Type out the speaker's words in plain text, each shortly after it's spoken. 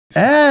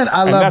And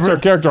that's her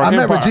character on I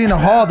met Empire. Regina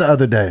Hall the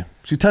other day.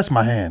 She touched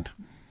my hand.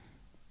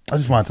 I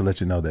just wanted to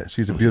let you know that.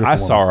 She's a beautiful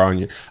woman. I saw her on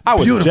you. I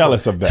was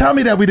jealous of that. Tell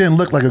me that we didn't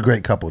look like a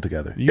great couple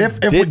together. You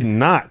did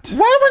not.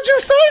 Why would you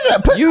say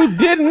that? You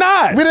did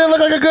not. We didn't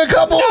look like a good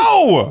couple?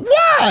 No.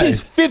 Why?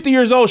 She's 50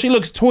 years old. She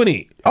looks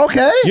 20.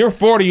 Okay. You're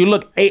 40. You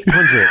look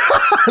 800.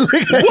 What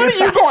are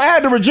you going to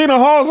add to Regina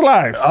Hall's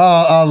life?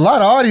 A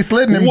lot. I already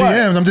slid in them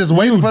DMs. I'm just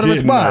waiting for the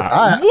response.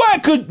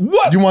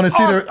 What? You want to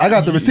see I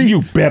got the receipts.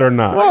 You better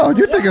not. Oh,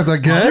 you think it's a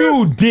game?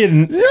 You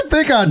didn't. You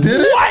think I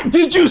did it? What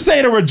did you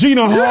say to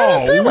Regina Hall? You didn't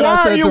see what I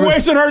said. Why are you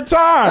wasting her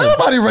time?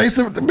 Nobody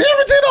racing. Me and Regina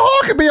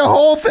Hall could be a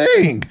whole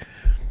thing.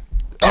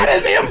 That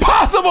is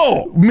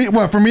impossible.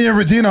 For me and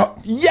Regina?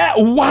 Yeah,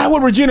 why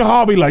would Regina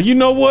Hall be like, you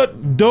know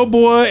what?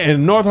 Doughboy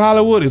and North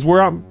Hollywood is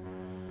where I'm.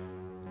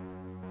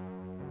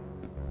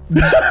 You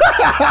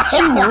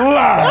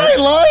lie. I ain't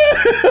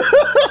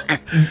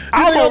lying.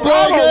 I'm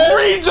gonna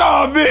read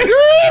y'all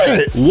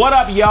this. What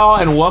up, y'all,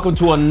 and welcome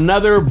to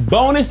another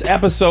bonus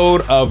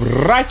episode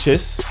of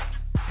Righteous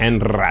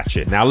and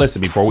Ratchet. Now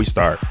listen, before we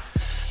start,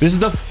 this is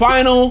the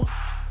final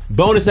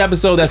bonus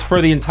episode that's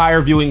for the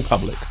entire viewing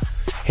public.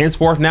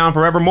 Henceforth, now and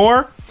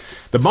forevermore,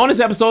 the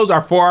bonus episodes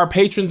are for our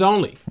patrons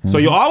only. So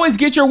you'll always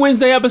get your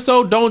Wednesday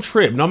episode. Don't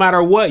trip. No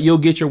matter what, you'll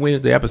get your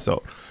Wednesday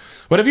episode.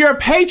 But if you're a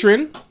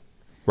patron,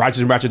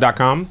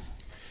 righteousandratchet.com,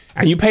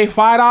 and you pay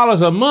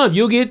 $5 a month,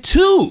 you'll get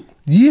two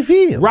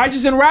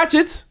Righteous and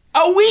Ratchets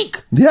a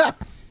week. Yeah.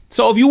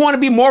 So if you want to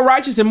be more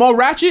righteous and more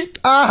ratchet,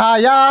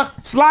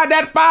 slide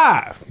that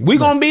 $5. We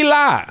gonna be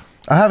live.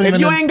 If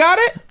you ain't got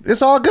it,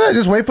 it's all good.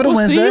 Just wait for the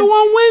Wednesday. See you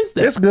on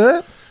Wednesday. It's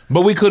good.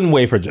 But we couldn't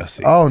wait for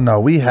Jussie. Oh no,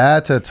 we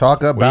had to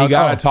talk about. We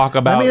gotta talk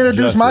about. Let me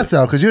introduce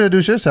myself because you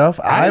introduce yourself.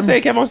 I didn't say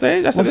Kev on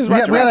stage. That's we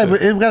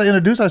gotta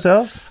introduce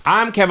ourselves.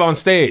 I'm Kev on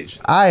stage.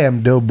 I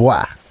am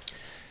Dubois.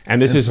 And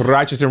this is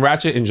Righteous and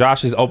Ratchet, and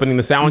Josh is opening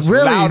the sound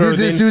really? louder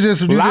than you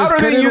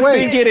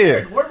think it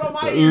is.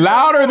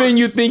 Louder than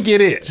you think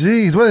it is.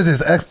 Jeez, what is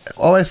this?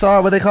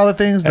 OXR? What they call it?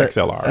 Things?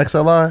 XLR.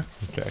 XLR.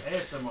 Okay.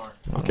 ASMR.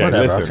 Okay.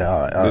 Whatever. Listen. Okay.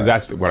 All right.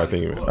 Exactly what I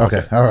think you meant.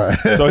 Okay. All right.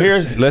 So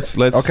let's.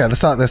 Okay. Let's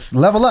start. Let's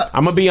level up.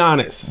 I'm gonna be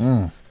honest.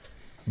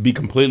 Be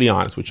completely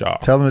honest with y'all.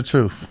 Tell them the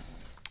truth.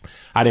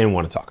 I didn't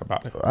want to talk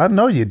about it. I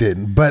know you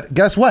didn't, but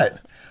guess what?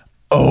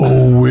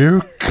 Oh, we're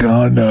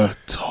gonna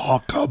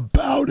talk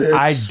about it.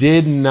 I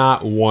did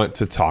not want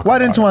to talk about it. Why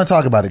didn't you want to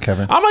talk about it,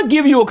 Kevin? I'm going to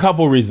give you a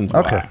couple reasons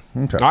why. Okay.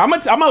 I'm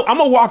going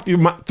to walk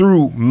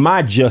through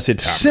my Jussie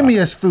time. Shimmy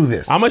us through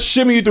this. I'm going to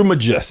shimmy you through my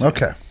Jussie.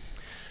 Okay.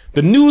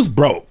 The news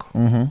broke.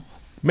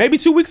 Maybe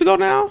 2 weeks ago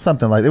now?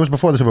 Something like it was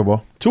before the Super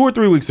Bowl. 2 or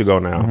 3 weeks ago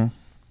now.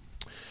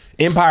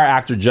 Empire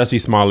actor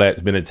Jussie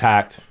Smollett's been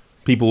attacked.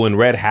 People in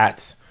red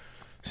hats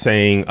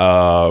saying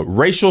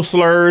racial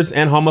slurs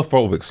and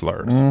homophobic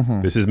slurs.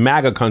 This is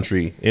MAGA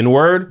country.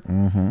 N-word.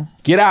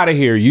 Get out of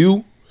here,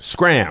 you.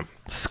 Scram.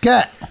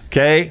 Scat.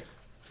 Okay.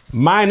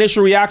 My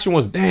initial reaction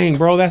was, dang,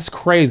 bro, that's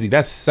crazy.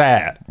 That's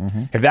sad.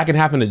 If that can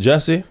happen to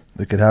Jussie,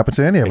 it could happen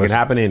to any of us. It can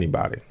happen to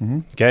anybody.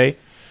 Okay.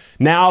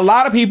 Now, a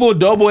lot of people,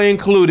 Doughboy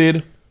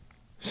included,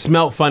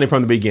 smelled funny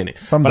from the beginning.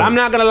 But I'm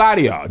not going to lie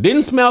to y'all.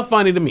 Didn't smell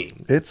funny to me.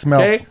 It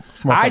smelled. Okay.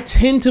 I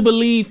tend to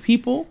believe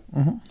people.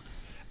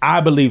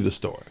 I believe the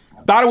story.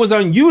 Thought it was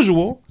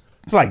unusual.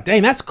 It's like,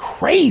 dang, that's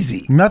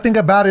crazy. Nothing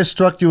about it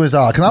struck you as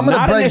odd. Because I'm going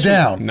to break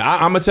down.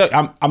 I'm going to tell you,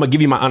 I'm going to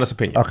give you my honest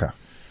opinion. Okay.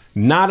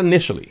 Not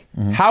initially.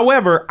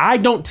 However, I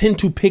don't tend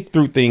to pick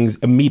through things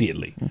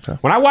immediately. Okay.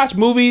 When I watch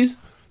movies,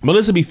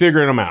 Melissa be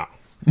figuring them out.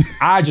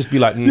 I just be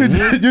like, you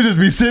just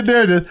be sitting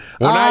there just,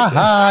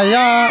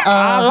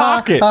 I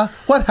lock it.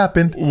 What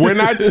happened?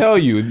 When I tell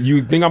you,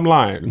 you think I'm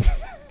lying.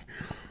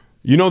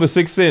 You know The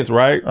Sixth Sense,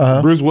 right?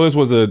 Bruce Willis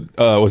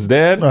was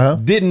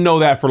dead. Didn't know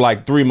that for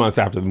like 3 months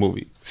after the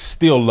movie.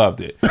 Still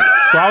loved it.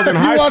 So I was in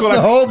high school. You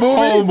watched the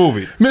whole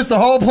movie? Missed the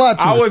whole plot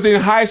twist. I was in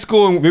high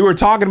school and we were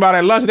talking about it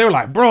at lunch. They were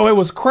like, bro, it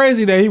was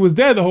crazy that he was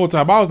dead the whole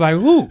time. I was like,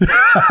 who?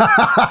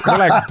 They're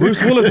like,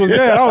 Bruce Willis was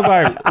dead. I was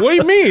like, what do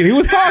you mean? He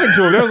was talking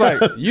to him. They was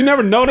like, you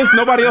never noticed?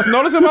 Nobody else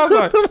noticed him? I was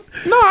like,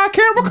 no, I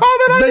can't recall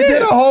that They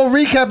did a whole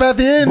recap at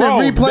the end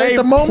and replayed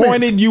the moment. They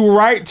pointed you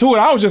right to it.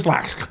 I was just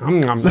like,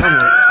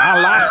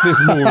 I lost this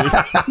movie.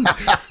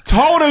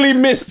 Totally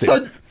missed it.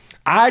 So,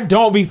 I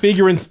don't be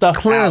figuring stuff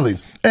clearly.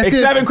 Out.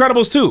 Except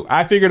Incredibles 2.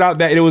 I figured out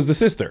that it was the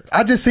sister.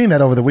 I just seen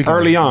that over the weekend.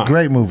 Early on.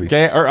 Great movie.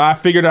 Okay, or I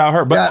figured out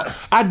her. But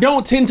I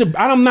don't tend to,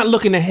 I'm not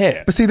looking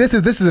ahead. But see, this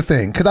is the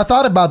thing. Because I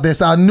thought about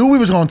this. I knew we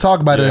was going to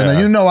talk about it. And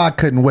you know I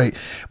couldn't wait.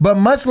 But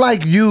much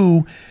like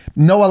you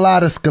know a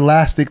lot of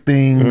scholastic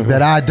things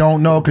that I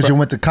don't know because you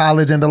went to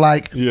college and the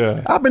like.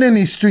 Yeah. I've been in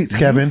these streets,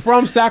 Kevin. You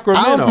from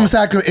Sacramento. I'm from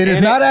Sacramento. It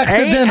is not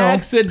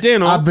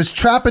accidental. I was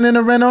trapping in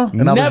a rental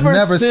and I was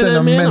never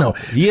sentimental.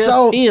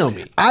 So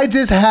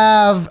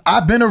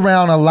I've been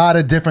around a lot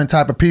of different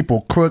type of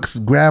people. Crooks,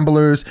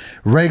 gamblers,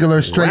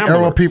 regular straight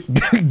arrow people,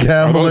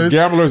 gamblers.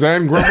 Gamblers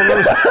and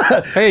grumblers.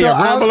 Hey, so a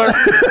gambler.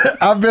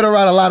 I've been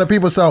around a lot of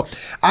people. So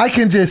I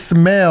can just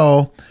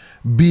smell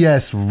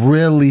BS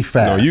really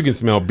fast. No, you can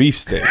smell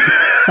beefsteak.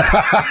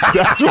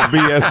 That's what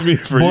BS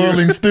means for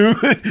boiling you. stew.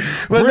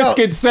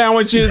 Brisket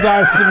sandwiches,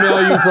 I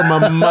smell you from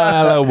a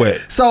mile away.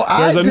 So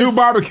there's a new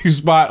barbecue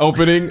spot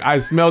opening. I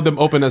smelled them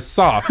open a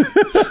sauce.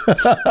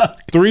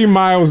 3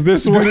 miles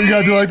this way. You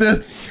gotta do like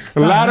this.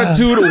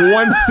 Latitude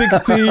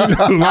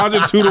 116,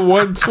 longitude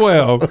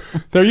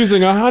 112. They're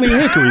using a honey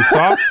hickory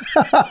sauce,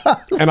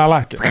 and I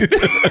like it.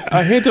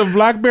 A hint of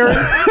blackberry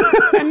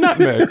and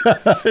nutmeg.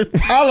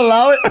 I'll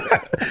allow it.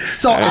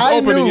 So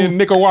I knew in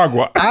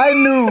Nicaragua. I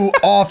knew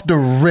off the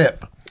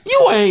rip.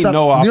 You ain't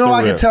know off the rip. You know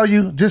what I can tell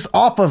you? Just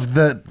off of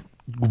the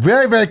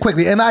very, very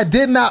quickly. And I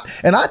did not,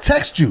 and I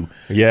text you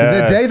the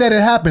day that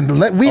it happened.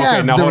 We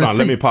have now the hold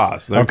receipts. on. Let me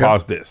pause. Let me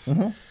pause this.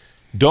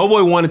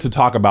 Doughboy wanted to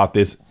talk about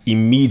this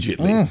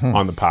immediately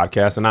on the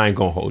podcast, and I ain't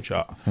gonna hold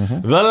y'all.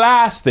 The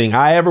last thing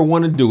I ever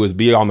want to do is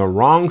be on the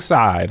wrong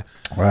side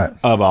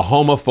of a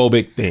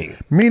homophobic thing.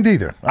 Me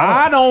neither.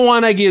 I don't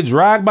want to get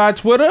dragged by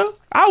Twitter.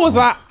 I was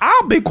like,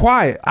 I'll be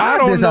quiet. I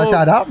don't know.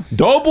 Shout out.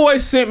 Doughboy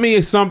sent me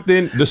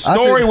something, the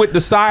story with the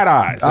side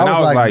eyes. And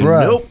I was like,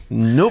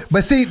 nope.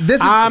 But see,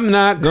 I'm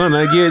not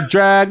gonna get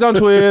dragged on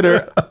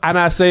Twitter. And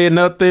I say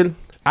nothing.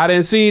 I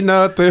didn't see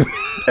nothing.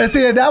 And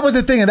see, that was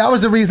the thing. And that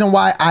was the reason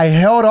why I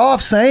held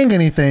off saying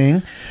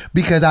anything,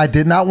 because I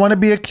did not want to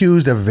be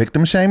accused of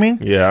victim shaming.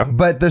 Yeah.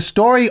 But the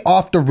story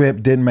off the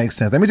rip didn't make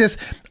sense.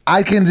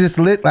 I can just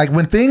like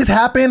when things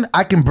happen,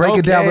 I can break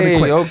it down really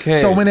quick. Okay.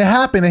 So when it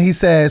happened and he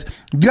says,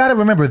 you got to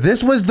remember,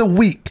 this was the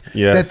week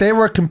that they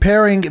were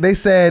comparing. They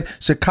said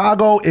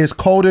Chicago is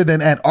colder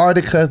than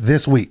Antarctica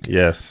this week.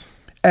 Yes.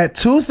 At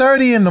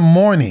 2:30 in the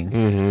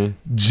morning,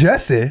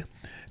 Jussie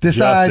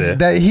decides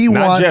that he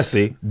wants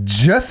Jussie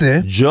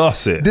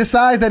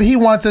decides that he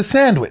wants a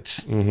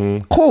sandwich.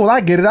 Cool,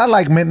 I get it. I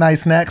like midnight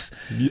snacks.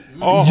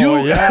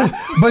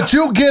 But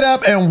you get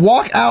up and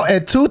walk out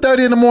at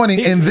 2:30 in the morning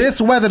in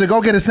this weather to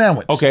go get a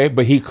sandwich. Okay,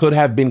 but he could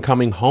have been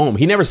coming home.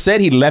 He never said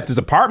he left his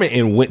apartment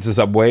and went to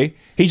Subway.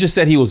 He just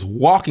said he was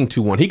walking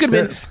to one. He could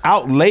have been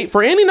out late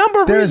for any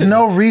number of reasons. There's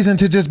no reason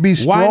to just be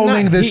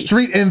strolling the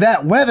street in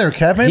that weather,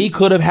 Kevin. He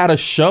could have had a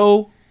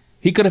show.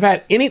 He could have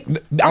had any.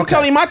 I'm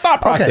telling you my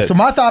thought process. Okay, so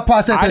my thought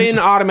process. I didn't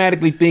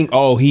automatically think,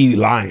 oh, he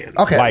lying.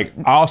 Okay, like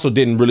I also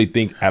didn't really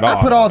think at all.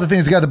 I put all the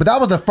things together, but that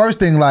was the first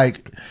thing.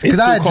 Like, because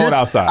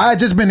I had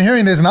just been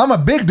hearing this, and I'm a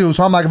big dude,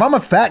 so I'm like, if I'm a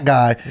fat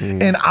guy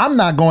and I'm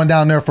not going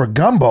down there for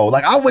gumbo,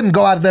 like I wouldn't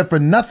go out of there for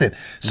nothing.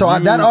 So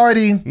that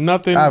already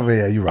nothing.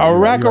 Yeah, you're right. A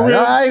rack of ribs.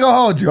 I ain't gonna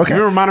hold you. Okay,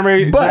 you remember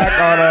me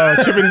Jack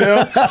on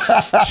Chippendale?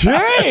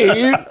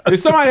 Jay, if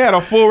somebody had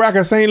a full rack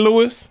of St.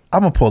 Louis,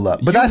 I'm gonna pull up,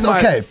 but that's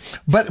okay.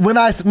 But when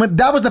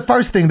that was the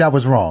first thing that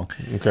was wrong.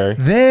 Okay.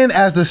 Then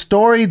as the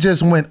story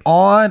just went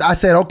on, I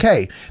said,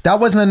 okay, that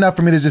wasn't enough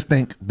for me to just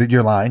think that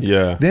you're lying.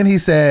 Yeah. Then he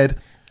said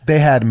they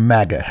had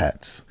MAGA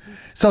hats.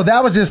 So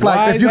that was just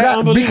like, if you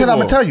got, because I'm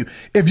gonna tell you,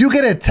 if you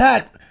get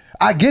attacked,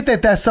 I get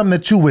that that's something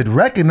that you would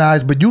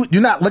recognize, but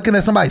you're not looking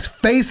at somebody's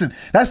face, and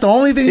that's the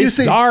only thing you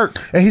see. It's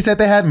dark. And he said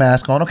they had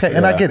masks on. Okay,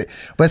 and I get it.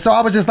 But so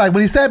I was just like,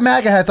 when he said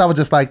MAGA hats, I was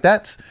just like,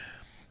 that's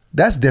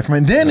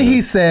different. Then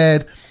he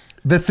said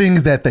the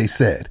things that they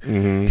said.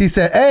 He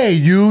said, hey,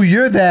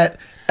 you're that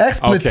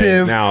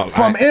expletive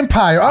from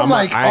Empire. I'm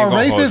like, are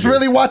racists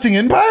really watching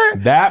Empire?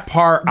 That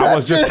part, I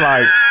was just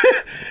like.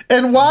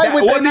 And why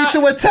would they need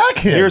to attack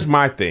him? Here's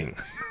my thing,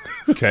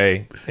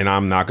 okay? And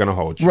I'm not going to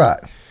hold you.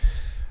 Right.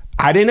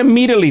 I didn't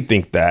immediately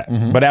think that,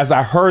 but as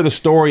I heard the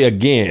story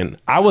again,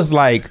 I was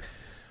like,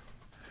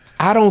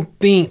 I don't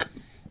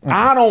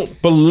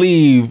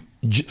believe.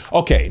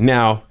 Okay,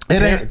 now,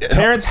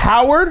 Terrence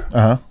Howard,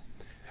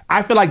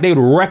 I feel like they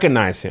would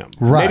recognize him.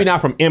 Right. Maybe not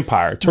from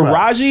Empire.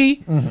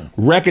 Taraji,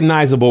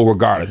 recognizable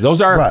regardless.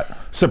 Those are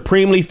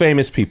supremely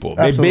famous people.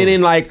 Absolutely. They've been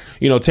in like,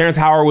 Terrence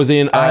Howard was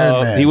in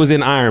Iron Man. He was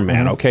in Iron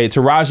Man. Okay.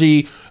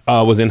 Taraji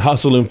was in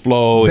Hustle and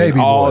Flow. Baby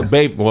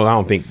Boy. Well, I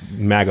don't think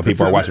MAGA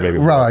people are watching Baby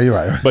Boy. Right, you're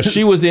right. But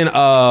she was in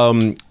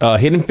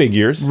Hidden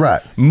Figures.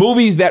 Right.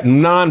 Movies that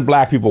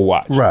non-black people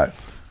watch. Right.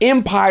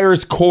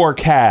 Empire's core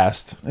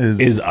cast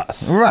is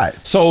us. Right.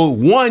 So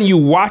one, you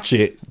watch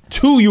it.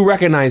 Two, you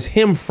recognize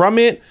him from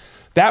it.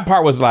 That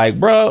part was like,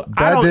 bro,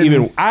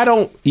 I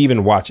don't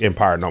even watch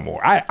Empire no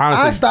more. I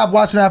honestly, I stopped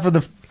watching after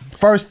the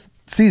first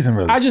season.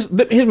 Really,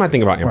 here's my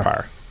thing about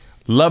Empire.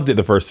 Loved it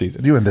the first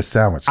season. You and the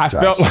sandwich. I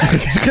felt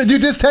like could you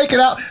just take it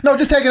out? No,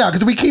 just take it out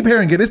because we keep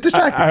hearing it. It's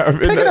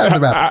distracting. Take it out of the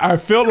back. I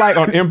felt like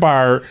on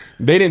Empire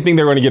they didn't think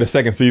they were going to get a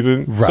second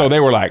season, so they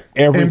were like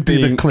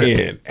everything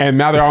in, and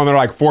now they're on their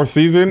like fourth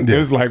season. It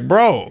was like,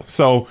 bro.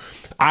 So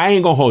I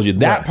ain't gonna hold you.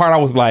 That part I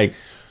was like.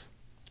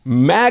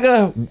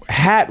 MAGA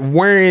hat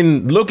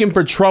wearing, looking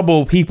for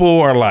trouble people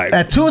are like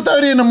at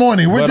 2:30 in the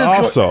morning. We're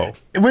just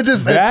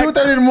at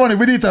 2:30 in the morning.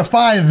 We need to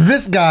find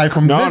this guy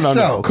from this show.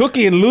 No.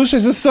 Cookie and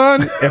Lucius'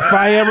 son. If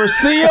I ever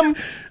see him,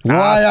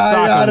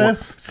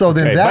 so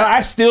then that but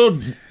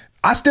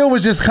I still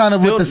was just kind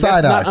of with the side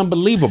eye. That's not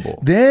unbelievable.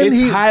 Then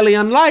it's highly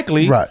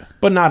unlikely,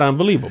 but not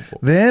unbelievable.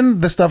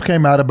 Then the stuff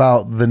came out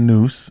about the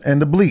noose and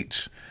the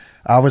bleach.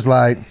 I was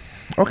like,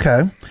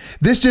 Okay.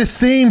 This just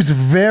seems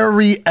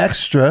very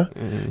extra.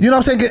 You know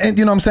what I'm saying? And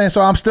you know what I'm saying?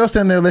 So I'm still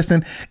sitting there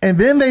listening. And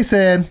then they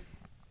said,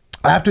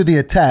 after the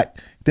attack,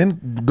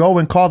 then go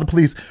and call the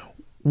police,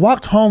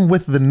 walked home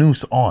with the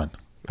noose on.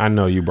 I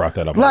know you brought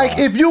that up. Like,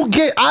 if you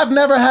get, I've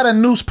never had a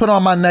noose put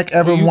on my neck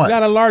ever once. You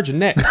got a larger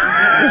neck.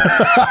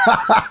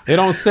 They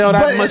don't sell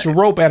that much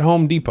rope at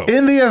Home Depot.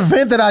 In the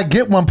event that I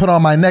get one put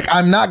on my neck,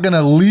 I'm not going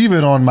to leave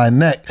it on my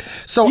neck.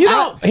 So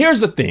here's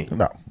the thing.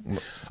 No.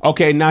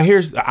 Okay, now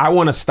I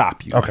want to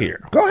stop you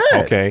here. Go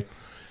ahead. Okay.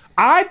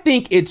 I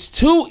think it's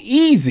too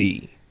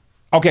easy.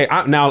 Okay,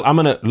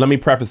 let me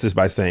preface this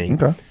by saying,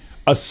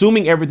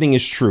 assuming everything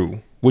is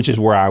true, which is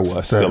where I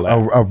was still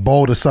at. A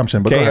bold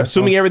assumption, but okay,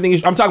 assuming everything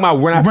is, I'm talking about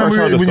when I first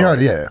heard the story. You heard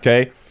it, yeah.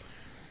 Okay.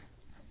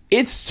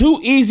 It's too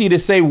easy to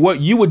say what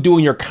you would do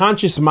in your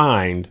conscious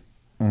mind,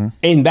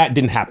 and that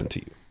didn't happen to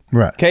you.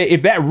 Right. Okay.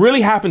 If that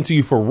really happened to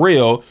you for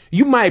real,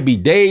 you might be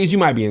dazed. You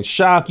might be in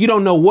shock. You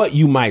don't know what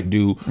you might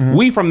do.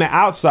 We from the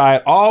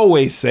outside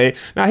always say,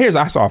 now I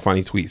saw a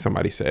funny tweet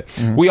somebody said,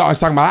 we always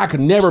talking about, I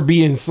could never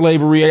be in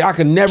slavery.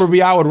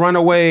 I would run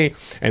away.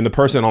 And the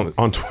person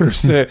on Twitter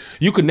said,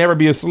 you could never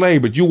be a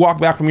slave, but you walk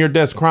back from your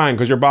desk crying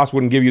because your boss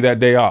wouldn't give you that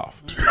day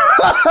off.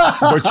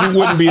 But you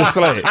wouldn't be a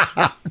slave.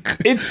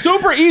 It's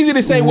super easy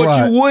to say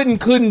what you would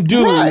and couldn't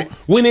do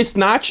when it's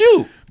not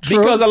you. True.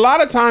 Because a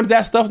lot of times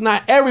that stuff's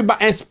not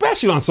everybody,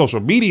 especially on social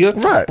media.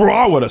 Right. Bro,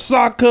 I would have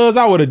sucked cuz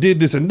I would have did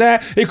this and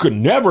that. It could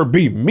never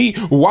be me.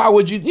 Why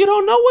would you? You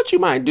don't know what you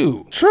might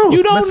do. True.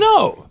 You don't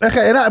know.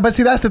 Okay, but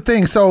see, that's the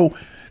thing. So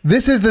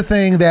this is the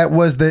thing that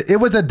it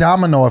was a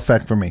domino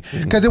effect for me.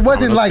 Because it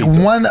wasn't like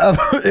one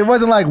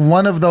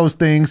of those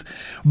things,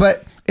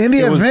 but in the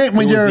event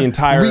when you're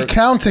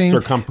recounting,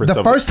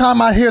 the first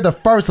time I hear the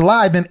first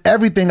lie, then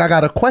everything I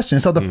got a question.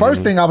 So the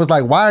first thing I was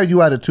like, why are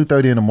you out at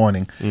 2:30 in the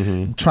morning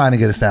trying to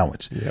get a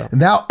sandwich? Yeah.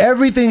 Now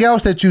everything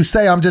else that you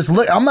say, I'm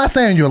not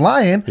saying you're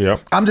lying. Yep.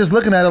 I'm just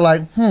looking at it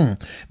like,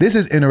 this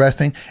is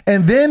interesting.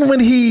 And then when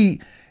he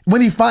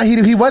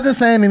wasn't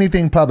saying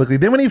anything publicly.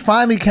 Then when he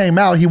finally came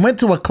out, he went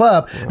to a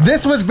club.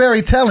 This was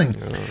very telling.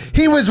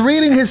 He was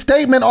reading his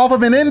statement off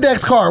of an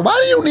index card. Why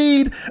do you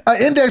need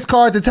an index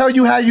card to tell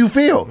you how you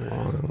feel?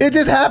 It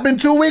just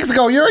happened 2 weeks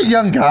ago. You're a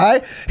young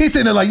guy. He's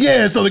sitting there like,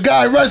 yeah, so the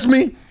guy rushed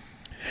me.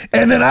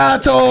 And then I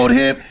told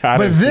him,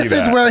 but this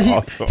is where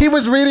he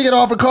was reading it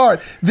off a card.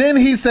 Then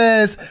he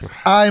says,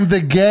 I'm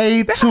the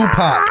gay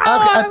Tupac.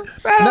 I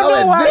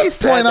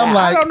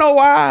don't know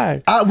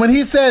why. When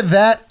he said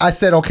that, I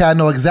said, okay, I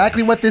know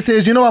exactly what this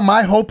is. You know what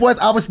my hope was?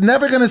 I was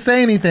never going to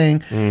say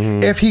anything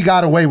if he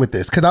got away with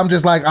this. Because I'm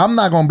just like, I'm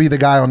not going to be the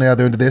guy on the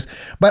other end of this.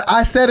 But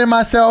I said in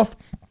myself,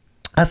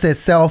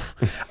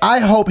 I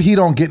hope he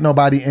don't get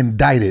nobody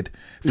indicted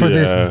for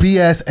this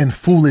BS and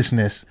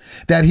foolishness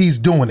that he's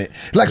doing it.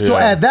 Like, so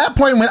at that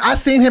point when I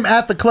seen him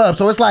at the club,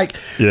 so it's like,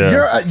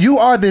 you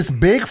are this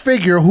big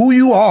figure, who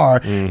you are,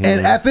 and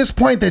at this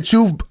point that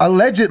you've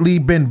allegedly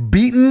been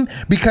beaten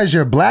because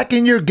you're black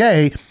and you're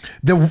gay,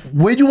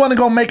 where you want to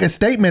go make a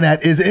statement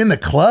at is in the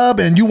club,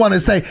 and you want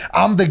to say,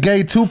 I'm the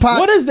gay Tupac?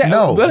 What is that?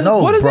 No,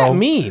 what does bro. that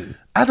mean?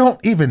 I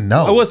don't even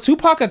know. Oh, was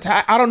Tupac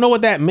attack? I don't know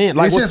what that meant.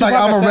 Like, it's just like,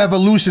 I'm a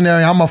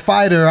revolutionary, I'm a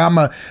fighter,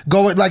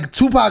 like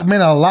Tupac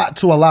meant a lot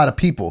to a lot of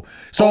people.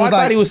 So I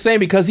thought he was saying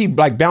because he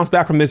like bounced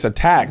back from this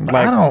attack.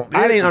 Like,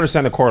 I didn't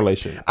understand the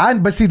correlation.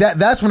 But see,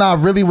 that's when I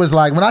really was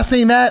like, when I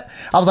seen that,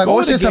 I was like,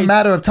 it's just a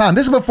matter of time.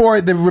 This is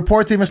before the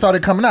reports even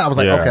started coming out. I was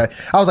like, okay.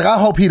 I was like, I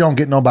hope he don't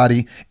get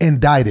nobody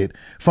indicted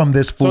from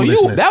this foolishness.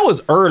 So that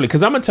was early,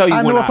 because I'm gonna tell you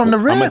I'm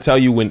gonna tell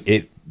you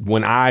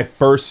when I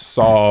first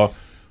saw.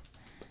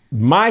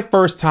 My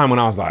first time when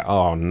I was like,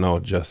 oh no,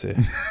 Jussie.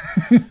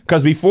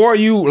 Because before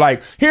you,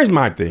 like, here's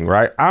my thing,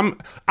 right?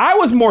 I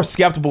was more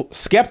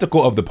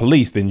skeptical of the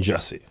police than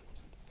Jussie.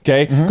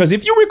 Okay? Because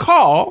if you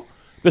recall,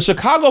 the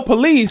Chicago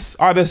police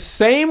are the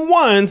same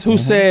ones who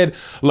said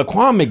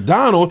Laquan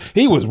McDonald,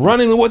 he was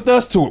running with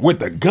us with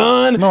the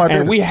gun,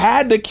 and we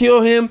had to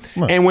kill him.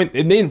 And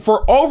then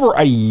for over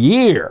a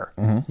year,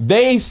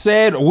 they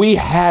said we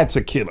had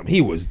to kill him. He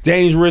was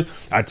dangerous,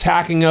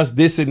 attacking us,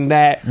 this and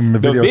that. And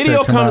the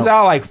video comes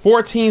out like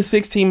 14,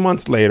 16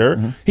 months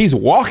later. He's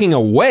walking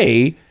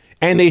away,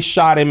 and they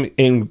shot him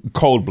in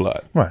cold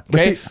blood. Right.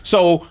 Okay.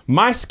 So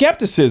my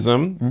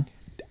skepticism.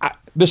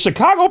 The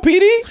Chicago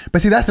PD?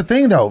 But see, that's the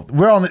thing, though.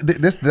 We're on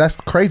this. That's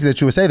crazy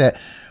that you would say that.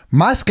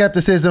 My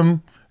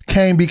skepticism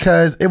came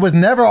because it was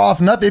never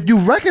off nothing. If you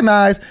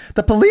recognize,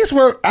 the police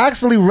were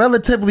actually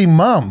relatively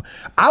mum.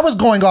 I was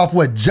going off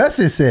what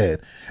Jussie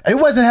said.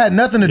 It had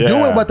nothing to do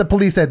with what the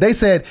police said. They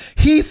said,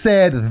 he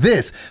said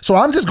this. So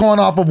I'm just going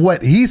off of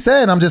what he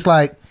said. I'm just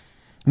like,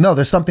 no,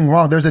 there's something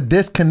wrong. There's a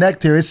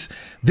disconnect here.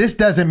 This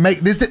doesn't make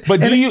this.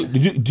 But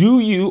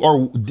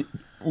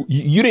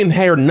you didn't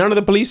hear none of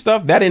the police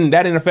stuff? That didn't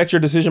affect your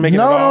decision making?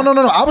 No.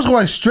 I was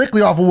going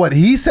strictly off of what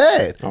he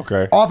said.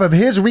 Okay. Off of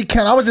his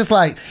recount. I was just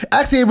like,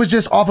 actually, it was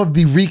just off of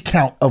the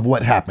recount of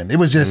what happened. It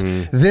was just,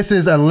 this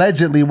is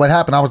allegedly what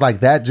happened. I was like,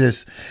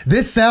 this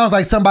sounds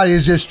like somebody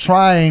is just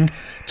trying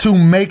to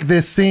make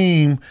this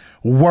seem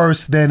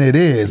worse than it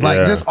is.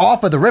 Like, just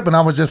off of the rip. And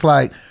I was just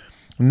like,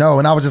 No,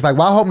 and I was just like,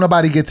 well, I hope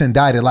nobody gets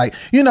indicted. Like,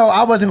 you know,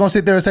 I wasn't going to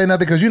sit there and say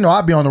nothing because, you know,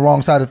 I'd be on the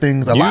wrong side of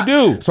things a lot.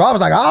 You do. So I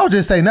was like, I'll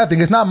just say nothing.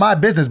 It's not my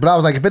business. But I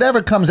was like, if it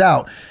ever comes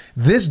out,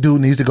 this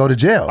dude needs to go to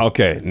jail.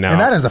 Okay, now. And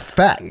that is a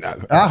fact.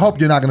 I hope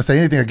you're not going to say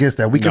anything against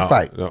that. We can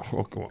fight. No,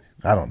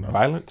 I don't know.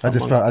 Violence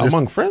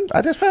among friends?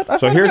 I just felt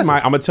so here's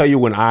I'm going to tell you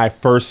when I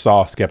first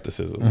saw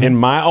skepticism. In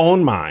my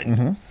own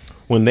mind,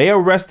 when they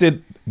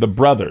arrested the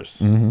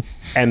brothers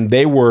and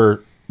they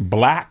were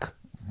black,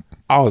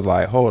 I was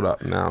like, hold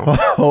up now.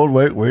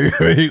 Wait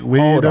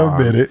a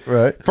minute.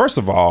 Right. First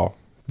of all,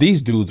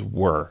 these dudes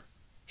were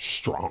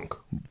strong.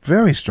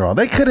 Very strong.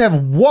 They could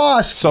have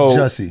washed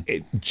Jussie.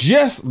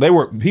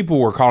 People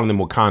were calling them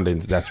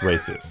Wakandans. That's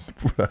racist.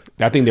 Right.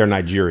 I think they're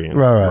Nigerian.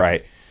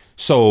 Right.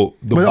 So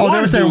they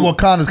were saying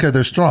Wakandans because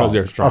they're strong. Because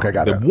they're strong. Okay,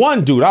 got it. The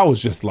one dude, I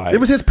was just like, it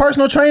was his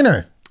personal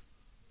trainer.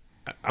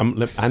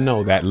 I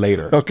know that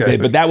later. Okay.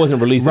 But that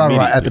wasn't released immediately.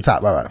 Right, at the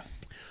top. Right.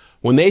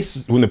 When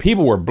the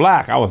people were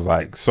black, I was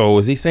like, so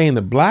is he saying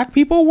the black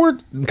people were?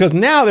 Because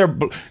now they're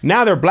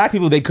black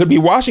people. They could be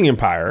watching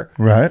Empire,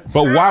 right?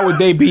 But why would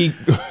they be?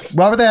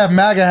 Why would they have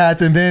MAGA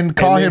hats and then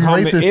call him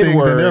racist things?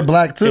 And they're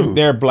black too.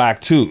 They're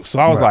black too. So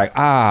I was like,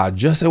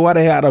 just why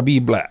they had to be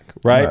black,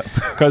 right?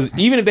 Because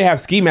even if they have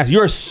ski masks,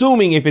 you're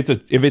assuming if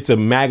it's a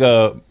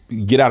MAGA,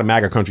 get out of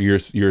MAGA country,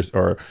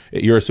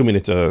 you're assuming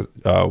it's a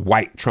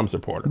white Trump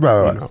supporter,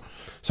 right? You know?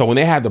 So when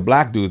they had the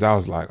black dudes, I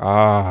was like,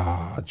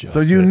 just. So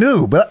you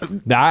knew, but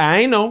I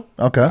ain't know.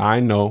 Okay, I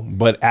know.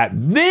 But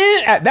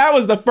that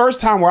was the first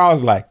time where I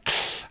was like,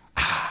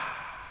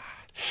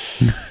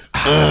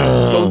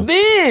 So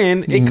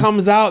then it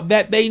comes out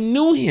that they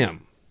knew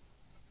him.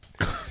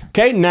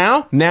 Okay,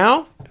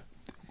 now,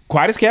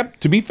 quite as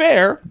kept. To be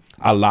fair,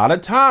 a lot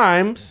of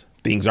times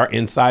things are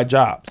inside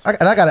jobs.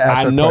 And I got to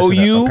ask. I know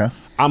you. Okay.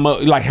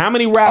 Like how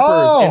many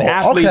rappers and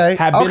athletes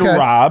have been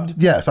robbed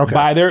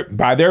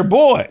by their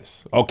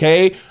boys,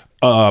 okay?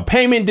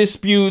 Payment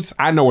disputes,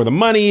 I know where the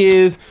money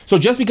is. So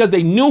just because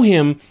they knew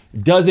him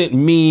doesn't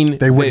mean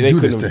they wouldn't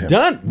do this to him.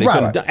 Done,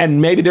 and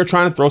maybe they're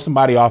trying to throw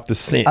somebody off the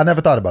scent. I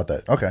never thought about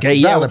that.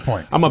 Okay, valid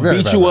point. I'm going to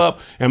beat you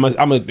up, and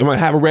I'm gonna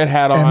have a red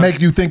hat on. And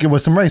make you think it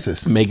was some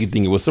racist. Make you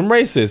think it was some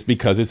racist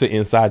because it's an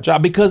inside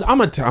job. Because I'm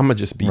gonna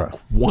just be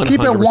 100%.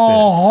 Keep it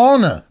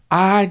 100.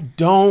 I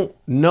don't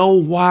know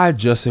why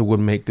Jussie would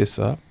make this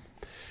up.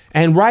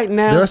 And right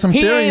now, there are some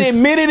theories. Ain't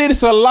admitted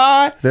it's a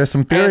lie. There's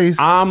some theories.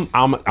 I'm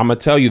gonna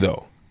tell you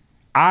though,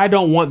 I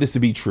don't want this to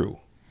be true.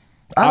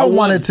 I don't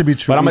want it to be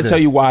true. But I'm gonna tell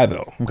you why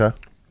though. Okay.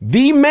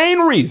 The main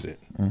reason,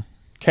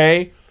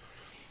 okay,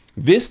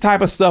 this type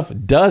of stuff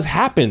does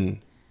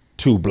happen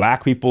to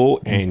black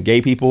people and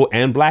gay people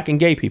and black and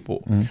gay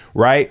people,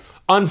 right?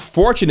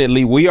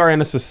 Unfortunately, we are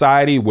in a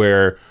society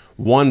where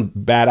one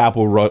bad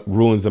apple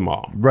ruins them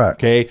all. Right.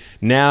 Okay.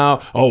 Now,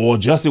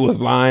 Jussie was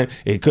lying.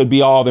 It could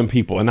be all them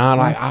people. And I'm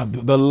like,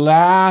 the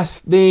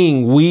last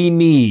thing we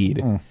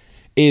need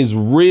is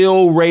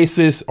real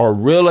racist or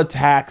real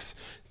attacks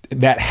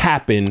that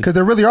happen. Because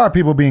there really are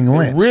people being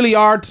lynched. Really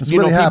are,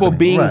 people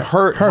being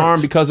hurt,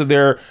 harmed because of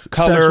their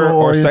color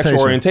or sexual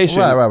orientation.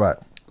 Right.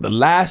 The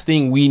last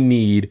thing we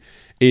need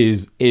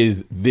is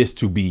this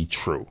to be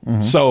true.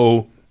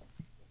 So.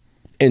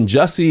 And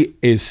Jussie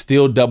is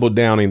still double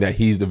downing that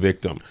he's the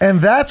victim. And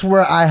that's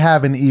where I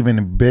have an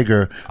even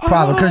bigger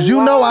problem. Because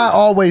I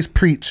always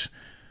preach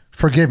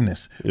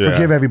forgiveness. Yeah.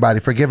 Forgive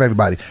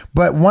everybody.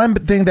 But one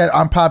thing that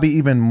I'm probably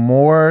even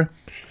more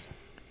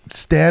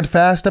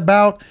steadfast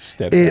about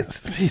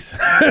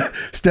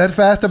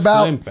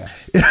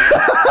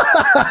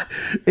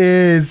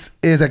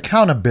is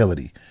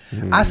accountability.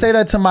 I say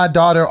that to my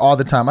daughter all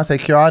the time. I say,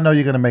 Kira, I know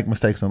you're going to make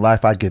mistakes in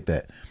life. I get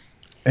that.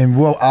 And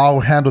I'll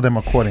handle them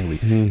accordingly.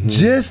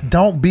 Just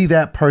don't be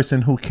that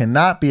person who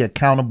cannot be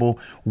accountable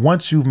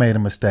once you've made a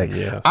mistake.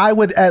 Yeah. I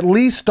would at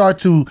least start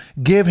to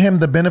give him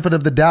the benefit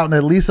of the doubt and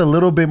at least a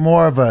little bit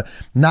more of a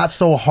not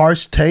so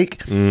harsh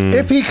take.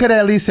 If he could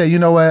at least say, you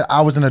know what, I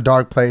was in a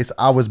dark place,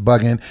 I was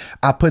bugging,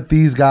 I put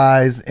these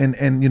guys in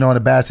a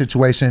bad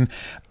situation.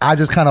 I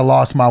just kind of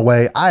lost my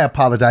way. I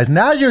apologize.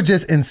 Now you're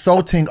just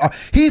insulting.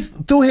 He's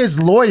through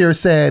his lawyer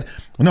said,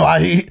 no,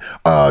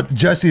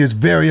 Jussie is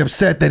very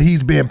upset that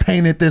he's being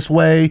painted this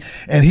way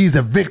and he's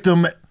a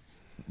victim.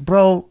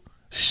 Bro,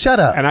 shut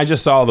up. And I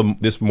just saw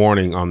this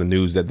morning on the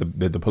news that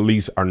the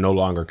police are no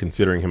longer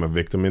considering him a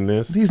victim in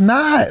this. He's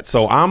not.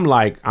 So I'm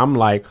like,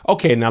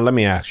 okay, now let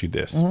me ask you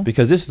this,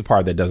 because this is the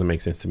part that doesn't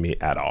make sense to me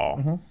at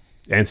all,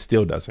 and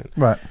still doesn't.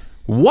 Right.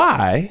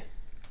 Why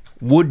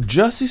would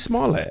Jussie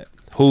Smollett,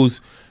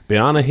 who's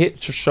been on a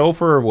hit show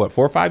for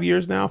 4 or 5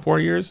 years now, 4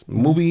 years,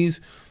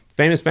 movies,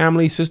 Famous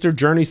Family, Sister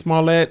Journey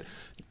Smollett,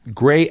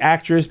 great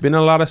actress, been in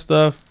a lot of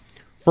stuff.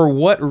 For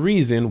what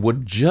reason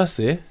would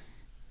Jussie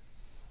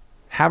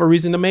have a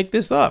reason to make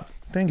this up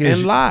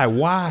and lie?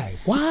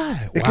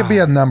 Why? It could be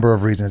a number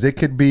of reasons. It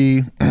could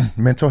be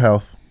mental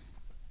health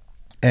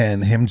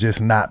and him just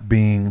not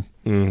being,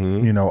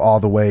 all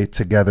the way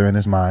together in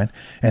his mind.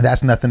 And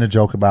that's nothing to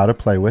joke about or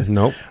play with.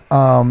 Nope.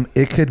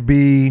 It could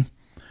be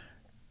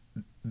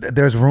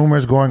there's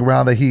rumors going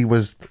around that he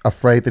was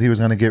afraid that he was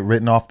going to get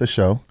written off the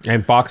show.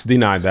 And Fox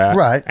denied that.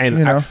 Right.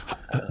 And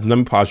let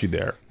me pause you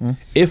there.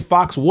 If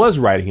Fox was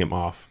writing him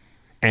off,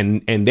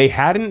 and they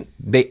hadn't,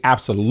 they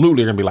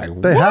absolutely are gonna be like,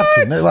 what? They have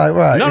to. They're like,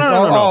 right. No.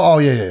 Oh,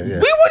 yeah.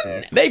 We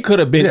wouldn't. They could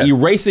have been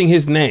erasing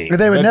his name. But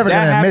they were never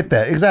gonna admit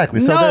that. Exactly.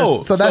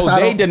 So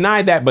they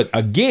denied that. But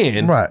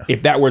again,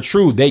 if that were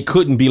true, they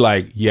couldn't be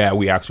like, yeah,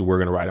 we actually were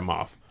gonna write him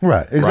off.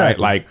 Right, exactly. Right?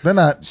 Like, they're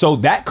not. So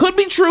that could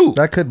be true.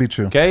 That could be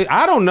true. Okay,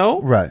 I don't know.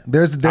 Right.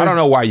 There's I don't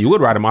know why you would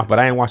write him off, but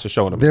I ain't watched the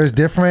show. There's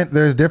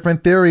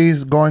different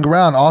theories going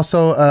around.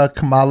 Also,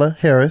 Kamala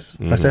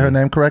Harris. I say her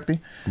name correctly.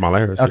 Kamala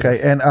Harris. Okay,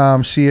 yes.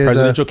 And she is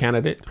presidential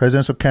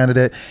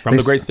candidate from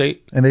the great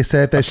state. And they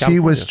said that she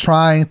was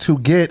trying to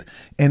get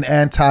an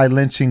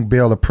anti-lynching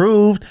bill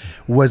approved,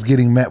 was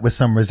getting met with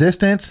some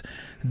resistance.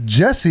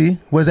 Jussie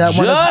was at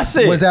one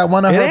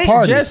of her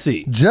parties.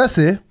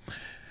 Jussie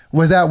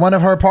was at one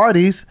of her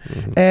parties,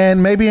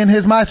 and maybe in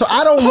his mind. So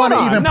I don't want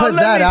to even put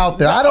that out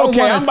there. I don't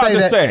want to say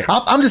that.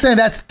 I'm just saying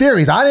that's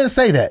theories. I didn't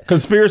say that.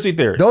 Conspiracy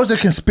theories. Those are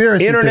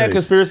conspiracy theories. Internet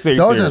conspiracy theories.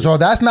 Those are, so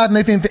that's not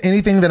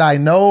anything that I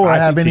know or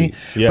have any.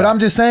 Yeah. But I'm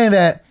just saying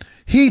that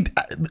he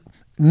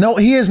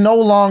is no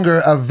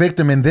longer a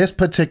victim in this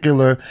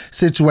particular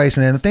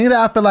situation. And the thing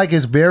that I feel like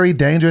is very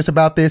dangerous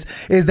about this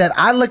is that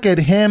I look at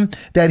him,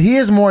 that he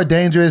is more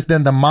dangerous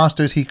than the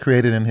monsters he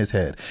created in his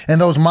head. And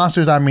those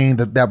monsters, I mean,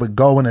 that would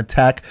go and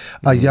attack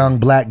a young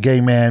black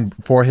gay man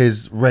for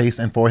his race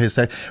and for his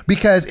sex.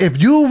 Because if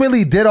you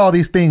really did all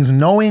these things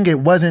knowing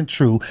it wasn't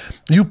true,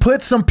 you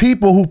put some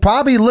people who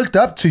probably looked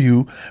up to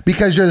you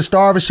because you're the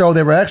star of a show,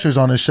 they were extras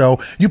on the show,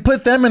 you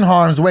put them in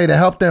harm's way to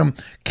help them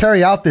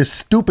carry out this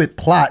stupid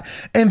plot.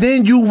 And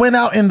then you went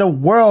out in the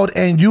world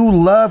and you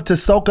love to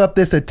soak up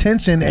this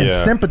attention and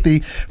sympathy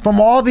from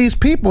all these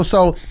people.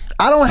 So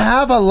I don't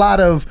have a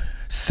lot of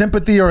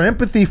sympathy or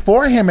empathy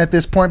for him at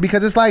this point,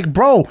 because it's like,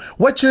 bro,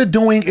 what you're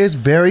doing is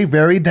very,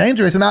 very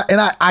dangerous. And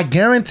I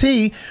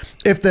guarantee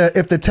if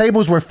the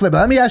tables were flipped,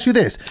 let me ask you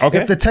this. Okay.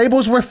 If the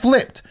tables were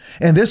flipped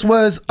and this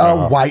was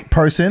a white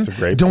person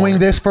doing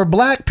this for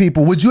black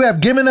people, would you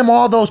have given them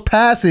all those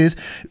passes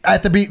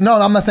at the beat?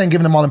 No, I'm not saying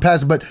giving them all the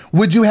passes, but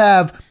would you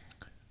have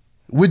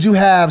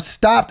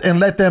stopped and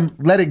let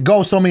it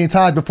go so many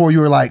times before you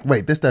were like,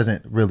 wait, this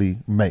doesn't really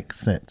make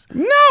sense?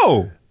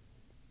 No.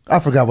 I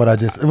forgot what I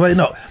just, wait,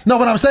 no,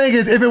 what I'm saying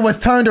is, if it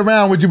was turned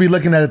around, would you be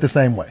looking at it the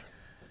same way?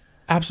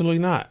 Absolutely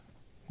not.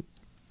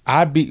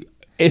 You'd be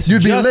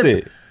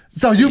livid.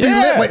 So you'd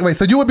be wait,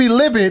 so you would be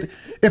livid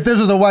if this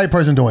was a white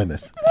person doing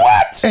this?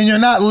 What? And you're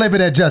not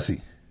livid at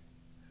Jussie?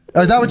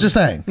 Is that what you're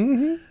saying?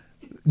 Mm-hmm.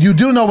 You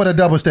do know what a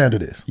double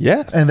standard is.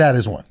 Yes. And that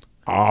is one.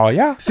 Oh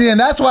yeah. See, and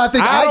that's why I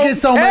think I get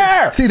so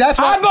much. See, that's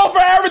why I go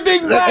for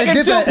everything black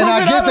until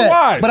proven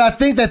otherwise. But I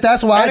think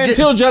that's why.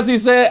 Until Jussie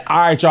said, "All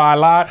right, y'all, I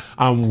lied.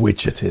 I'm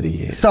with you to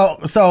the end." So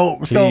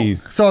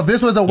if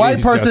this was a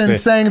white person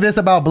saying this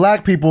about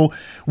black people,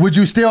 would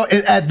you still,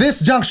 at this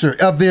juncture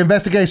of the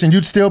investigation,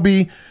 you'd still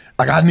be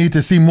like, I need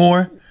to see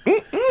more?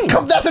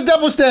 That's a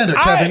double standard,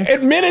 Kevin. I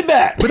admitted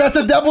that. But that's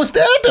a double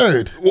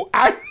standard. Well,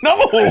 I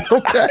know.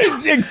 Okay.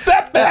 I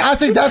accept that. And I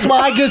think that's why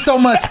I get so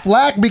much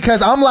flack,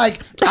 because I'm like,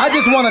 I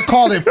just want to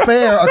call it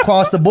fair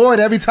across the board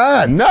every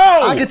time. No.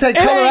 I can take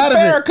color out of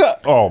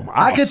it.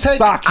 I can take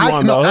sock you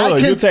on the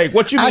hood. You take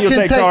what you mean? I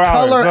can take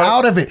color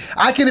out of it.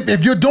 I can,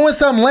 if you're doing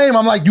something lame,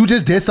 I'm like, you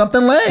just did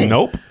something lame.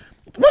 Nope.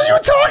 What are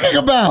you talking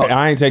about?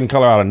 I ain't taking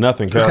color out of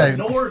nothing. Okay.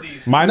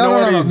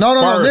 Minorities.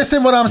 No.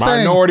 Listen what I'm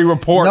saying. Minority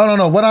Report.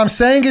 No. What I'm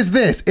saying is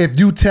this. If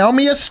you tell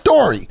me a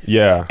story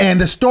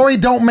and the story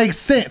don't make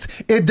sense,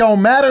 it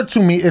don't matter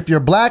to me if you're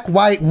black,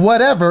 white,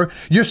 whatever,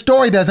 your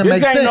story doesn't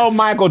make sense. This ain't no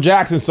Michael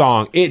Jackson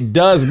song. It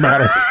does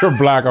matter if you're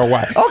black or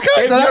white.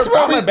 Okay, so that's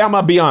what I'm going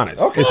to be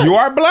honest. Okay. If you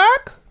are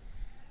black,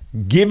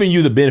 giving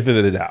you the benefit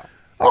of the doubt.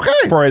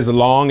 Okay. For as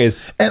long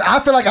as, and I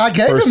feel like I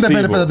gave him the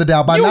benefit of the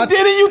doubt by not. You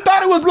didn't. You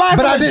thought it was black,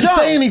 but I didn't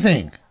say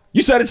anything.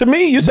 You said it to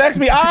me. You text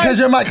me. Because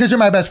you're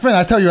my best friend.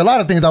 I tell you a lot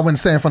of things I wouldn't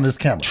say in front of this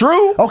camera.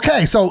 True.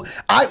 Okay, so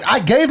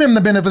I gave him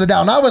the benefit of the doubt,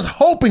 and I was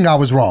hoping I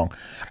was wrong.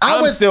 I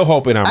was still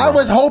hoping I'm wrong. I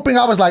was hoping.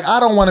 I was like, I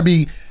don't want to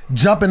be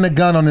jumping the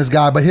gun on this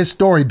guy, but his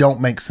story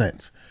don't make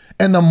sense.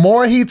 And the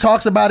more he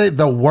talks about it,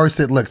 the worse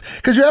it looks.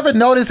 Because you ever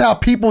notice how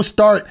people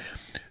start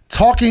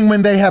talking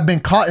when they have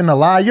been caught in a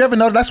lie? You ever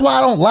know? That's why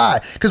I don't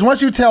lie. Because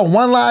once you tell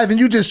one lie, then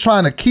you just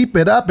trying to keep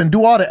it up and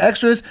do all the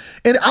extras.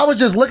 And I was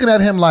just looking at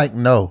him like,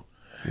 no,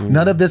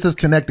 none of this is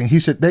connecting.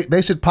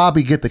 They should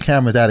probably get the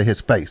cameras out of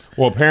his face.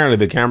 Well, apparently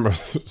the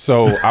cameras.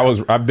 So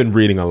I've been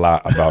reading a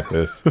lot about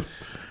this.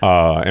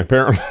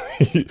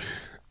 Apparently,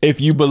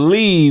 if you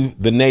believe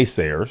the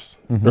naysayers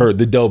or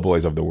the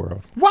doughboys of the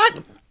world, what?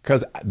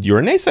 Because you're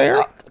a naysayer.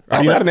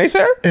 Are you not a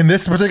naysayer in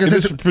this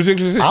particular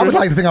situation? I would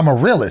like to think I'm a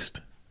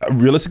realist.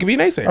 Realistic could be a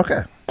naysayer.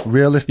 Okay.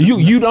 Realistic.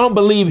 You don't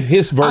believe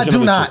his version of the truth. I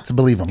do not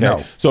believe him,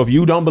 no. So if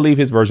you don't believe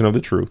his version of the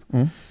truth,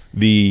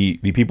 the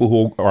people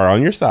who are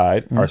on your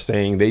side are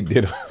saying they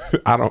did,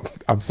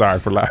 I'm sorry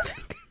for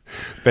laughing.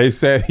 They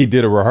said he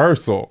did a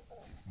rehearsal.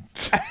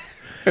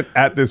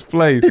 at this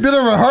place. He did a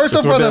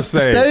rehearsal for the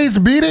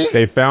staged beating?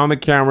 They found the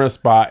camera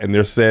spot and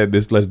they said,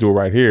 let's do it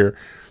right here.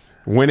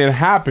 When it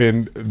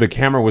happened, the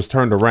camera was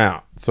turned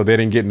around, so they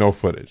didn't get no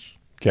footage.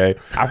 Okay?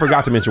 I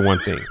forgot to mention one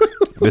thing.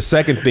 The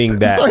second thing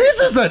that... So he's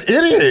just an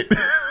idiot.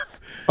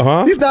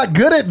 He's not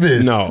good at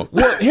this. No.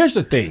 Well, here's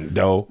the thing,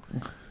 though.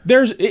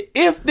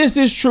 If this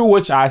is true,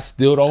 which I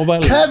still don't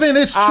believe. Kevin,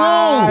 it's true.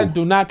 I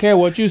do not care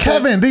what you say.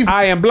 Kevin,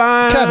 I am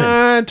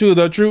blind to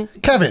the truth.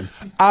 Kevin,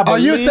 are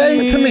you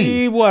saying to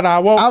me what I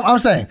want? I'm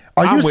saying,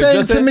 are you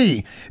saying to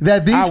me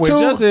that these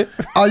two?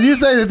 Are you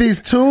saying that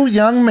these two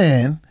young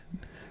men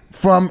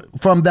from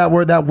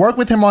that work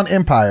with him on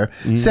Empire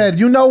said,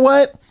 you know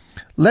what?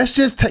 Let's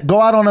just go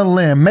out on a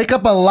limb, make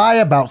up a lie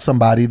about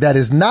somebody that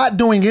is not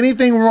doing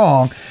anything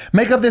wrong,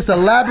 make up this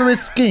elaborate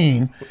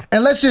scheme,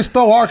 and let's just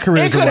throw our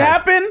careers away. It could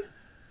happen.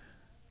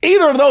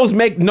 Either of those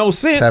make no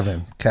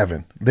sense.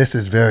 Kevin, this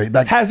is very...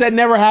 Has that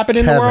never happened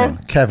in the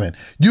world? Kevin,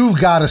 you've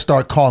got to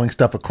start calling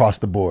stuff across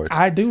the board.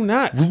 I do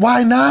not.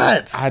 Why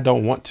not? I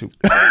don't want to.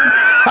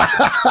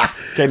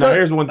 Okay, now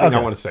here's one thing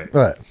I want to say.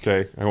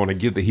 Okay, I want to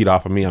get the heat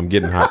off of me. I'm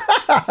getting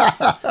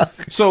hot.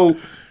 So...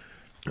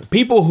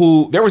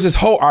 there was this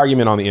whole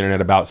argument on the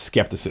internet about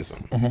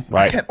skepticism,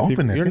 right? I can't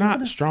open this. You're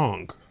not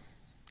strong.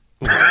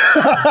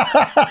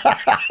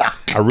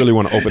 I really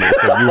want to open it.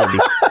 So you won't be.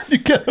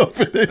 You can't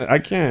open it. I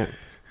can't.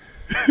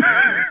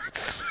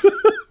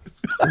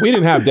 We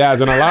didn't have dads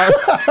in our lives.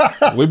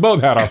 We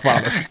both had our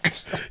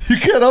fathers. You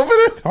can't open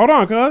it? Hold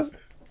on, cuz.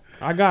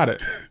 I got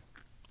it.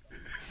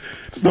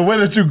 It's the way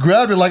that you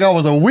grabbed it like I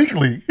was a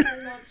weakling.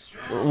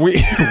 We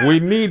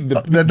need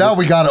the... Now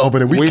we got to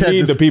open it. We can't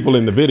need the people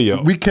in the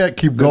video. We can't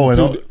keep going.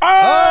 Hey!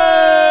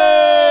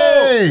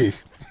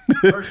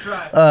 First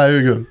try. All right,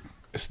 here you go.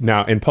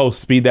 Now, in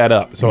post, speed that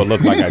up so it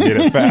looked like I did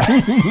it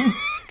fast.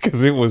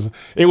 Because it was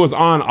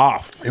on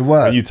off. It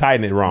was. And you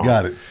tightened it wrong.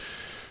 Got it.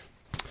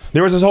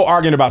 There was this whole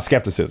argument about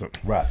skepticism.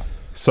 Right.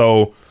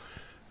 So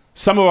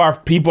some of our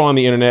people on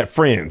the internet,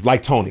 friends,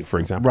 like Tony, for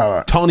example.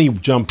 Right. Tony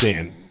jumped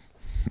in.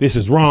 This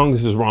is wrong,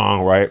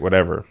 right?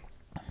 Whatever.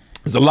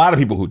 There's a lot of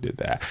people who did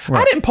that.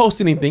 Right. I didn't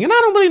post anything, and I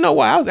don't really know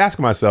why. I was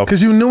asking myself.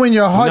 Because you knew in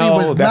your heart he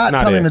was not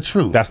telling the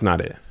truth. That's not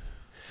it.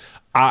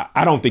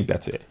 I don't think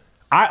that's it.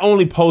 I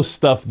only post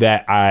stuff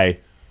that I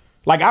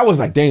was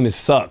like, dang, this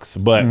sucks.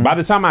 But by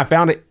the time I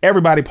found it,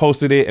 everybody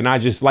posted it, and I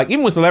just, like,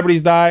 even when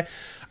celebrities die,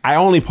 I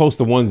only post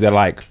the ones that,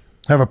 like...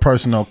 have a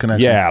personal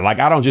connection. Yeah, like,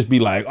 I don't just be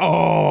like,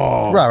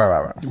 oh...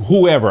 Right.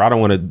 Whoever. I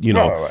don't want to,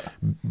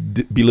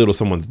 belittle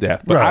someone's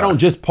death. But I don't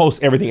just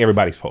post everything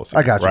everybody's posting.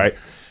 I got you. Right?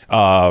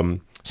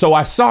 So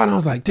I saw it and I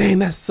was like, dang,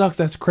 that sucks.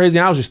 That's crazy.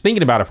 And I was just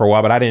thinking about it for a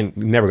while, but I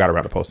never got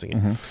around to posting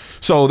it.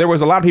 So there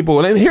was a lot of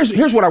people. And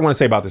here's what I want to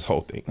say about this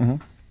whole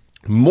thing.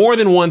 More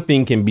than one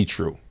thing can be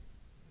true.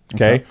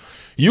 Okay.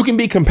 You can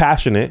be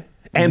compassionate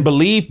and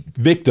believe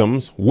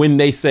victims when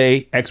they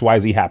say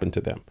XYZ happened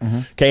to them.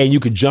 Okay. And you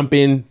could jump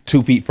in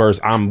 2 feet first.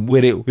 I'm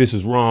with it. This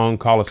is wrong.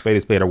 Call a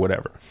spade or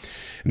whatever.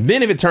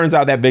 Then if it turns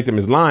out that victim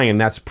is lying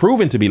and that's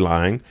proven to be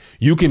lying,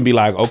 you can be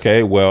like,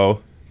 okay,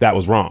 well, that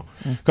was wrong.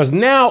 Because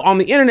now on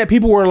the internet,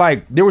 people were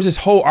like, there was this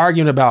whole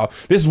argument about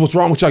this is what's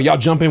wrong with y'all. Y'all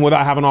jump in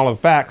without having all of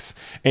the facts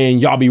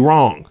and y'all be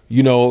wrong,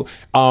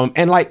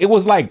 and like, it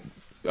was like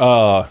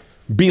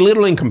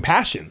belittling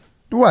compassion.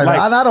 Right. Like,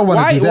 I don't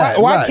want to do that.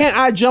 Why can't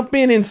I jump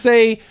in and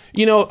say,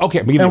 okay.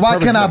 And why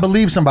can't I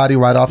believe somebody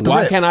right off the rip?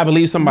 Why can't I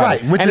believe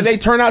somebody? Right. And if they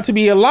turn out to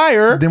be a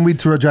liar, then we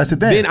to address it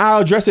then. Then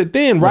I'll address it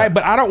then, right?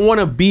 But I don't want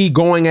to be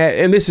going at,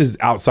 and this is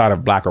outside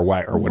of black or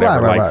white or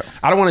whatever. Right.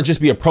 I don't want to just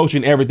be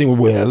approaching everything with,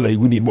 well, like,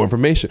 we need more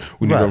information.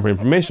 We need more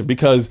information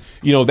because,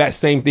 that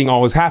same thing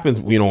always happens.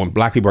 When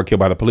black people are killed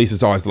by the police,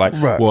 it's always like,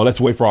 well, let's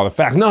wait for all the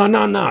facts. No.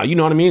 You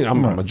know what I mean?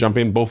 I'm going to jump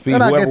in both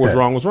feet. Whoever was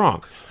wrong was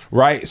wrong.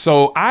 Right?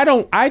 So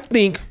I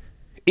think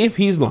if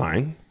he's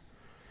lying,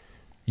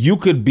 you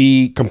could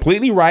be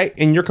completely right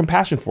in your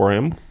compassion for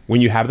him when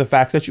you have the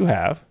facts that you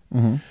have.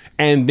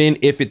 And then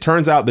if it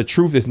turns out the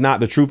truth is not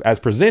the truth as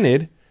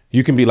presented,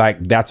 you can be like,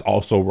 that's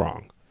also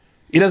wrong.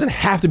 It doesn't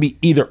have to be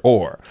either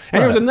or.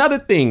 And there's another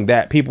thing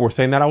that people were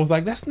saying that I was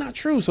like, that's not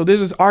true. So there's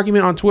this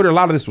argument on Twitter. A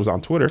lot of this was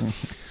on Twitter.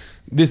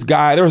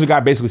 There was a guy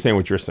basically saying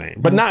what you're saying,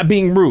 but not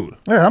being rude.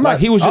 Yeah, I'm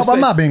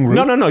not being rude.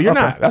 No, you're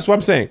not. That's what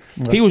I'm saying.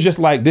 He was just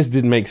like, this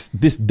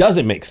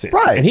doesn't make sense.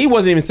 Right. And he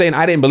wasn't even saying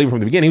I didn't believe it from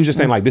the beginning. He was just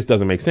saying like, this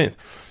doesn't make sense.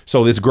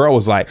 So this girl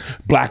was like,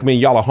 black men,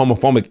 y'all are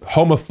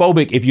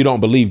homophobic if you don't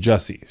believe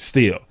Jussie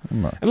still.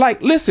 And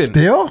like, listen.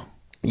 Still?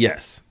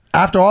 Yes.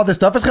 After all this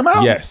stuff has come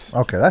out? Yes.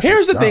 Okay.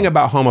 Here's the thing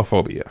about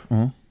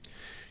homophobia.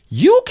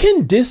 You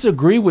can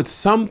disagree with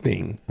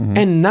something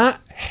and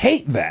not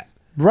hate that.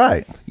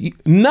 Right.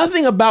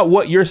 Nothing about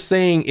what you're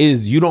saying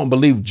is you don't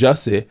believe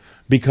Jussie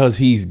because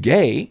he's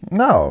gay.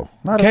 No,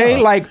 not at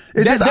all. Like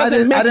it's just I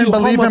didn't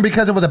believe him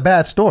because it was a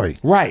bad story.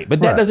 Right,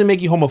 but that doesn't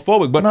make you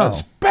homophobic. But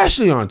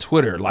especially on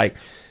Twitter, like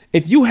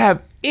if you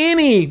have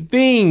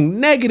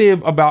anything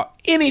negative about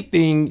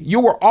anything,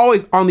 you were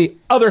always on the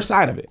other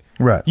side of it.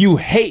 Right. You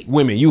hate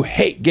women. You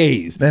hate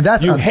gays. And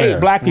that's you unfair. hate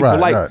black people.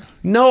 Right.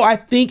 No, I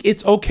think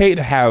it's okay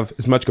to have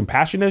as much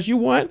compassion as you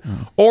want,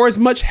 or as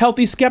much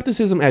healthy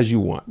skepticism as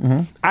you want.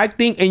 I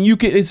think, and you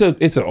can. It's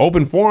an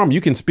open forum. You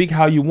can speak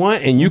how you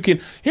want, and you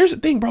can. Here's the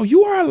thing, bro.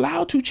 You are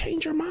allowed to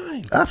change your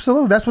mind.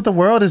 Absolutely. That's what the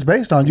world is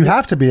based on. You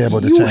have to be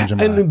able to change your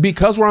mind. And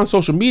because we're on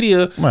social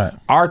media,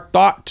 our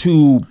thought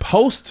to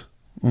post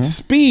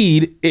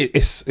speed,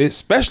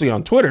 especially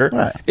on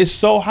Twitter, is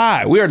so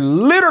high. We are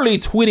literally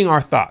tweeting our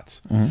thoughts.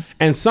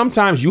 And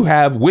sometimes you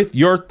have, with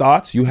your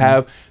thoughts, you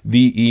have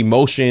the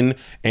emotion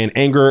and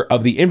anger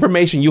of the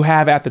information you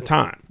have at the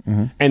time.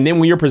 And then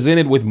when you're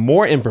presented with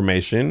more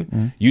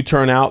information, you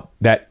turn out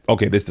that,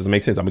 okay, this doesn't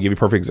make sense. I'm gonna give you a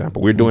perfect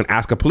example. We were doing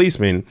Ask a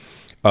Policeman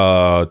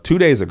 2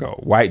 days ago,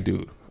 white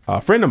dude,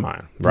 a friend of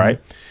mine, right?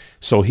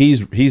 So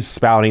he's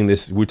spouting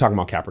this, we're talking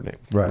about Kaepernick,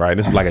 right?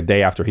 This is like a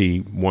day after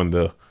he won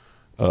the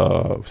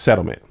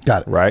settlement.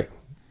 Got it. Right.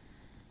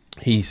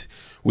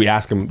 We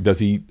ask him, does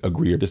he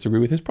agree or disagree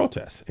with his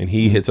protests? And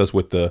he hits us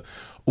with the,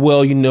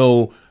 well,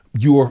 you're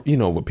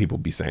what people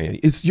be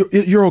saying.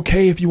 You're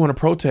okay if you want to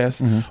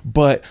protest,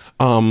 but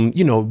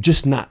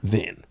just not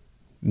then,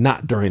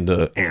 not during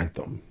the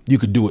anthem. You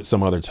could do it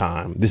some other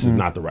time. This is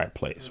not the right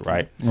place.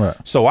 Right.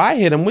 So I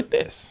hit him with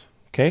this.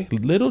 Okay.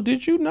 Little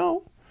did you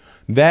know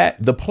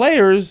that the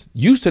players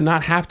used to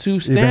not have to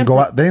stand.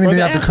 They didn't even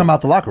have to come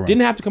out the locker room.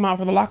 Didn't have to come out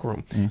for the locker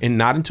room. And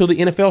not until the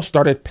NFL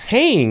started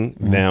paying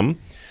them,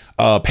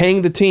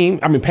 paying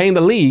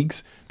the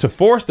leagues to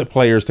force the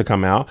players to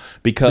come out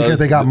because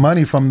they got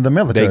money from the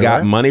military. They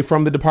got money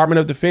from the Department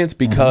of Defense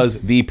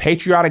because the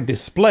patriotic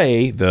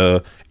display,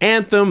 the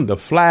anthem, the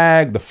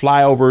flag, the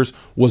flyovers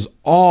was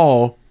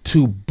all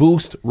to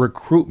boost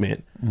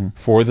recruitment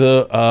for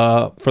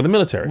the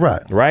military.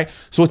 Right.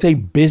 So it's a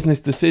business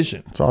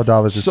decision. It's all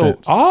dollars and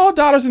cents. So all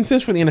dollars and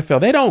cents for the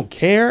NFL. They don't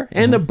care.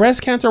 And the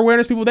breast cancer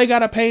awareness people, they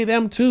gotta pay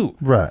them too.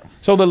 Right.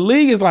 So the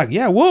league is like,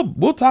 yeah,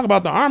 we'll talk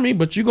about the Army,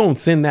 but you're gonna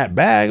send that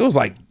bag. It was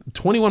like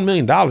 $21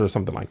 million or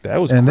something like that. It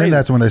was crazy. Then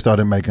that's when they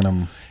started making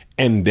them.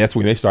 And that's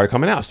when they started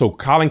coming out. So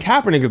Colin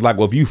Kaepernick is like,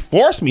 well, if you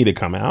force me to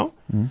come out,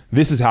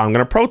 this is how I'm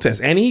going to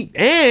protest. And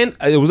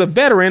it was a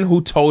veteran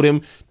who told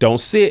him, don't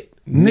sit,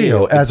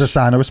 kneel as a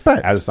sign of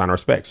respect. As a sign of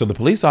respect. So the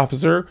police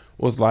officer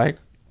was like,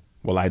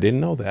 well, I didn't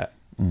know that.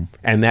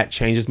 And that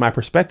changes my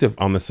perspective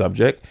on the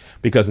subject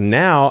because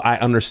now I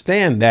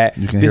understand that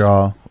you can hear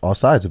all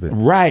sides of it.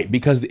 Right.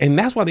 And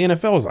that's why the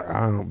NFL was like,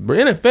 the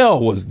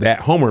NFL was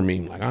that Homer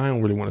meme. Like, I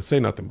don't really want to say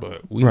nothing,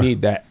 but we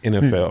need that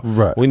NFL.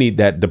 Right. We need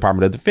that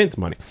Department of Defense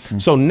money.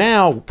 So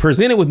now,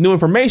 presented with new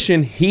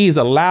information, he's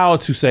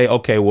allowed to say,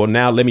 okay, well,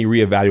 now let me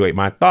reevaluate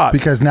my thoughts.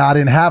 Because now I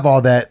didn't have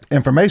all that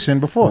information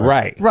before.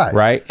 Right.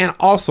 And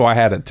also I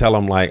had to tell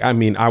him, like,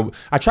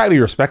 I try to be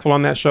respectful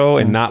on that show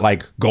and not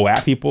like go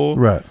at people.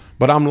 Right.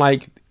 But I'm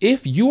like,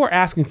 if you are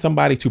asking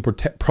somebody to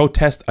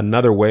protest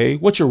another way,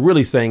 what you're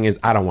really saying is,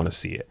 I don't want to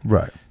see it.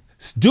 Right.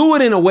 Do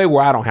it in a way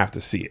where I don't have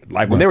to see it.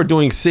 Like when they were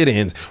doing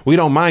sit-ins, we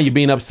don't mind you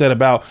being upset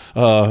about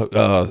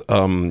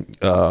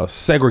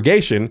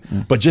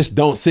segregation, but just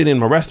don't sit in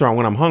my restaurant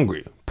when I'm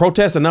hungry.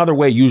 Protest another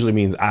way usually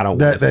means I don't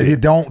want to see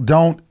it.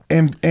 Don't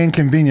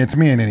inconvenience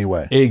me in any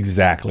way.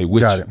 Exactly,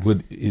 which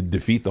would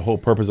defeat the whole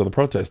purpose of the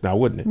protest now,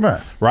 wouldn't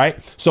it? Right.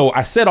 So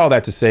I said all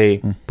that to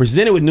say,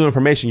 presented with new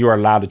information, you are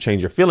allowed to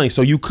change your feelings.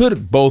 So you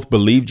could both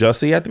believe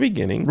Jussie at the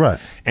beginning,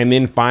 and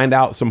then find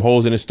out some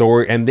holes in his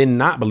story, and then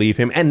not believe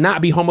him, and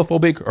not be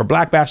homophobic or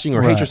black bashing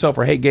or hate yourself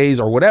or hate gays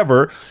or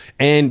whatever.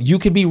 And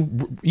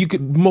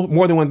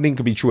more than one thing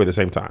could be true at the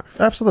same time.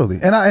 Absolutely.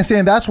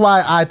 And that's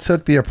why I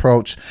took the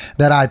approach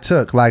that I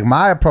took. Like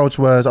my approach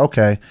was,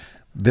 okay,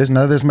 none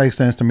of this makes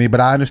sense to me, but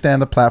I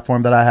understand the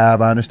platform that I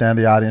have. I understand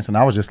the audience. And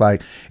I was just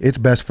like, it's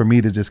best for me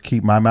to just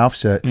keep my mouth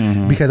shut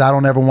because I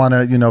don't ever want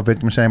to,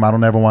 victim shame. I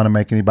don't ever want to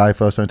make anybody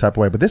feel a certain type of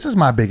way. But this is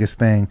my biggest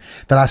thing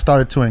that I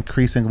started to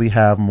increasingly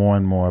have more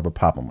and more of a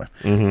problem with.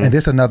 And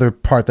this is another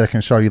part that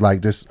can show you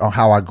like just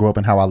how I grew up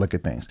and how I look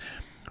at things.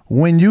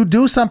 When you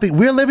do something,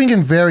 we're living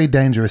in very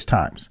dangerous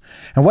times.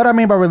 And what I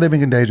mean by we're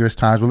living in dangerous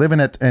times, we're living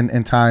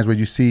in times where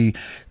you see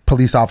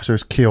police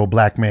officers kill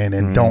black men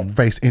and don't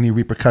face any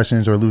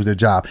repercussions or lose their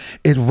job.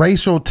 It's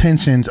racial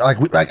tensions.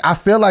 Like I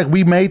feel like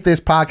we made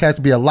this podcast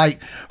to be a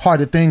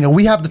light-hearted thing, and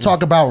we have to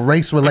talk about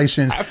race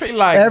relations I feel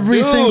like,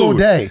 every single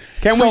day.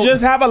 Can we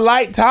just have a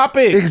light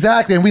topic?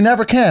 Exactly, and we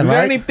never can. Is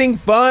there anything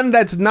fun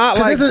that's not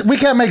like? We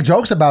can't make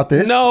jokes about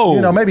this.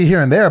 No, maybe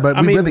here and there, but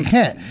we really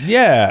can't.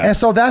 Yeah, and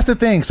so that's the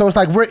thing. So it's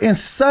like we're in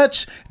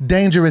such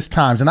dangerous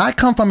times, and I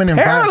come from an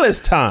environment. Perilous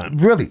time,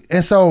 really.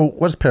 And so,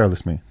 what does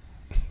perilous mean?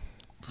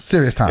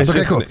 Serious times.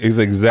 Okay, cool. It's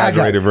an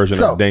exaggerated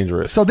version of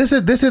dangerous. So this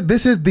is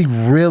the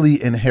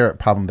really inherent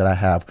problem that I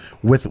have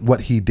with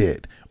what he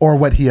did, or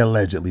what he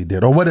allegedly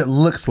did, or what it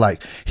looks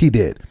like he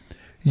did.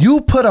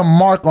 You put a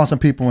mark on some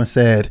people and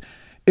said,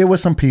 it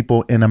was some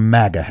people in a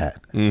MAGA hat.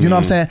 You know what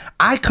I'm saying?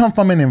 I come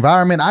from an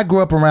environment, I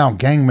grew up around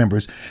gang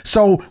members.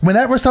 So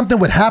whenever something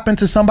would happen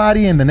to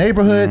somebody in the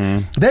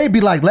neighborhood, they'd be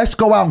like, let's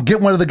go out and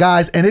get one of the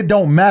guys, and it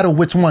don't matter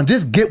which one.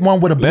 Just get one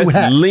with a blue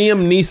hat.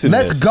 Liam Neeson.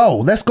 Let's go.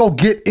 Let's go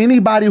get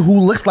anybody who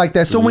looks like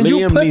that. So when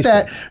you put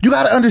that, you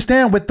got to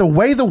understand with the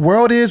way the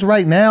world is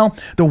right now,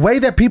 the way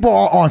that people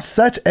are on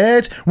such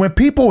edge, when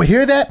people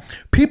hear that,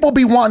 people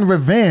be wanting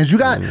revenge. You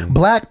got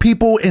black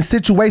people in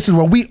situations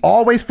where we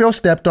always feel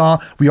stepped on.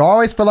 We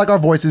always feel like our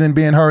voices ain't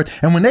being heard.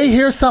 And when they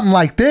hear something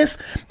like this,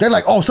 they're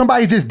like, oh,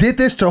 somebody just did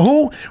this to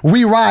who?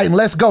 We ride and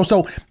let's go.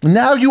 So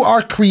now you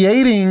are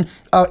creating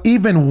an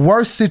even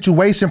worse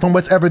situation from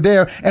what's ever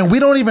there. And we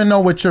don't even know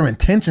what your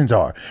intentions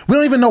are. We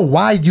don't even know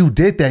why you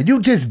did that. You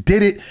just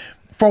did it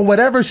for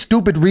whatever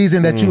stupid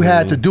reason that you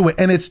had to do it.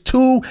 And it's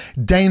too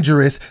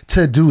dangerous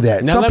to do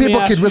that. Now, some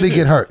people could really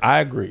get hurt. I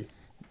agree.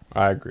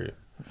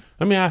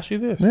 Let me ask you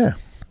this. Yeah.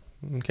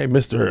 Okay,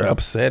 Mr.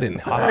 Upset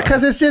and hot.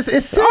 Because it's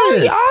serious.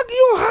 Oh,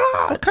 you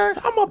hot. Okay.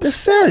 I'm upset. It's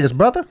serious,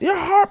 brother. Your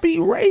heartbeat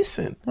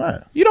racing.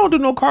 Right. You don't do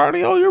no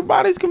cardio. Your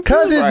body's confused.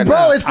 Because it's, right bro,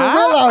 now. it's for real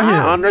out here.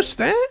 I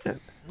understand.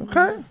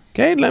 Okay.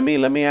 Okay, let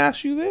me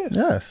ask you this.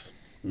 Yes.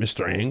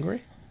 Mr.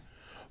 Angry,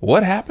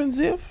 what happens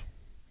if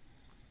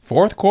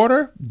fourth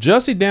quarter,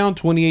 Jussie down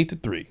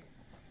 28-3?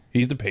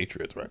 He's the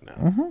Patriots right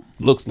now.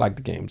 Looks like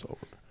the game's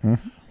over.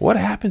 What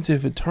happens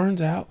if it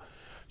turns out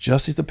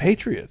Jussie's the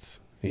Patriots?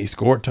 He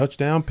scored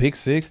touchdown, pick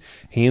six.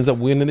 He ends up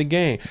winning the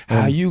game.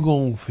 How you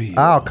gonna feel?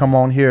 I'll come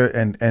on here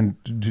and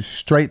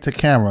straight to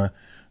camera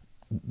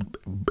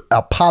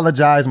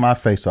apologize my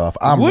face off.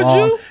 I'm Would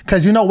wrong. you?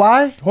 Because you know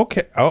why?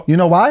 Okay. Oh, you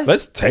know why?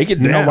 Let's take it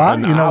down. You know why?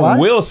 You know why? I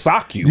will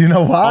sock you. You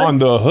know why? On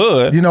the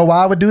hood. You know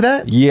why I would do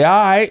that? Yeah,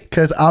 all right.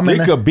 Because I'm in.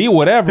 It could be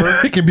whatever.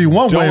 It could be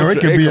one way or it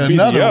could be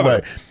another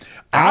way.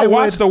 I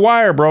watch The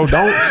Wire, bro.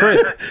 Don't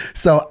trip.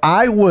 So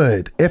I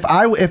would,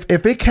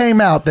 if it came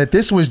out that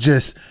this was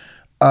just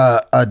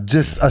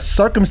a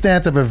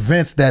circumstance of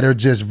events that are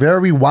just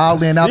very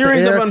wildly and out the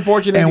air, of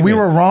unfortunate and we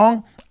events. were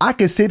wrong, I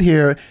could sit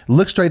here,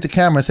 look straight to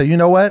camera and say, you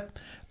know what?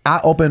 I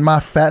opened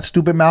my fat,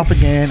 stupid mouth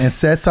again and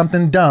said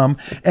something dumb,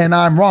 and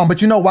I'm wrong. But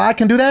you know why I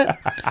can do that?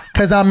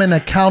 Because I'm an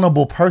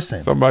accountable person.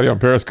 Somebody on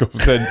Periscope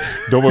said,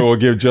 nobody will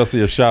give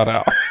Jussie a shout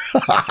out.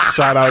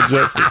 Shout out,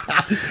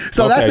 Jussie.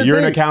 So that's the you're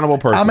thing. An accountable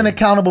person. I'm an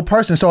accountable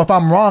person. So if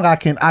I'm wrong, I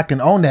can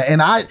own that.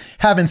 And I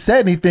haven't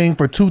said anything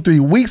for 2-3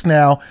 weeks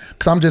now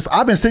because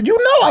I've been sitting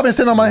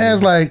on my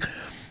hands like,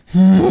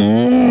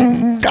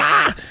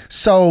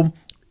 So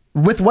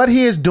with what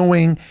he is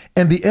doing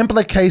and the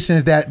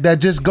implications that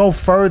just go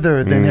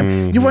further than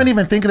him, you weren't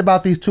even thinking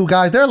about these two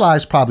guys. Their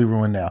lives probably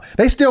ruined now.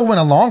 They still went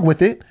along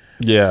with it.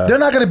 Yeah, they're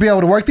not going to be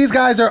able to work. These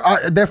guys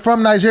they're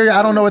from Nigeria.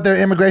 I don't know what their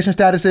immigration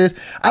status is.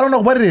 I don't know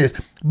what it is.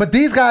 But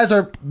these guys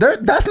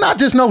that's not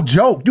just no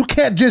joke. You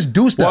can't just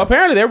do stuff. Well,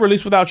 apparently they're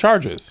released without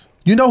charges.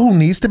 You know who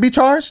needs to be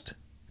charged?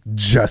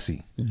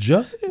 Jussie.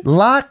 Jussie?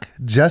 Lock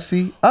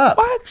Jussie up.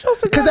 Why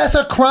Jussie? Because that's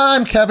a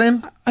crime,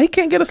 Kevin. He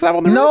can't get a slap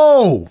on the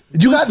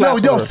wrist. No.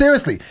 Yo,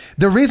 seriously.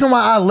 The reason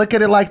why I look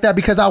at it like that,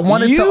 because I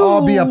want it to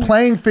all be a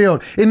playing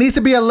field. It needs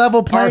to be a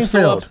level playing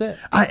field. Upset.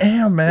 I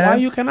am, man. Why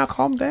you cannot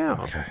calm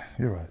down? Okay,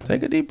 you're right.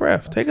 Take a deep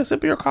breath. Take a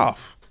sip of your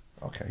cough.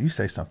 Okay, you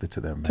say something to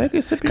them, man. Take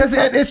a sip of your cough.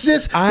 Because it's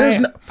just,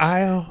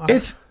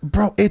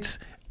 it's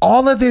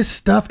all of this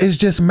stuff is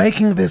just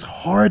making this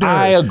harder.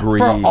 I agree.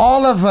 For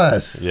all of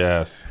us.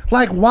 Yes.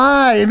 Like,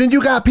 why? And then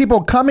you got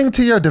people coming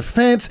to your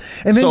defense.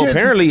 And then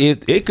apparently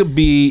it could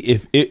be,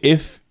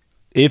 if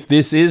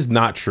this is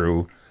not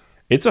true,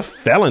 it's a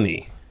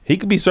felony. He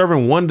could be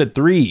serving 1 to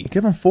 3.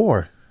 Give him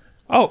 4.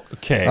 Oh,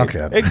 okay.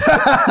 Okay.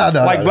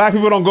 Black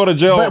people don't go to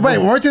jail. Wait,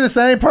 weren't you the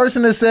same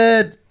person that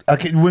said,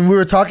 okay, when we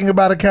were talking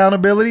about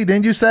accountability,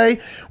 didn't you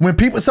say when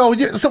people? So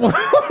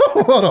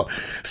hold on.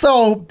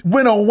 So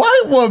when a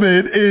white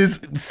woman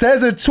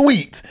says a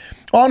tweet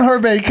on her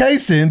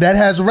vacation that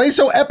has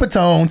racial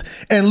epitones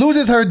and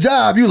loses her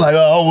job, you like,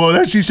 oh well,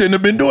 that she shouldn't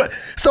have been doing.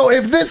 So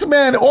if this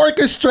man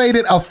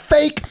orchestrated a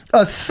fake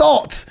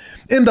assault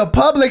in the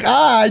public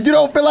eye, you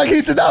don't feel like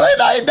he said, no,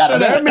 ain't none of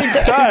that.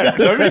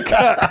 Let me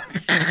cut.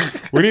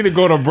 We need to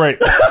go to break.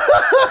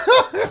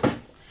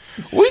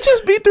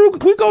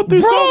 We go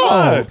through so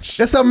much.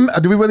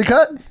 Do we really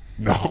cut?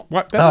 No,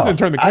 what? That doesn't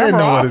turn the camera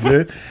off. I didn't know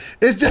what it did.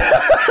 It's just,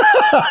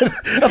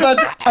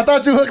 I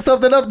thought you hooked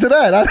something up to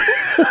that.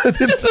 It's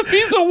just a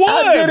piece of wood.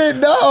 I didn't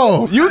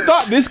know. You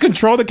thought this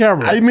controlled the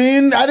camera. I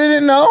mean, I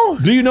didn't know.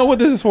 Do you know what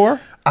this is for?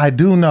 I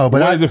do know,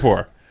 but what is it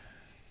for?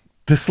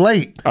 The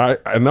slate. I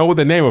know what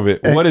the name of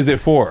it. What is it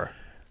for?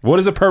 What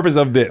is the purpose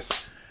of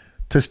this?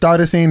 To start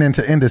a scene and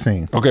to end a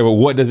scene. Okay, but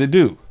what does it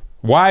do?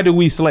 Why do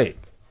we slate?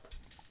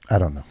 I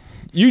don't know.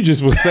 You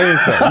just was saying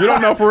something. You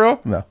don't know for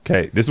real? No.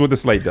 Okay, this is what the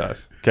slate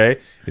does. Okay,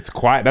 it's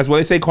quiet. That's what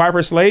they say, quiet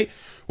for slate.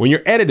 When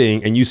you're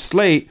editing and you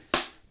slate,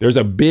 there's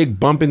a big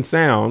bumping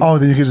sound. Oh,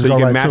 then you can just so go you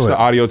can right match to the it.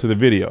 audio to the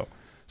video.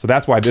 So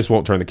that's why this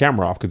won't turn the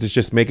camera off, because it's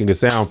just making a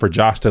sound for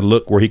Josh to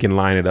look where he can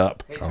line it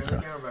up. Hey, turn the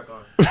camera back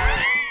on.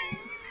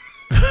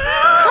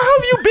 How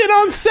have you been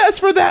on sets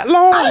for that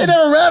long? I ain't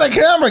never ran a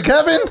camera,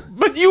 Kevin.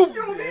 But you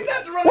don't need that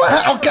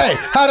What? Okay,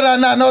 how did I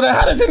not know that?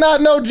 How did you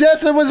not know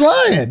Jussie was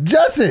lying?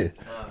 Jussie.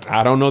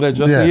 I don't know that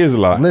Jussie is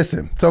lying.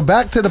 Listen, so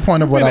back to the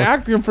point of what I was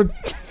acting for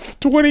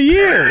 20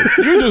 years.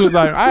 You just was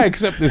like, I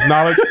accept this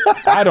knowledge.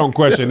 I don't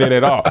question it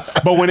at all.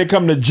 But when it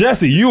come to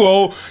Jussie, you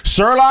owe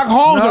Sherlock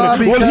Holmes. Well,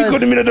 he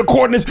couldn't have been at the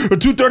coordinates of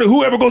 2:30.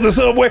 Whoever goes to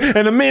Subway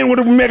and the men with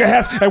the mega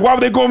hats, and why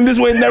would they go this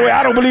way and that way?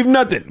 I don't believe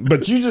nothing.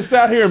 But you just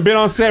sat here and been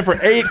on set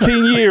for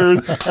 18 years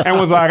and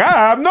was like,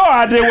 I have no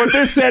idea what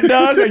this set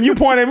does, and you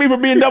point at me for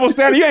being double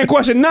standard. You ain't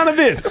questioned none of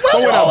this. But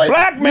when a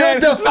black man,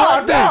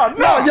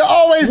 no, you're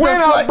always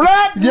when a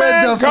black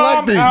man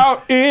comes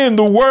out in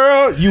the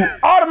world, you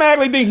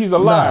automatically think he's a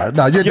liar.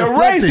 No, you're a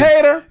race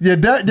hater. You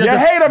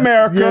hate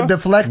America. You're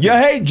deflecting. You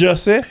hate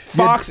Jussie,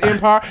 Fox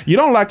Empire. You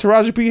don't like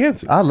Taraji P.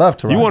 Henson. I love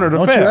Taraji. You want her to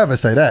fail. Don't you ever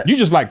say that. You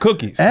just like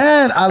cookies.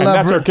 And I love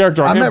that's her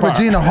character on I met Empire.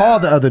 Regina Hall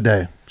the other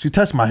day. She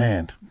touched my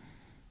hand.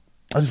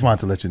 I just wanted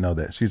to let you know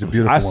that. She's a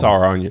beautiful woman. saw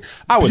her on you.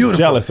 I was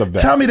jealous of that.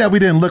 Tell me that we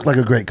didn't look like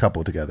a great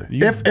couple together.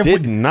 You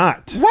did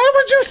not. Why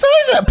would you say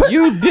that?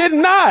 You did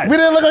not. We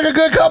didn't look like a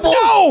good couple?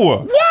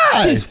 No.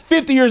 Why? She's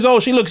 50 years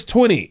old. She looks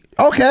 20.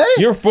 Okay.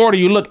 You're 40.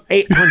 You look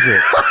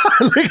 800.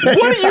 What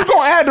are you going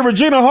to add to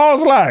Regina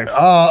Hall's life?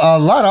 A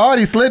lot. I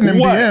already slid in them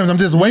DMs. I'm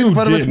just waiting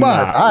for the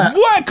response.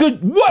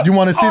 What? You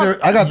want to see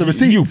I got the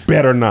receipts. You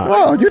better not.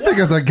 Oh, you think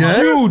it's a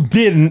game? You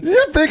didn't.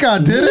 You think I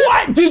did it?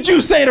 What did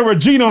you say to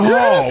Regina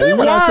Hall?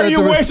 Why are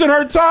you wasting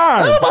her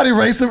time? Nobody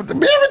racing. Me and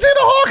Regina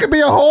Hall could be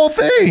a whole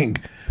thing.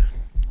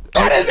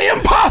 That is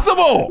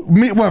impossible.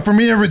 For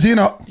me and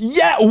Regina?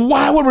 Yeah,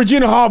 why would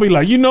Regina Hall be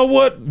like, you know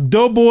what?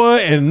 Doughboy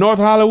and North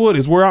Hollywood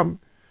is where I'm.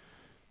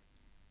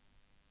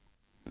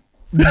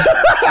 You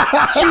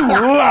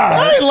lie.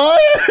 I ain't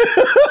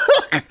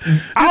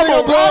lying. I'm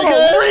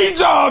gonna read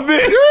y'all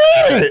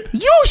this.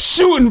 You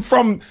shooting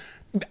from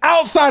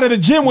outside of the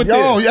gym with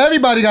this.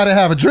 Everybody got to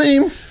have a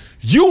dream.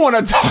 You want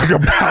to talk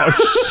about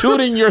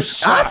shooting your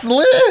shot? I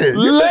slid.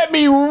 Let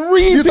me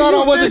read you thought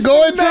I wasn't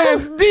going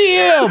man's to?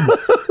 DM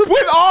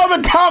with all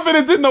the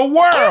confidence in the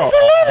world.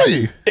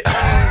 Absolutely.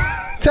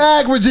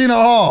 Tag Regina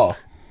Hall.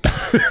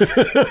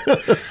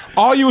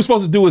 All you were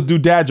supposed to do was do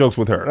dad jokes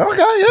with her. Okay,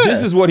 yeah.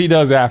 This is what he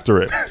does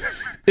after it.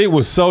 It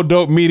was so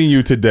dope meeting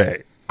you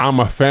today. I'm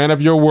a fan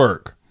of your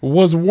work.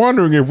 Was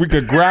wondering if we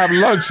could grab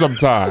lunch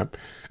sometime.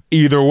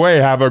 Either way,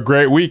 have a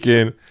great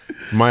weekend.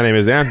 My name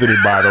is Anthony,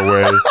 by the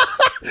way.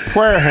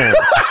 Prayer hands.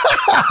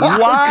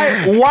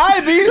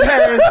 Why these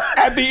hands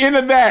at the end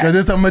of that? Because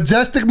it's a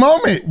majestic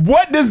moment.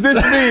 What does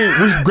this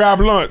mean? We should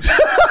grab lunch.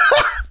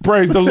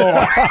 Praise the Lord.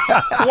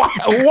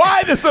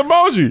 Why this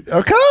emoji?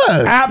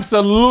 Because.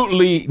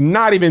 Absolutely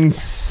not even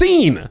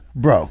seen.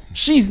 Bro.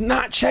 She's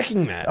not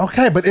checking that.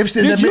 Okay, but if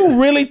she... Did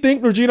you really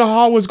think Regina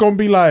Hall was going to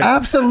be like...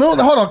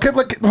 Absolutely. Hold on.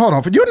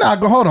 You're not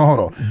going... Hold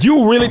on.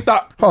 You really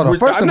thought... Hold on.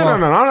 First of all...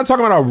 No. I'm not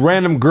talking about a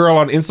random girl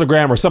on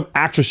Instagram or some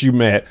actress you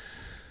met.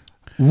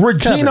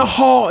 Regina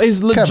Hall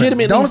is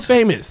legitimately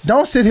famous.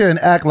 Don't sit here and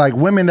act like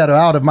women that are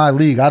out of my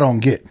league I don't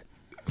get.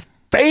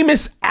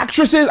 Famous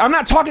actresses? I'm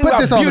not talking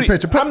about this beauty. On the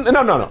picture.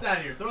 No. It's out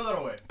here. Throw that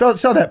away.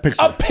 Show that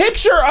picture. A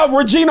picture of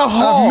Regina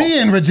Hall. Of me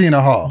and Regina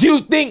Hall. Do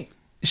you think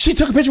she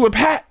took a picture with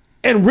Pat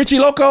and Richie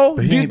Loco?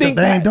 Do you think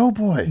that ain't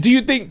Doughboy? Do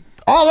you think...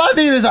 All I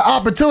need is an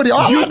opportunity. All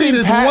I need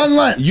is one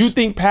lunch. You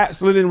think Pat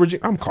slid in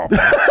Regina? I'm calling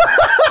Pat.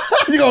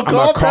 You gonna call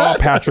I'm gonna call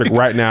Patrick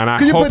right now, and I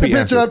hope he Can you put the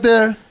picture up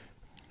there?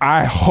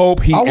 I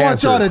hope he answers. I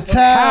want y'all to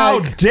tag.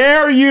 How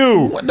dare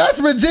you? That's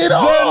Regina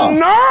Hall. The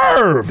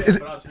nerve.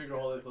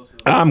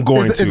 I'm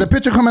going to. Is the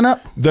picture coming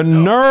up? The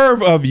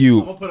nerve of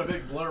you. I'm going to put a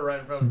big blur right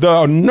in front of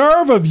The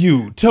nerve of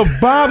you to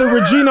bother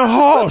Regina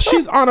Hall.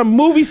 She's on a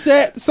movie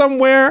set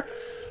somewhere.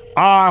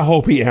 I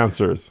hope he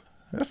answers.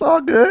 That's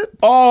all good.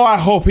 Oh, I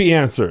hope he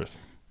answers.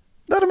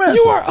 Let him answer.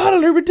 You are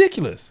utterly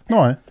ridiculous. All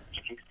right.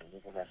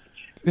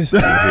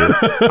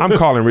 I'm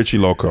calling Richie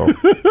Loco.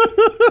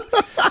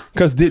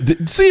 Because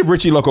see if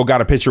Richie Loco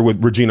got a picture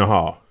with Regina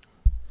Hall.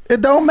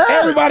 It don't matter.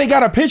 Everybody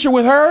got a picture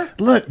with her.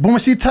 Look, but when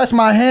she touched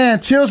my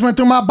hand, chills went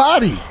through my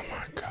body. Oh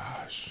my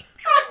gosh.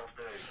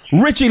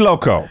 Richie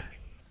Loco.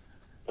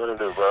 What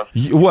is it,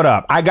 bro? What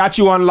up? I got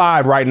you on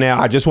live right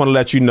now. I just want to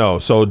let you know.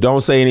 So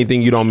don't say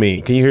anything you don't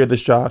mean. Can you hear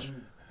this, Josh?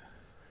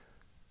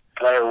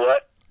 Can I hear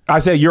what? I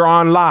said you're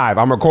on live.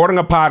 I'm recording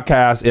a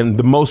podcast and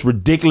the most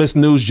ridiculous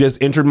news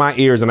just entered my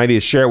ears and I need to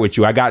share it with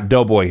you. I got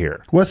Doughboy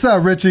here. What's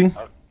up, Richie?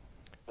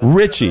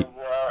 Richie.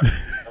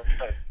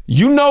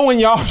 You know when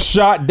y'all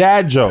shot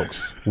dad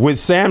jokes with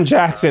Sam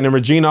Jackson and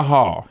Regina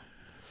Hall.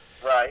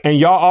 Right. And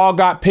y'all all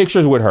got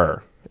pictures with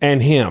her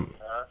and him.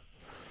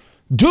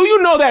 Do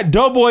you know that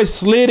Doughboy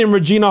slid in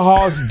Regina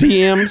Hall's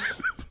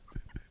DMs?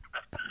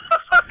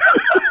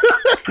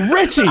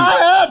 Richie.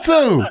 I had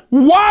to.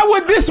 Why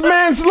would this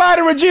man slide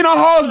in Regina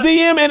Hall's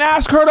DM and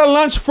ask her to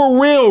lunch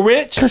for real,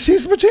 Rich? Because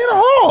she's Regina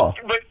Hall.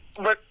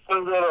 But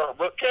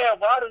Cam,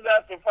 why does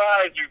that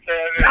surprise you,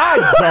 Cam?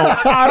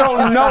 I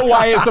don't know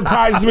why it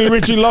surprises me,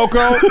 Richie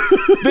Loco.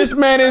 This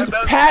man is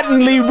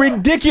patently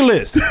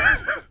ridiculous.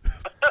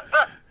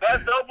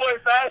 That's Doughboy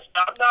fashion.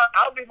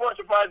 I'll be more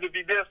surprised if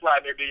he did slide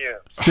in their DM.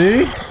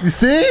 See? You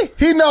see?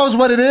 He knows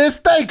what it is.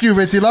 Thank you,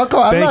 Richie Loco.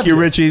 I love you.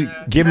 Richie.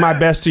 Give my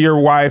best to your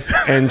wife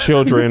and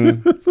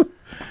children. All right, man.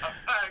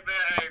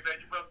 Hey, man.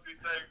 You supposed to be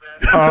safe,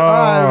 man. Oh,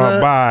 right,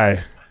 man.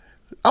 bye.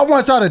 I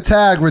want y'all to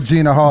tag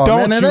Regina Hall.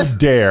 Don't man. you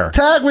dare.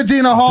 Tag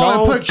Regina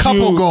Hall and put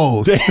couple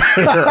goals.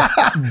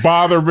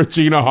 Bother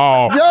Regina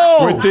Hall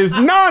with this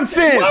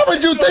nonsense. Why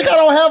would you think I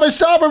don't have a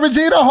shot with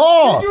Regina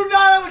Hall?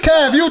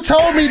 Kev, you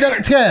told me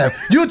that. Kev,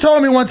 you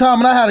told me one time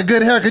when I had a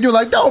good haircut, you were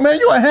like, no, man,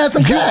 you're a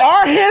handsome cat. You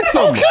are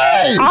handsome.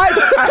 Okay. I'm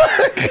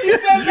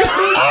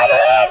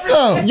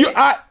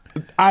handsome.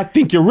 I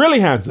think you're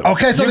really handsome.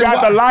 Okay, so you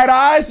got the light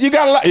eyes. You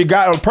got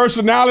a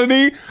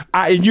personality.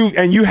 And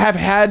you have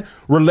had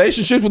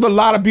relationships with a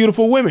lot of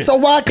beautiful women. So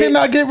why couldn't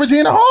I get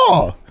Regina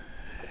Hall?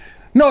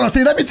 No.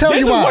 See, let me tell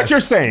you why. This is what you're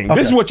saying. Okay.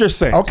 This is what you're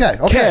saying. Okay.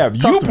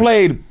 Kev, you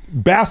played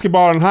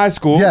basketball in high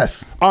school.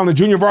 Yes. On the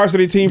junior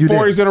varsity team 4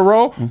 years in a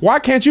row. Why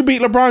can't you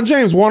beat LeBron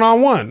James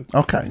one-on-one?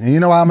 Okay. And you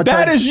know why I'm gonna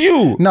That is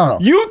you. No.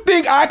 You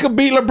think I could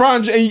beat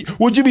LeBron James?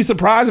 Would you be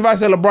surprised if I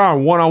said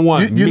LeBron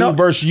one-on-one? Me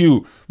versus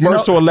you.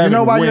 First to 11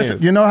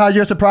 You know how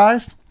you're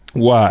surprised?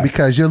 Why?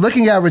 Because you're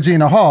looking at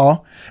Regina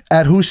Hall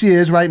at who she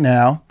is right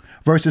now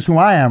versus who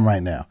I am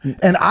right now.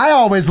 And I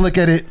always look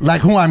at it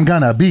like who I'm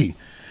gonna be.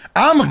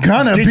 I'm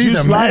gonna be the man. Did you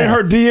slide in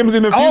her DMs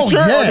in the future?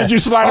 Or did you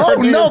slide in her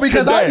DMs no,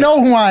 because today? I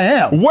know who I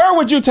am. Where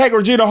would you take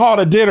Regina Hall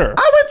to dinner?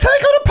 I would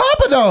take her to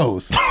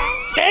Papados.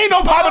 Ain't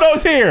no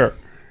Papados here.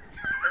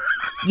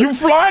 You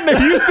flying to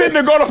Houston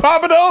to go to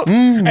Papados?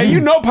 And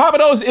you know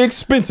Papados is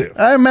expensive.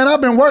 Hey, man,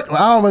 I've been working.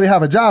 I don't really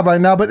have a job right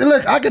now, but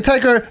look, I could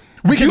take her.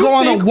 We could go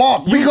on a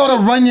walk. We could go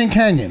to Runyon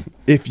Canyon.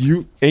 If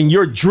you, in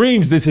your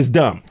dreams, this is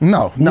dumb.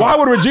 No. Why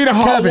would Regina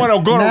Hall want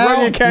to go to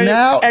Runyon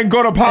Canyon and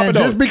go to Papados? And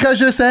just because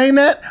you're saying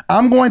that,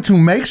 I'm going to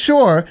make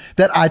sure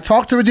that I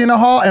talk to Regina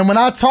Hall, and when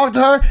I talk to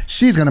her,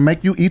 she's going to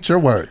make you eat your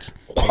words.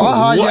 What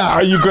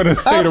are you going to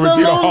say to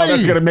Regina Hall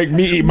that's going to make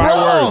me eat my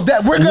words?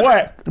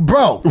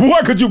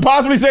 What could you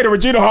possibly say to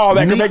Regina Hall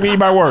that could make me eat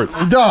my words?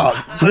 Dog.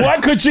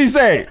 What could she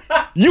say?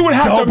 You would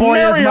have to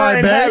marry her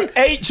and have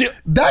 8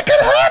 children. That could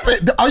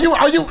happen.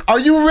 Are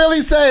you really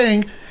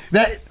saying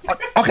that?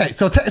 Okay,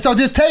 so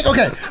just take.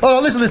 Okay,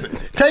 listen.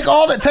 Take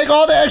all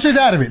the extras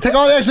out of it. Take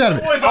all the extras out of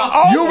it.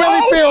 You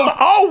really feel?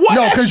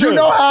 No, because you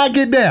know how I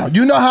get down.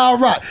 You know how I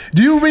rock.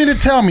 Do you mean to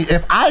tell me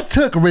if I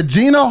took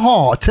Regina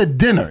Hall to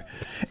dinner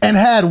and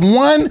had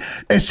one,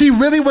 and she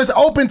really was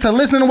open to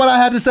listening to what I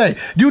had to say,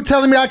 you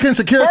telling me I couldn't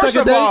secure a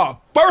second date?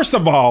 First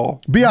of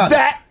all, be honest.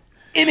 That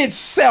in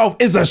itself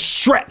is a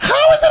stretch.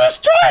 How is it a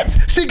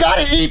stretch? She got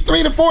to eat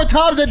 3 to 4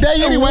 times a day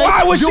anyway.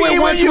 Why would she eat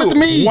with you? With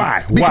me?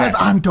 Why? Because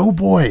I'm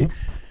Doughboy.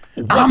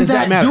 I'm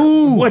that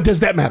dude. What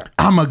does that matter?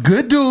 I'm a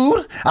good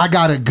dude. I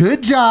got a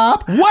good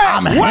job. What?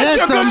 I'm handsome. What's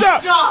your good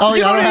job? Oh,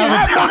 you don't even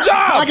have no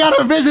job. I got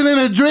a vision and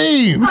a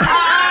dream.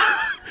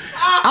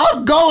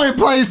 I'm going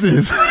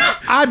places.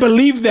 I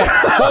believe that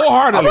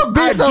wholeheartedly. I'm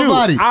gonna be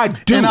somebody. I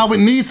do. And I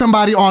would need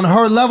somebody on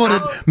her level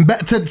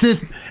to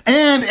just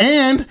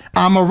and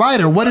I'm a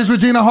writer. What is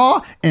Regina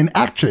Hall? An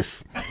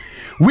actress.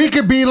 We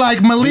could be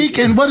like Malik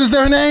and what is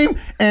their name?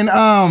 And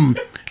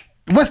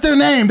what's their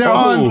name? They're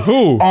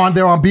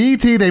they're on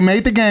BET. They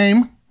made the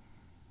game.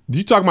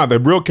 You talking about the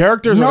real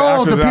characters? No,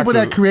 or the people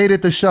that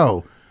created the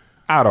show.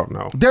 I don't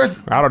know.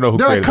 I don't know who.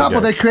 There are a couple.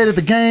 They created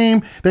the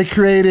game. They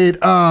created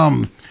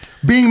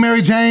Being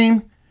Mary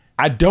Jane.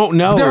 I don't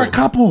know. There are a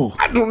couple.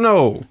 I don't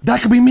know.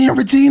 That could be me and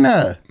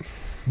Regina.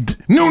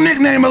 New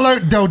nickname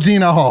alert,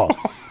 Dogina Hall.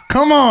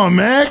 Come on,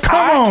 man.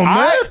 Come on,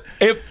 man.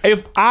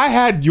 If I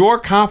had your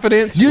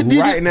confidence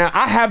right now,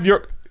 I have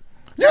your.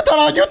 You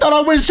thought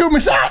I wouldn't shoot my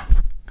shot?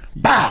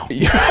 Bow.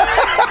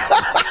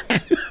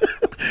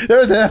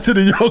 There's an answer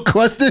to your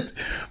question.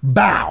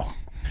 Bow.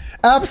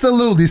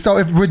 Absolutely. So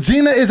if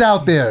Regina is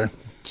out there,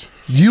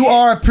 you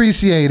are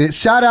appreciated.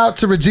 Shout out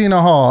to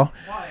Regina Hall.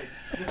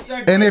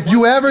 And if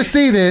you ever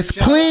see this,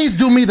 please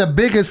do me the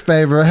biggest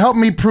favor. Help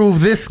me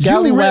prove this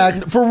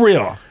scallywag. For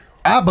real.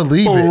 I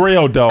believe it. For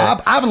real, though.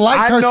 I've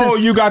liked her since. I know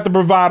you got the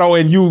bravado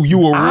and you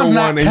were real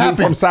one and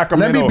you from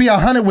Sacramento. Let me be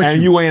 100 with you.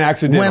 And you ain't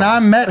accidental. When I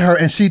met her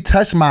and she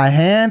touched my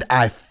hand,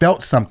 I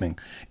felt something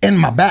in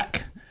my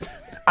back.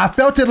 I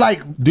felt it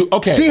like,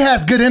 she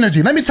has good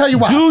energy. Let me tell you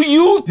why. Do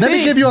you think? Let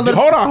me give you a little.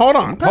 Hold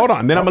on.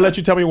 Then I'm going to let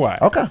you tell me why.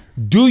 Okay.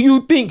 Do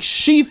you think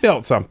she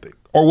felt something?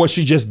 Or was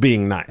she just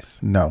being nice?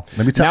 No.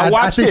 Let me tell you.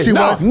 I think she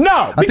was.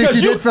 No. I think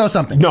she did feel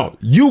something. No.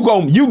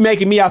 You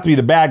making me out to be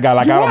the bad guy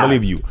like I don't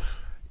believe you.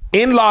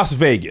 In Las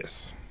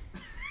Vegas,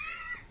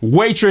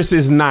 waitress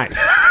is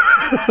nice.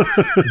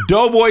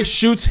 Doughboy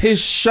shoots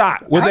his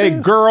shot with a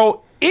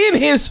girl in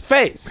his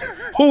face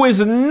who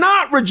is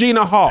not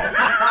Regina Hall.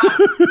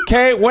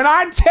 Okay? When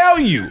I tell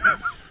you,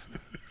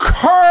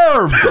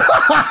 curved.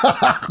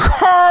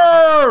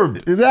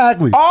 Curved.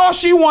 Exactly. All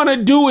she want to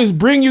do is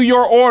bring you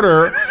your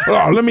order.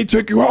 Oh, let me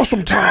take you out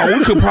sometime.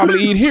 We could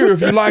probably eat here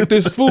if you like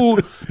this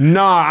food.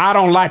 Nah, I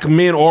don't like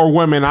men or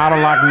women. I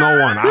don't like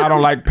no one. I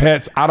don't like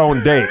pets. I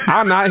don't date.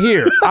 I'm not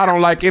here. I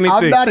don't like anything.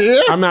 I'm not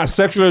here. I'm not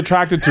sexually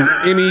attracted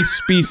to any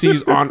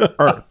species on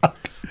earth.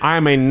 I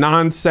am a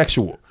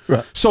non-sexual.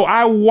 Right. So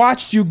I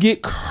watched you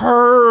get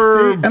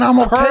curved. See, and I'm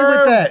okay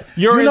with that.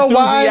 Your you know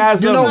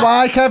enthusiasm. why? You know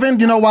why, Kevin?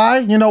 You know why?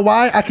 You know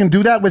why I can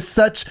do that with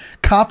such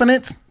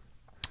confidence?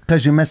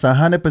 Because you miss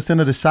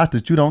 100% of the shots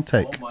that you don't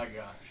take. Oh my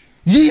gosh.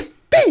 Ye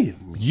feel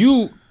me?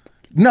 You.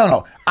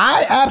 No.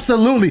 I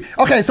absolutely.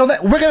 Okay, so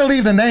we're going to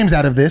leave the names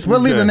out of this.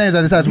 We'll leave the names out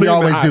of this as we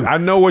always do. I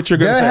know what you're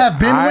going to say. There have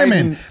been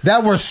women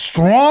that were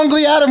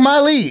strongly out of my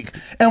league.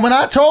 And when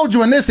I told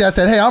you initially, I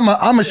said, hey, I'm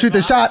going to shoot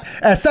the shot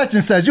at such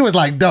and such. You was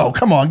like, Doe,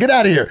 come on, get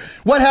out of here.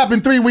 What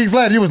happened 3 weeks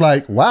later? You was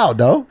like, wow,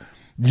 Doe.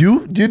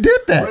 You did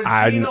that.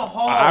 Regina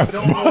Hall,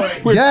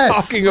 Doughboy. We're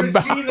talking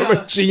about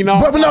Regina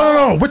Hall. But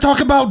no. We're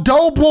talking about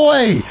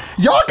Doughboy.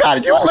 Y'all got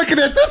it. You're looking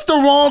at this the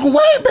wrong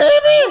way,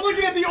 baby. You're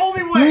looking at the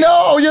only way.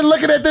 No, you're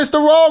looking at this the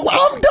wrong way.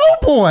 I'm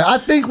Doughboy. I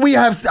think we She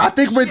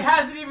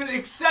hasn't even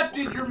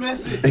accepted your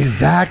message.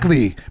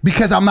 Exactly.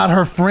 Because I'm not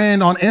her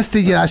friend on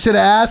Insta yet. I should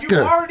have asked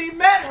her. You already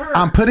met her.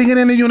 I'm putting it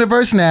in the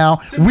universe now.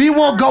 We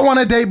won't go on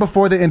a date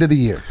before the end of the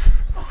year.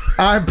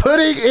 I'm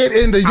putting it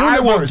in the universe. I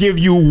will give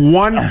you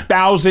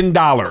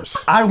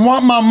 $1,000. I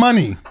want my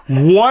money.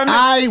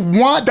 I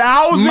want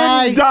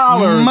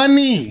 $1,000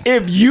 money.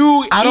 If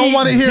you, I don't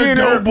want to hear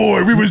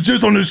Doughboy. We was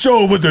just on the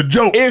show. It was a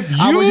joke. If you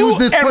I will use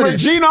this and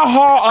footage. Regina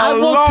Hall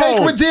alone, I will take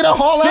Regina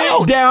Hall sit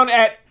out. down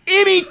at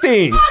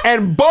anything,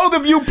 and both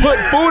of you put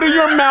food in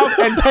your mouth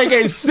and take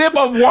a sip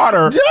of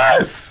water.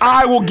 Yes,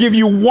 I will give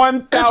you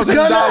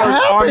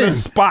 $1,000 on the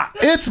spot.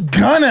 It's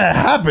gonna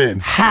happen.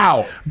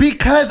 How?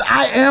 Because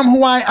I am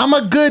who I am. I'm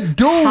a good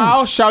dude.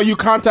 How shall you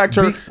contact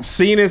her?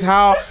 Seeing as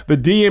how the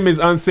DM is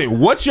unseen.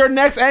 What's your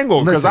next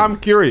angle? Because I'm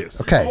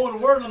curious. Okay.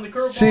 Word on the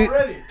curveball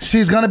already.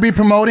 She's gonna be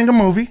promoting a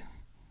movie.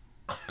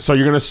 So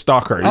you're gonna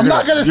stalk her. I'm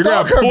not gonna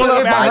stalk her, pull but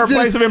up if at I her just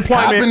place of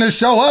employment, happen to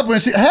show up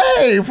and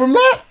hey, from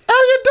that, how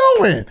you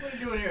doing? What are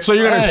you doing here? So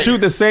you're gonna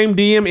shoot the same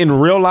DM in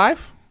real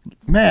life?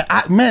 Man,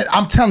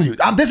 I'm telling you,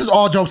 this is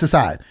all jokes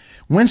aside.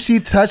 When she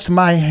touched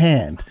my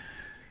hand,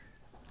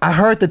 I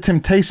heard The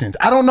Temptations.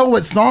 I don't know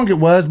what song it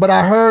was, but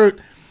I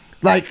heard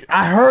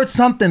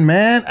something,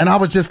 man, and I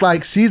was just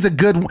like, she's a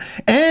good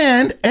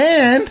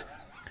and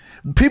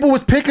people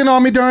was picking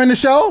on me during the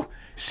show.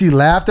 She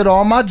laughed at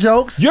all my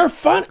jokes. You're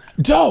fun,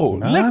 Doe.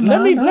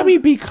 Let me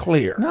be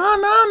clear.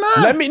 No.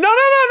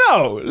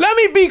 Let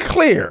me be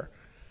clear.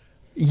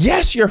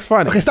 Yes, you're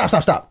funny. Okay,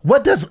 stop.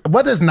 What does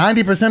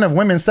 90% of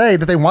women say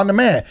that they want in a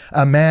man?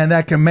 A man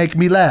that can make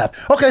me laugh.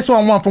 Okay, so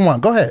I'm 1 for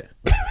 1. Go ahead.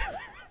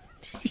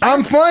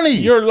 I'm funny.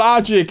 Your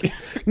logic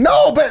is...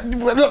 No, but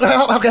look,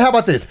 okay, how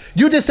about this?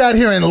 You just sat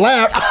here and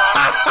laughed.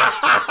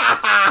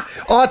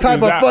 All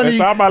type of funny.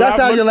 That's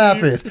how your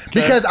laugh is. Okay.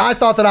 Because I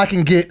thought that I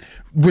can get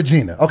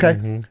Regina. Okay.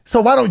 Mm-hmm.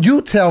 So why don't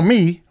you tell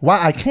me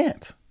why I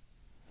can't?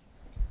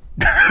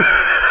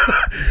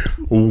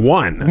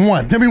 One.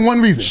 Tell me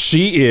one reason.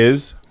 She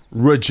is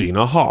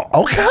Regina Hall.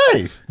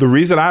 Okay. The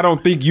reason I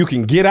don't think you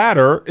can get at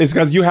her is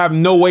because you have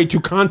no way to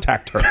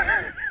contact her.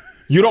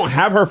 You don't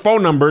have her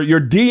phone number. Your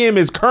DM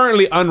is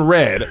currently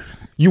unread.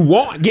 You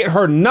won't get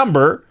her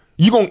number.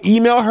 You gonna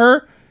email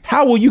her?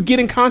 How will you get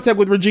in contact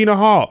with Regina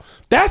Hall?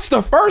 That's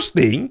the first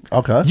thing.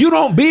 Okay.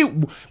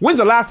 When's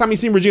the last time you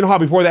seen Regina Hall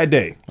before that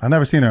day? I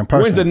never seen her in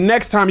person. When's the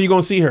next time you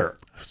gonna see her?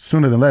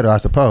 Sooner than later, I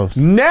suppose.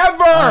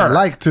 Never. I'd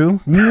like to.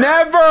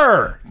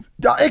 Never.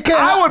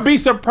 I would be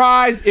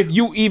surprised if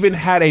you even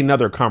had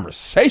another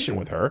conversation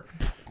with her.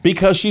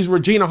 Because she's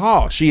Regina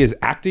Hall. She is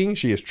acting.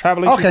 She is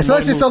traveling. Okay, so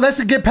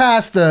let's get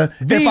past the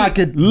if I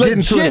could get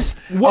into it.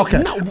 Okay,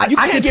 no, you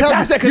can't get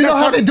past that. You know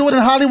how they do it in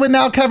Hollywood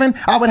now, Kevin?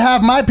 I would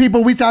have my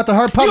people reach out to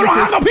her publicist. You don't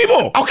have no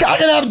people. Okay, I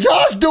can have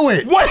Josh do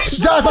it. What?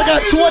 Josh, I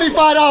got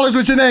 $25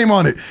 with your name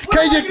on it.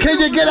 Can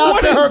you get out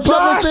to her publicist?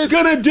 What is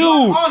Josh gonna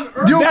do?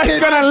 That's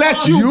gonna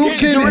let you. You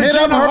can hit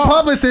up her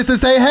publicist and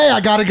say, "Hey,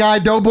 I got a guy,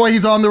 Doughboy.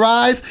 He's on the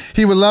rise.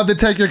 He would love to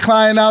take your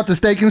client out to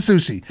steak and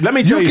sushi." Let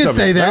me tell you something.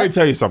 Say that. Let me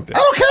tell you something. I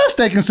don't care if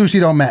steak and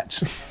sushi don't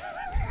match.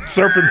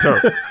 Surf and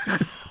turf.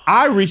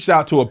 I reached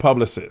out to a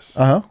publicist.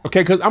 Okay,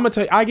 because I'm gonna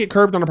tell you, I get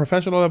curbed on a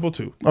professional level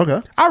too.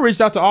 Okay. I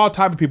reached out to all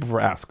type of people for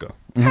Asuka.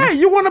 Hey,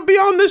 you want to be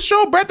on this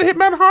show, Brett the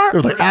Hitman Hart? It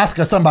was like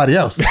Asuka somebody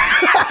else.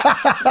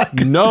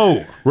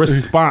 No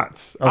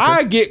response. Okay.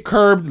 I get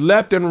curbed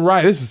left and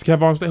right. This is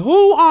Kevin on stage.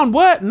 Who on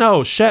what?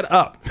 No, shut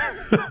up.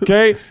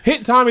 Okay.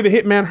 Hit Tommy the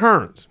Hitman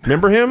Hearns.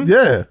 Remember him?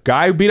 Yeah.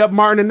 Guy who beat up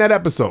Martin in that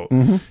episode.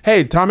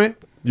 Hey, Tommy,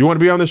 you want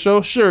to be on the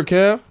show? Sure,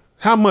 Kev.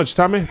 How much,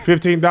 Tommy?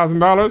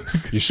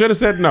 $15,000? You should have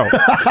said no.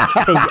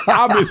 Because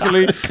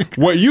obviously,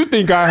 what you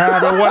think I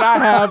have and what I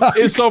have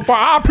is so far.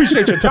 I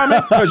appreciate you, Tommy,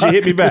 because you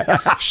hit me back.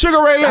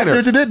 Sugar Ray Leonard. I see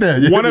what you did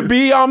there. Want to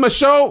be on the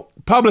show?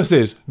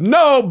 Publicist.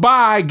 No,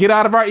 bye. Get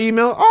out of our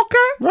email.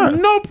 Okay, right.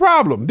 No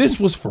problem. This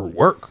was for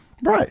work.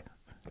 Right.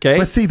 Okay.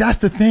 But see, that's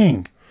the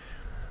thing.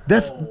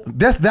 That's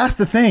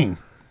the thing.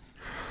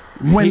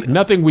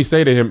 Nothing we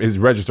say to him is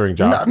registering,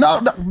 Josh.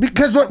 No,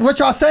 because what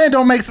y'all saying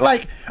don't make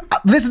like.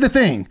 This is the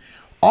thing.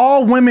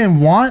 All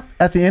women want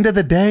at the end of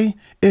the day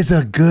is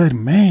a good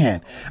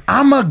man.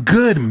 I'm a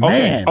good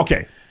man.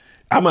 Okay.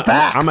 I'm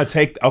gonna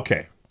take.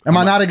 Okay. Am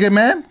I not a good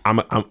man?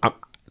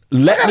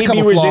 Let me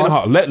be Regina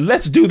Hall.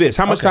 Let's do this.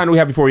 How much time do we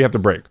have before we have to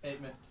break?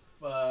 8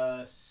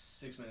 minutes.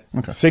 6 minutes.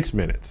 Okay. 6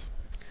 minutes.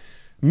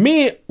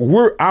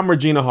 I'm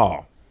Regina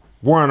Hall.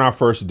 We're on our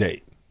first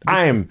date.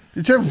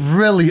 You're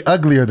really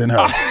uglier than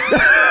her.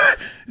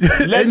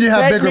 And you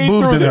have bigger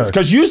boobs than her.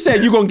 Because you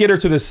said you're going to get her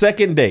to the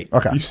second date.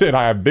 Okay. You said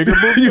I have bigger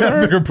boobs You than have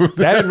her? bigger boobs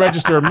than That didn't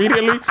register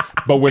immediately,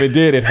 but when it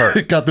did, it hurt.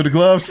 It got through the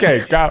gloves?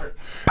 Okay,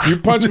 you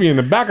punched me in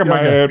the back of my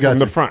head from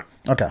the front.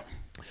 Okay.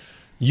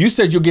 You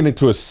said you're getting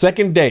to a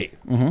second date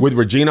with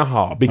Regina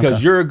Hall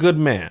because you're a good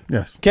man.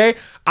 Yes. Okay?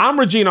 I'm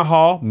Regina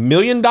Hall, $1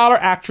 million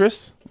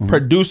actress,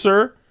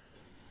 producer,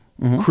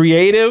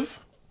 creative,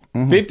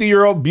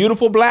 50-year-old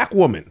beautiful black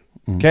woman.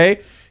 Okay?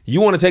 You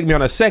want to take me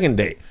on a second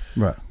date.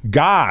 Right.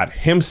 God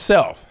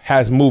himself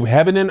has moved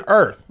heaven and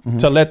earth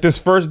to let this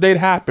first date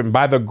happen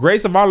by the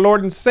grace of our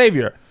Lord and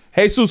Savior,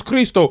 Jesus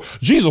Christo,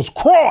 Jesus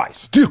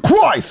Christ.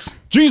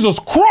 Jesus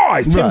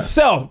Christ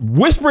himself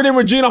whispered in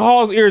Regina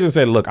Hall's ears and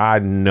said, look, I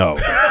know,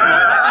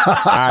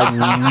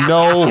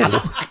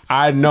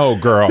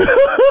 girl.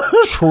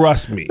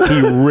 Trust me.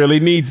 He really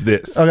needs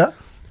this. Okay.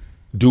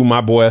 Do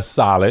my boy a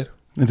solid.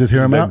 And just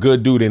hear him out? He's a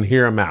good dude and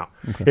hear him out.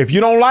 Okay. If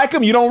you don't like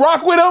him, you don't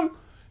rock with him,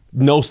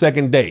 no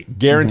second date.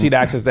 Guaranteed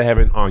access to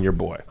heaven on your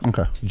boy.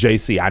 Okay.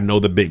 JC, I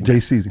know the big one.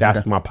 JC's.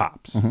 That's my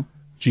pops.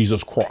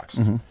 Jesus Christ.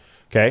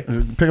 Okay.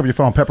 Pick up your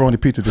phone. Pepperoni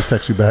Pizza just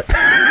text you back.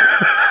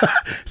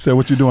 So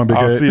what you doing, big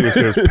head? See, this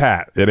is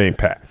Pat. It ain't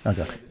Pat.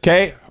 Okay.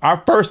 Okay. Our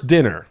first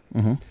dinner.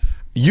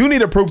 You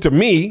need to prove to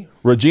me,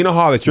 Regina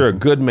Hall, that you're a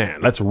good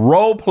man. Let's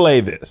role play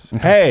this.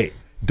 Okay. Hey,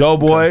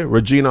 Doughboy,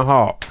 Regina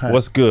Hall,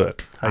 what's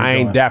good? I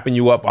ain't dapping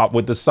you up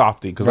with the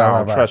softie because I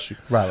don't trust you.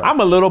 Right. I'm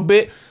a little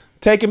bit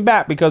taken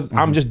back because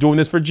I'm just doing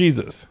this for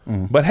Jesus.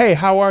 But hey,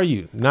 how are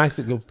you? Nice.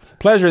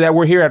 Pleasure that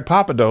we're here at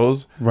Papa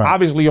Do's. Right.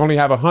 Obviously, you only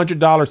have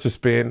 $100 to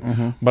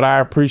spend, but I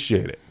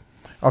appreciate it.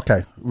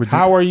 Okay. Regina,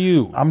 how are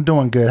you? I'm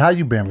doing good. How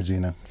you been,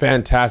 Regina?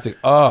 Fantastic.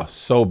 Oh,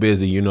 so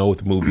busy,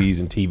 with movies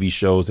and TV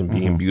shows and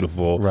being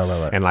beautiful.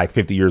 Right. And like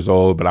 50 years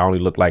old, but I only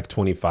look like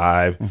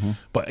 25.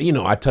 But,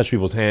 I touch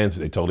people's hands.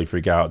 They totally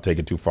freak out, take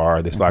it too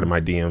far. They slide in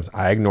my DMs.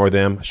 I ignore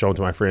them, show them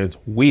to my friends.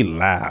 We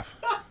laugh.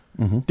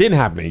 Didn't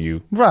happen to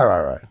you.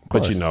 Right.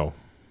 But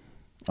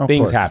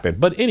things happen.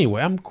 But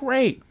anyway, I'm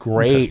great.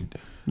 Okay.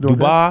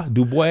 Dubois,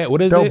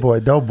 what is it?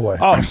 Doughboy.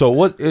 Oh, so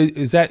what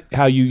is that?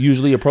 How you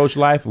usually approach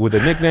life with a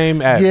nickname?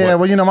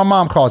 My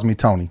mom calls me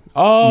Tony.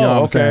 Oh, you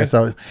know what okay. I'm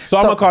saying? So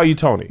I'm gonna call you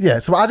Tony. Yeah.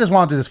 So I just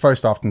wanted to just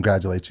first off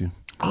congratulate you.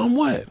 On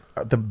what?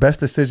 The best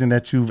decision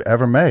that you've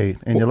ever made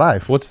in your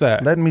life. What's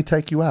that? Letting me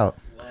take you out.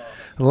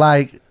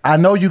 Like, I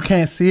know you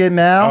can't see it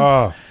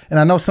now. And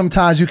I know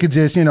sometimes you could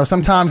just,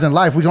 sometimes in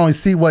life we can only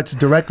see what's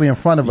directly in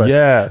front of us.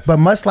 Yes. But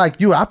much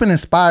like you, I've been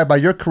inspired by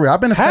your career. I've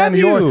been a fan of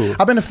yours.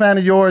 I've been a fan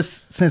of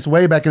yours since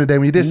way back in the day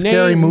when you did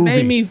Scary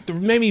Movie.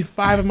 Name me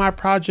 5 of my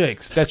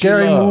projects.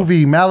 Scary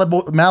Movie,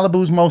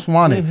 Malibu's Most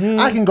Wanted.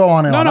 I can go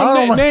on and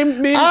on.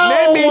 Name me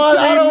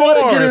I don't want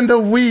to get in the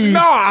weeds.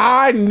 No,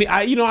 I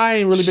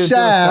ain't really been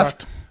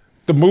Shaft.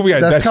 The movie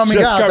that's coming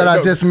out that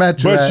I just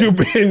met you.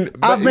 But at.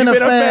 I've been a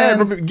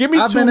fan. Give me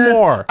two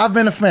more. I've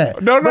been a fan.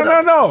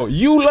 No.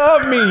 You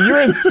love me.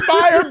 You're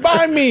inspired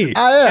by me.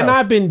 I am. And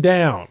I've been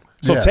down.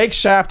 So take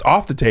Shaft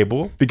off the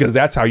table because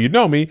that's how you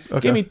know me.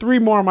 Okay. Give me 3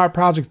 more of my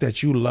projects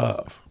that you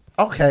love.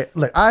 Okay,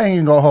 look, I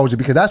ain't gonna hold you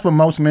because that's what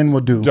most men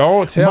will do.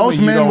 Don't tell me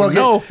you don't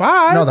know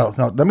 5.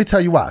 No. Let me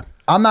tell you why.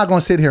 I'm not going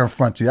to sit here and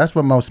front you. That's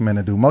what most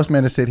men do. Most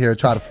men sit here and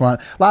try to front.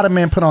 A lot of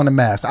men put on the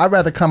mask. I'd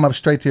rather come up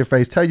straight to your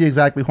face, tell you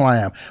exactly who I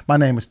am. My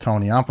name is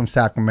Tony. I'm from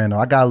Sacramento.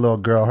 I got a little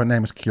girl. Her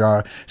name is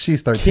Kiara.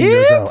 She's 13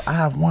 years old. I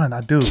have one.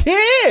 I do.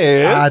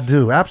 Kids? I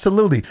do.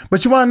 Absolutely.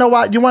 But you want to know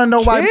why? You want to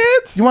know why?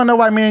 Kids? You want to know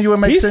why me and you would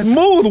make sense? He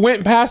smooth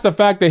went past the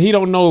fact that he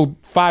don't know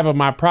 5 of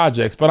my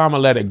projects, but I'm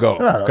gonna let it go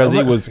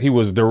because he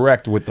was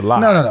direct with the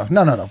lies.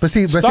 No. But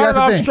see, that's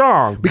the thing.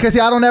 Strong. Because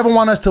I don't ever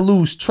want us to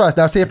lose trust.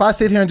 Now, see, if I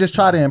sit here and just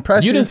try to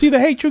impress you, you didn't see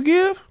The Hate You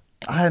Give.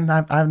 I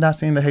have not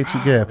seen The Hate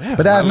You Give,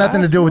 but that has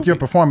nothing to do with your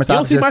performance. You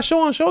don't see my show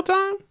on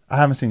Showtime? I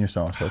haven't seen your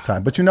show on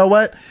Showtime, but you know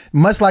what?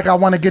 Much like I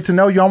want to get to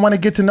know you, I want to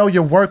get to know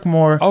your work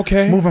more.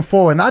 Okay. Moving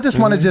forward, and I just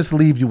want to just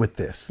leave you with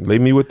this.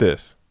 Leave me with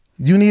this.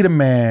 You need a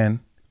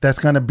man that's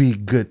going to be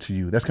good to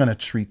you, that's going to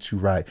treat you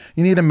right.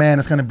 You need a man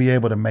that's going to be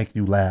able to make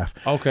you laugh.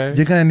 Okay.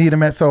 You're going to need a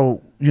man.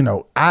 So,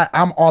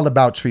 I'm all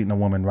about treating a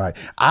woman right.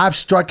 I've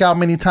struck out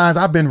many times.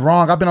 I've been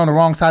wrong. I've been on the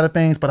wrong side of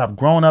things, but I've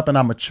grown up and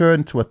I'm matured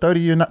into a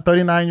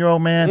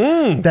 39-year-old man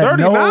that 39?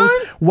 knows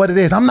what it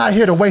is. I'm not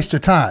here to waste your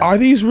time. Are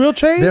these real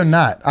chains? They're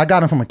not. I got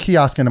them from a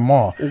kiosk in the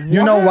mall.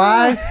 You know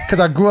why? Because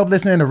I grew up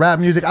listening to rap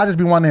music. I just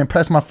be wanting to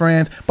impress my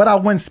friends, but I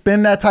wouldn't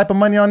spend that type of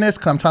money on this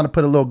because I'm trying to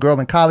put a little girl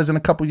in college in a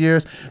couple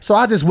years. So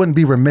I just wouldn't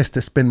be remiss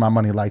to spend my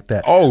money like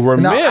that. Oh,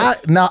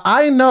 remiss. Now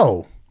I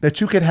know that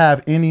you could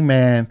have any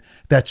man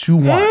that you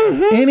want.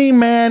 Any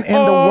man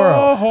in the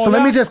world. So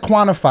let me just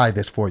quantify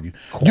this for you.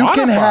 You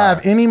can have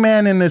any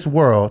man in this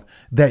world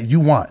that you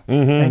want.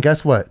 And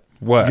guess what?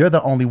 What? You're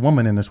the only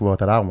woman in this world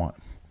that I want.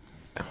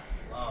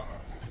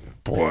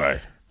 Boy.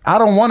 I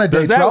don't want to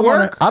date you.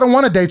 I don't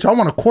want to date you. I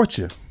want to court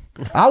you.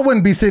 I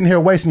wouldn't be sitting here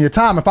wasting your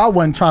time if I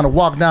wasn't trying to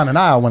walk down an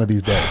aisle one of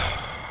these days.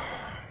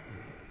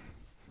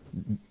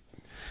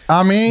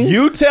 I mean,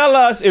 you tell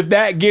us if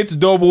that gets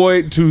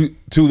Doughboy to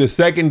the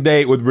second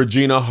date with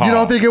Regina Hall. You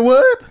don't think it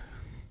would?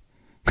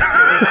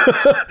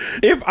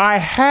 If I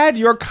had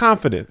your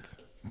confidence.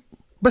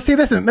 But see,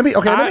 listen,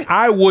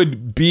 I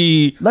would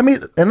be let me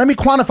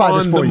quantify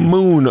this for you. On the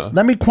moon.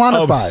 Let me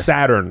quantify of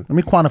Saturn. Let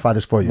me quantify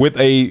this for you.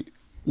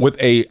 With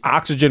a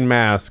oxygen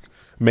mask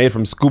made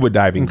from scuba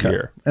diving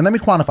gear. And let me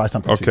quantify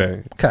something to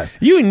you. Okay.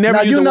 You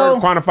never used the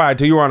word quantify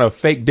until you were on a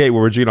fake date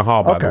with Regina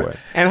Hall, by the way.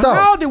 And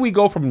how did we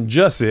go from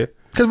Jussie?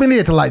 Because we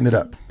needed to lighten it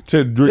up.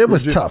 It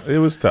was tough. It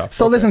was tough.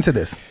 So listen to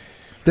this.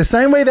 The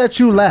same way that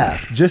you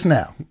laughed just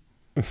now.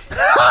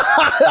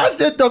 That's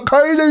just the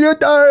craziest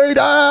thing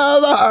I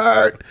ever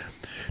heard.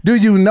 Do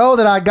you know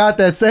that I got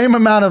that same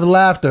amount of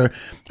laughter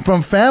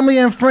from family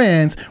and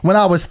friends when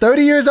I was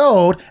 30 years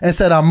old and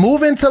said, I'm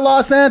moving to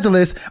Los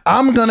Angeles.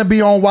 I'm going to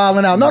be on Wild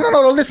 'N Out. No,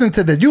 listen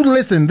to this. You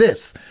listen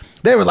this.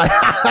 They were like,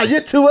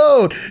 you're too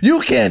old. You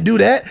can't do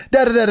that.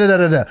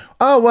 Da-da-da-da-da-da.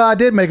 Oh, well, I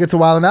did make it to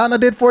Wild 'N Out and I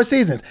did 4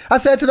 seasons. I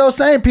said to those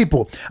same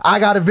people, I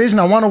got a vision.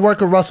 I want to work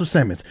with Russell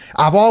Simmons.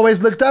 I've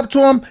always looked up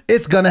to him.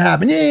 It's going to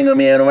happen. You ain't going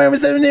to be able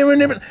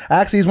to.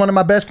 Actually, he's one of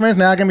my best friends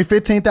now. Give me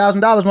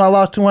 $15,000 when I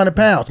lost 200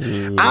 pounds.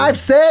 I've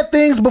said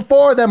things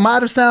before that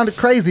might have sounded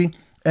crazy.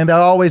 And that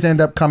always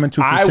end up coming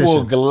to fruition. I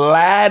will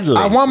gladly.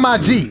 I want my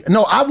G.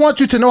 No, I want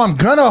you to know I'm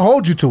going to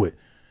hold you to it.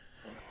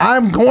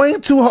 I'm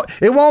going to.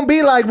 It won't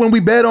be like when we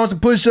bet on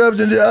some push-ups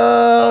and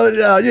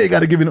you ain't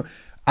got to give me no.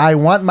 I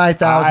want my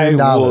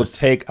 $1,000. I will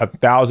take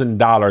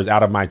 $1,000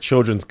 out of my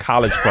children's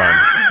college fund,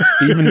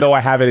 even though I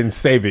have it in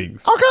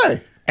savings.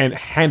 Okay. And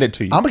hand it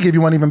to you. I'm gonna give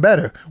you one even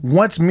better.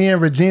 Once me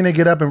and Regina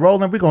get up and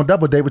rolling, we're gonna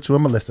double date with you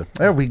and Melissa.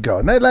 There we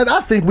go.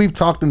 I think we've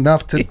talked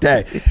enough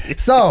today.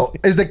 So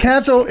is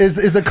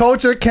the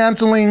culture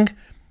canceling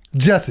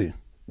Jussie?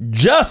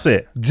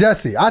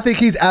 Jussie. I think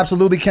he's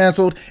absolutely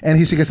canceled and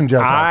he should get some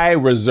jail time. I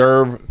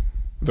reserve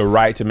the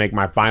right to make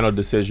my final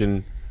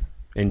decision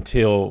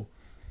until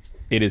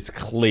it is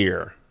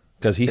clear.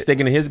 Because he's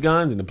sticking to his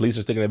guns and the police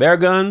are sticking to their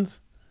guns.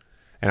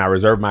 And I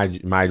reserve my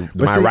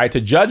right to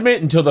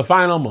judgment until the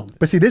final moment.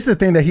 But see, this is the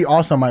thing that he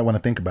also might want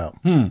to think about.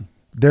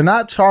 They're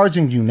not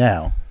charging you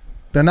now.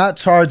 They're not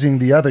charging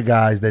the other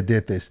guys that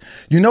did this.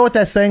 You know what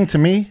that's saying to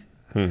me?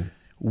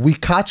 We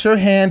caught your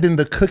hand in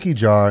the cookie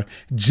jar.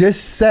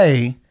 Just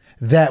say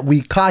that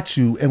we caught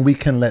you and we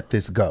can let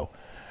this go.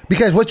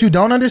 Because what you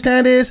don't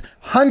understand is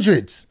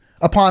hundreds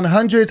upon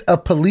hundreds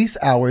of police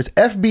hours,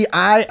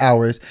 FBI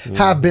hours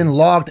have been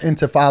logged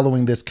into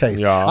following this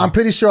case. I'm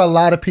pretty sure a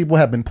lot of people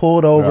have been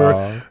pulled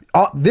over.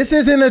 This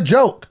isn't a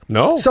joke.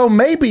 No. So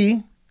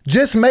maybe,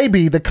 just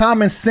maybe, the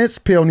common sense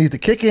pill needs to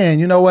kick in.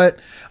 You know what?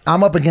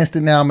 I'm up against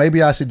it now.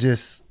 Maybe I should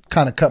just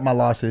kind of cut my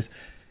losses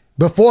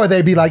before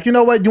they be like, you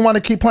know what? You want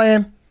to keep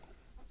playing?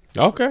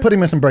 Okay. Put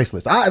him in some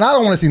bracelets. And I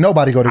don't want to see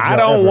nobody go to jail. I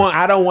don't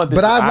want this.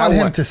 But I want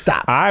him to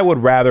stop. I would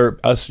rather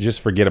us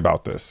just forget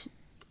about this.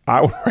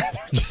 I would rather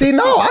just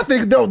I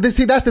think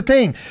that's the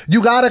thing.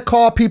 You got to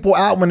call people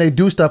out when they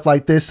do stuff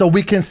like this so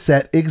we can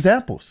set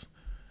examples.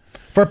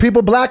 For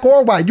people black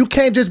or white. You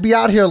can't just be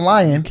out here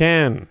lying. You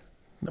can.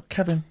 No,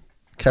 Kevin.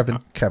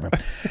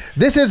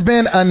 This has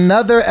been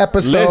another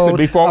episode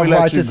of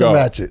Righteous and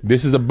Ratchet.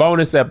 This is a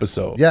bonus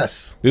episode.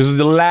 Yes. This is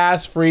the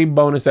last free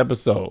bonus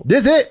episode.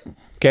 This is it.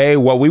 Okay,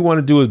 what we want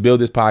to do is build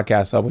this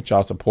podcast up with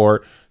y'all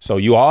support. So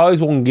you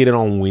always want to get it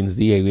on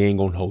Wednesday. We ain't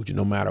going to hold you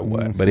no matter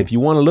what. But if you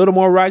want a little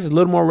more righteous, a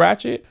little more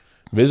ratchet,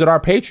 visit our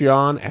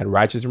Patreon at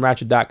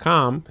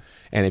righteousandratchet.com.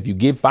 And if you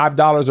give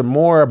 $5 or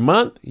more a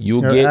month,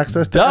 you'll get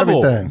access to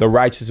double everything. The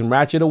Righteous and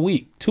Ratchet a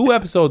week. 2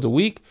 episodes a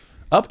week,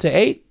 up to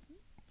 8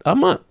 a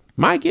month.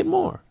 Might get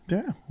more.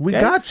 Yeah, we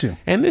got you.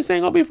 And this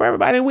ain't going to be for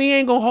everybody. And we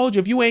ain't going to hold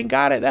you. If you ain't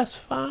got it, that's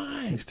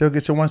fine. You still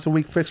get your once a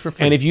week fix for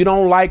free. And if you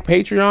don't like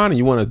Patreon and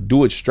you want to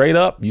do it straight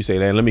up, you say,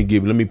 let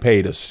me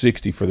pay the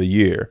 $60 for the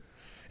year.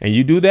 And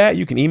you do that,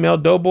 you can email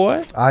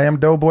Doughboy. I am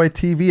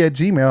DoughboyTV at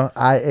Gmail.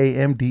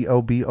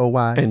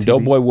 IAMDOBOY. And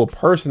Doughboy will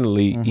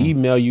personally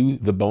email you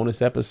the bonus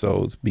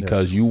episodes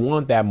because you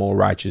want that more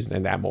righteous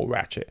and that more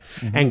ratchet.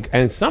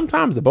 And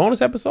sometimes the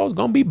bonus episode is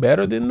going to be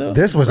better than the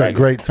This was regular.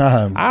 A great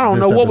time. I don't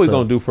know what we're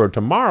going to do for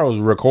tomorrow's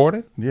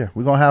recording. Yeah,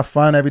 we're going to have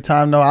fun every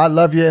time. No, I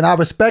love you and I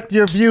respect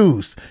your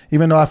views,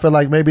 even though I feel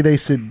like maybe they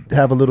should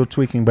have a little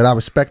tweaking, but I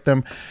respect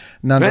them.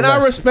 And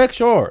I respect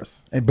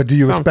yours. But do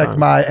you respect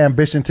my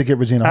ambition to get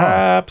Regina Hall?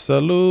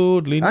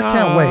 Absolutely not. I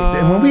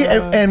can't wait.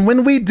 And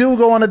when we do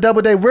go on a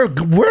double date, we're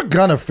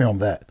gonna film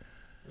that.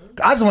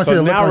 I just want to see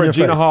the look on your face.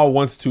 Regina Hall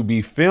wants to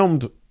be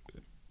filmed.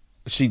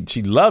 She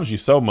loves you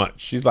so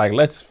much. She's like,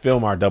 let's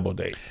film our double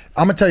date.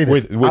 I'm gonna tell you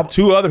this with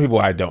 2 other people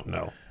I don't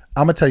know.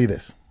 I'm gonna tell you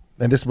this,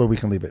 and this is where we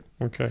can leave it.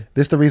 Okay.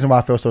 This is the reason why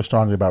I feel so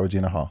strongly about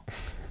Regina Hall.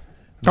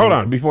 Hold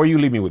on, before you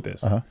leave me with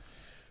this.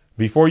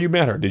 Before you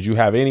met her, did you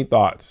have any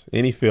thoughts,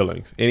 any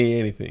feelings,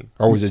 anything?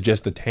 Or was it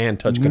just a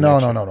hand-touch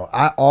connection? No.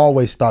 I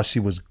always thought she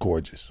was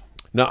gorgeous.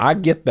 No, I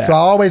get that. So I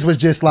always was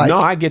just like... No,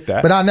 I get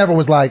that. But I never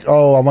was like,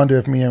 oh, I wonder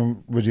if me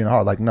and Regina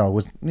Hall... Like, no, it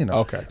was,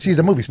 okay. She's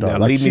a movie star. Now,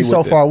 like, she's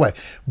so far away.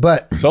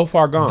 But... So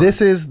far gone.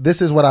 This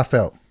is what I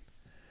felt.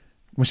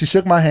 When she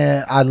shook my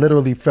hand, I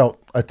literally felt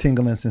a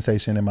tingling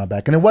sensation in my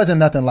back. And it wasn't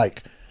nothing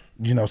like,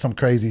 some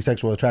crazy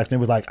sexual attraction. It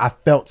was like I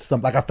felt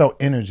something, like I felt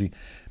energy.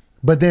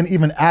 But then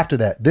even after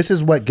that, this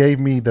is what gave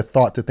me the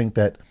thought to think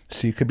that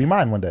she could be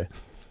mine one day.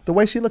 The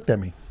way she looked at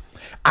me.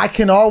 I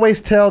can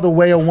always tell the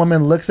way a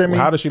woman looks at me.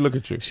 Well, how does she look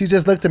at you? She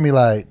just looked at me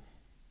like...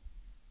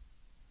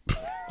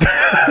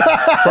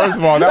 First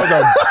of all, that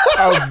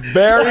was a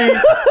very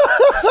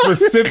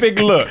specific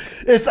look.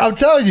 I'm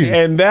telling you.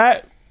 And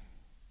that...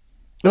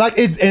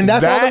 and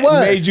that's all it was.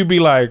 That made you be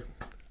like...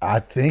 I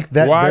think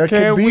that why there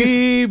can't could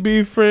we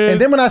be friends?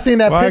 And then when I seen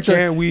that picture,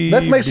 can't we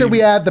let's make sure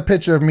we add the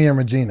picture of me and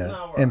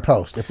Regina in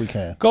post if we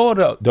can. Go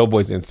to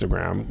Doughboy's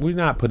Instagram. We're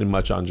not putting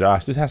much on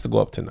Josh. This has to go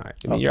up tonight.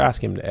 I mean, you're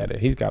asking him to edit.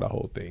 He's got a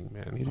whole thing,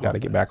 man. He's got to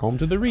get back home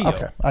to the Rio.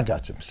 Okay, I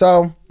got you.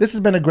 So this has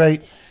been a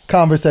great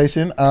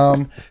conversation.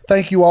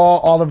 Thank you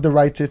all of the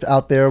righteous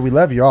out there. We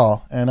love you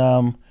all. And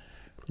hold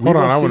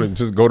on, I want to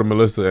just go to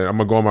Melissa and I'm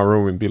gonna go in my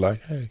room and be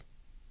like, hey.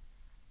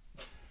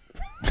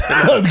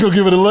 Go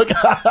give it a look.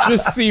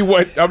 Just see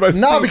what I'm gonna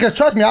see. Because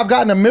trust me, I've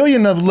gotten a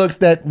million of looks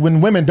that when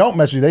women don't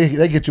mess with you,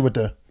 they get you with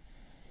the...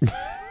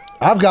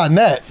 I've gotten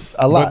that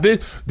a lot.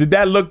 But did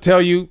that look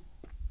tell you,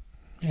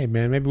 hey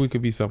man, maybe we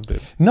could be something?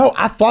 No,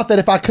 I thought that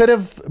if I could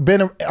have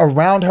been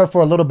around her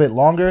for a little bit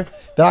longer,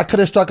 that I could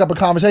have struck up a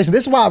conversation.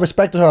 This is why I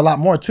respected her a lot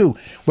more too.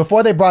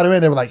 Before they brought her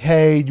in, they were like,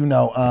 hey, we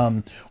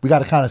got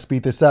to kind of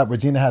speed this up.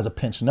 Regina has a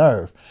pinched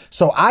nerve.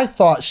 So I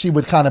thought she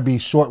would kind of be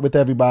short with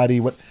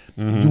everybody.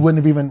 I wouldn't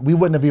have even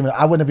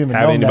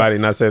known anybody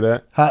not say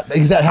that.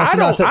 Exactly.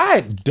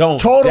 I don't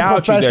total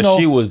doubt you that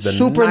she was the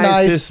super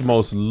nicest, nice,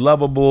 most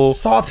lovable,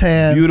 soft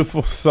hands,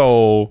 beautiful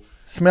soul,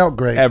 smelled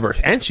great ever,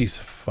 and she's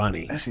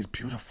funny. And she's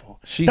beautiful.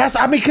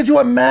 Could you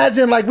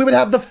imagine? Like we would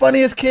have the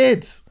funniest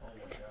kids. Oh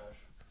my gosh.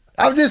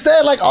 I'm just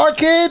saying, like our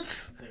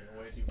kids.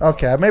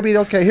 Okay, maybe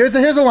okay. Here's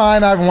a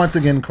line I've once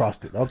again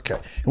crossed it. Okay,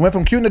 it went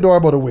from cute and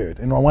adorable to weird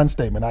in one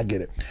statement. I get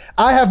it.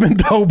 I have been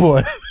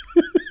Doughboy.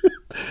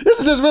 This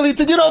is just really,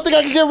 you don't think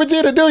I can get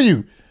Regina, do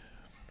you?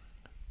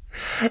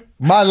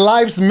 My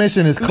life's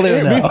mission is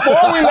clear now.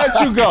 Before we let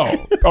you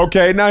go,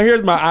 okay, now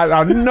here's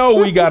I know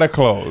we got to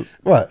close.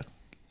 What?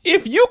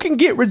 If you can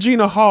get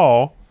Regina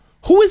Hall,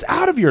 who is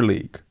out of your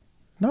league?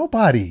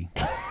 Nobody.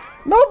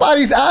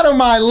 Nobody's out of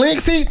my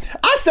league. See,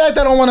 I said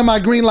that on one of my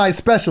green light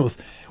specials.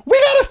 We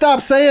got to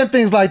stop saying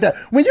things like that.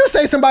 When you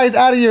say somebody's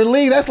out of your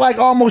league, that's like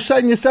almost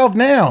shutting yourself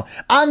down.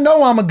 I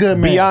know I'm a good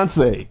man.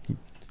 Beyonce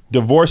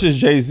divorces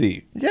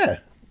Jay-Z. Yeah.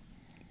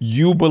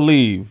 You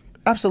believe.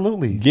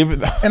 Absolutely. Give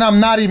it. And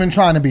I'm not even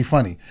trying to be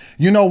funny.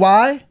 You know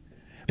why?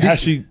 Has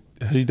she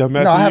done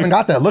that? No, I haven't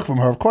got that look from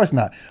her. Of course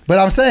not. But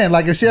I'm saying,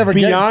 like, if she ever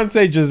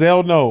Beyonce,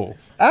 Giselle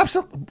Knowles.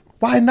 Absolutely.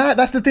 Why not?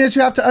 That's the things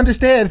you have to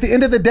understand. At the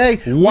end of the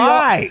day.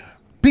 Why?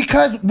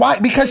 Because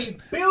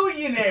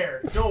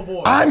billionaire,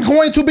 Doughboy. I'm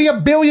going to be a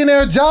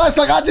billionaire, Josh.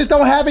 Like, I just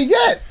don't have it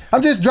yet.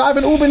 I'm just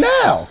driving Uber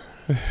now.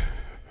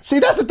 See,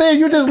 that's the thing.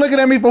 You're just looking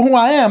at me for who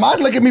I am. I'd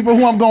look at me for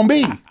who I'm going to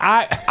be.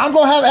 I'm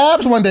going to have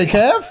abs one day,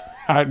 Kev.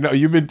 I know.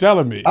 You've been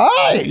telling me. All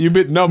right. You've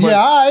been, no, but. Yeah,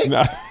 all right.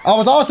 No. I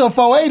was also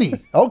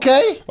 480.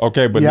 Okay.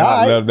 Okay, but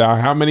yeah, now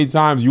how many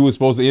times you were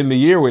supposed to end the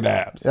year with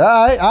abs? All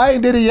right. I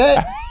ain't did it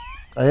yet.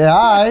 Yeah,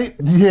 all right.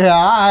 Yeah,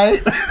 all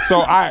right.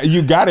 So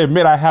you got to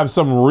admit I have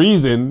some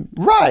reason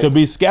to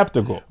be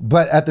skeptical.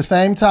 But at the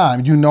same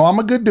time, I'm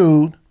a good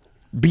dude.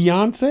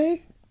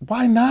 Beyonce?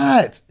 Why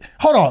not?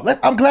 Hold on.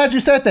 I'm glad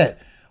you said that.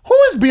 Who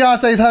is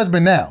Beyonce's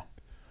husband now?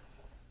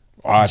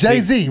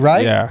 Jay-Z,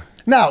 right? Yeah.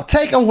 Now,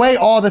 take away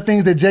all the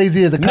things that Jay-Z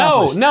has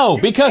accomplished. No,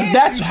 because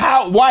that's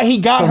why he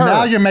got her. So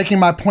now you're making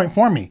my point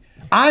for me.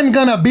 I'm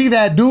gonna be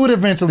that dude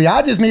eventually.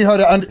 I just need her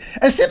to and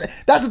shit.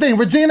 That's the thing.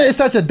 Regina is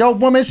such a dope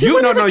woman. She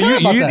wouldn't even care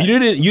about that.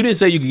 You didn't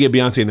say you could get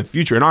Beyonce in the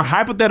future. In our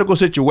hypothetical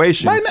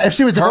situation, right now, if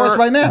she was divorced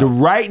right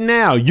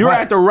now, you're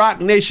at the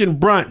Rock Nation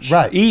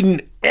brunch,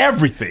 eating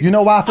everything. You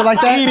know why I feel like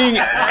that? Eating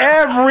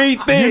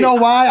everything. You know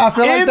why I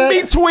feel like that?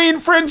 In between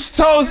French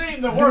toast.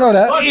 You know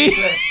that.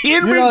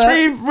 In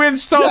between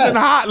French toast and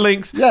hot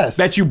links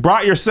that you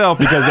brought yourself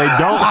because they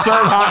don't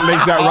serve hot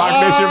links at Rock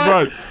Nation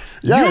brunch.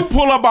 Yes. You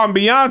pull up on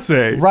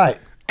Beyonce. Right.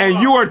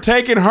 And you are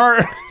taking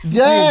her.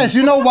 Yes.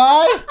 You know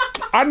why?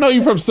 I know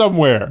you from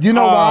somewhere. You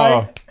know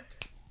why?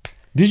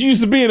 Did you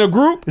used to be in a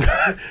group?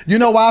 You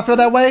know why I feel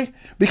that way?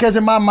 Because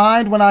in my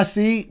mind, when I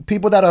see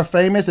people that are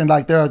famous and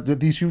like they're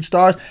these huge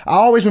stars, I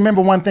always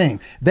remember one thing.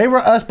 They were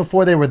us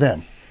before they were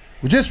them.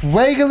 We're just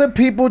regular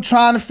people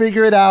trying to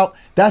figure it out.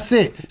 That's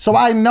it. So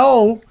I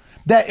know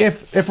that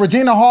if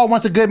Regina Hall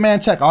wants a good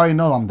man check, I already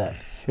know I'm that.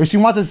 If she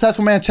wants a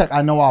successful man check,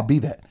 I know I'll be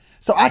that.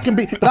 So I can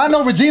be, but I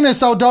know Regina is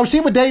so dope. She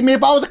would date me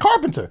if I was a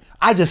carpenter.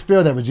 I just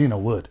feel that Regina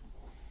would.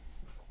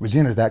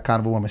 Regina's that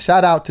kind of a woman.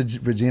 Shout out to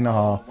Regina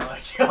Hall. Oh my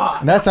God.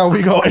 And that's how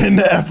we go in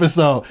the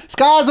episode.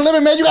 Sky's the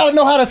limit, man. You got to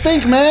know how to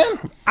think, man.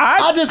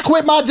 I just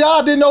quit my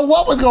job, didn't know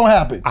what was going to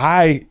happen.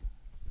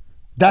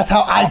 That's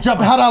how I jump.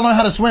 How did I learn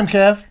how to swim,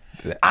 Kev?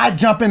 I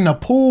jump in the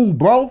pool,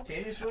 bro.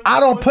 Can you swim? I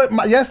don't put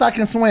my, yes, I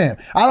can swim.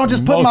 I don't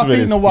just put my feet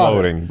in the water.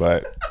 Floating,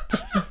 but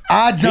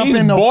I jump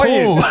in the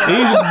pool.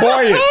 He's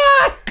buoyant.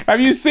 Have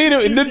you seen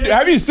him?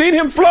 Have you seen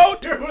him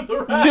float?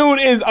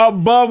 Dude is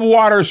above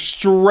water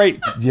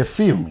straight. You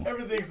feel me?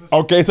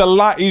 Okay, it's a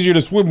lot easier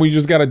to swim when you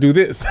just got to do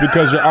this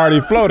because you're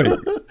already floating.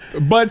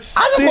 But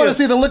still, I just want to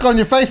see the look on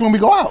your face when we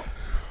go out.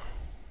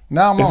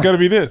 Now it's going to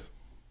be this.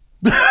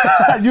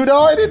 You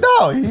already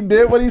know. He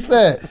did what he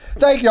said.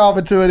 Thank y'all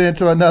for tuning in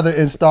to another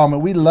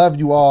installment. We love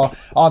you all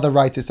the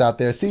righteous out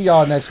there. See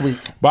y'all next week.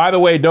 By the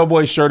way,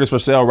 Doughboy's shirt is for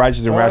sale,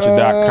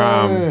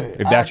 righteousandratchet.com.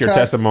 If that's your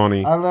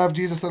testimony. I love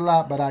Jesus a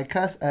lot, but I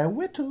cuss at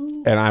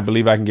Whittle. And I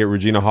believe I can get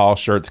Regina Hall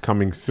shirts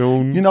coming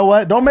soon. You know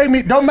what? Don't make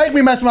me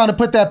mess around and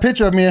put that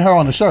picture of me and her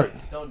on the shirt.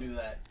 Don't do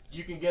that.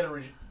 You can get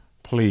a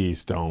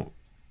Please don't.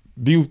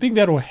 Do you think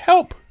that'll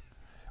help?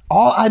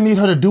 All I need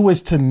her to do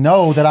is to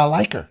know that I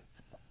like her.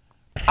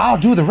 I'll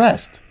do the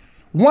rest.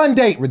 One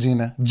date,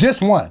 Regina.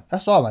 Just one.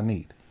 That's all I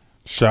need.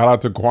 Shout out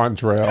to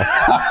Quantrell.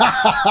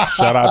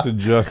 Shout out to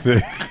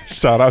Jussie.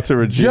 Shout out to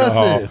Regina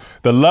Hall.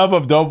 The love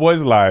of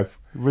Doughboy's life.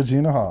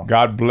 Regina Hall.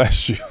 God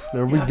bless you.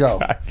 There we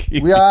go.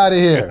 We out of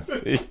here.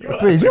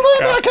 Please. You really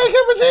think I can't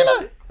get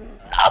Regina?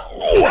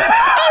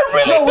 I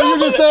really were you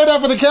just saying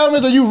that for the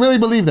cameras or you really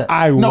believe that?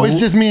 No, it's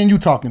just me and you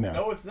talking now.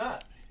 No, it's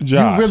not.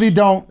 Josh, you really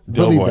don't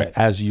believe that.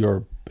 As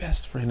your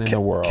best friend in the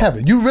world.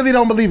 Kevin, you really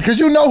don't believe it because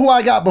you know who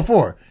I got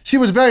before. She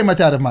was very much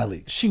out of my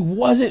league. She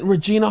wasn't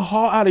Regina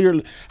Hall out of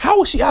your. How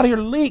was she out of your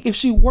league if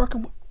she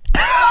working with?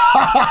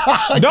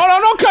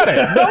 Don't cut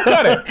it. Don't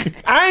cut it.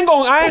 I ain't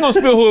gonna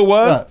spill who it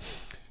was. Right.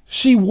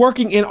 She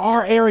working in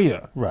our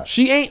area. Right.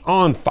 She ain't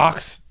on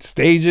Fox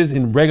stages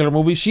in regular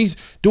movies. She's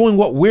doing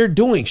what we're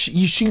doing.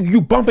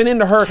 You bumping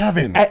into her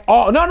Kevin. At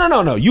all.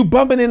 No. You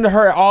bumping into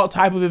her at all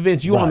type of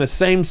events. You on the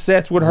same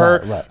sets with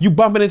her. Right. You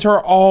bumping into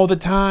her all the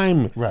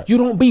time. Right. You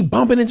don't be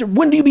bumping into.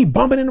 When do you be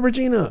bumping into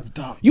Regina?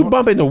 You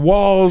bump into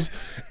walls,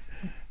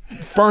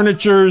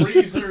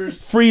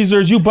 furnitures,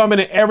 freezers. You bumping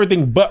into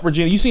everything but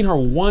Regina. You seen her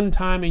one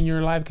time in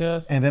your life,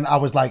 cuz? And then I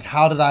was like,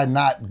 how did I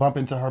not bump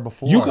into her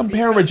before? You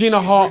comparing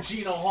Regina Hall.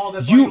 Regina Hall,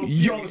 that's you on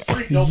the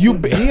street. You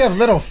have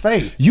little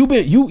faith.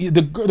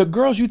 The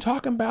girls you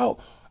talking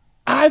about,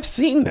 I've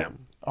seen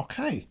them.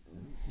 Okay.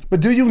 But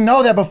do you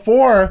know that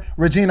before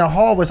Regina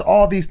Hall was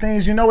all these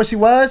things, you know what she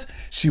was?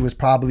 She was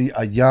probably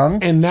a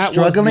young, and that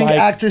struggling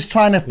actress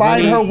trying to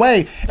find her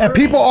way. And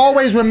people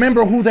always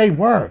remember who they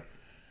were.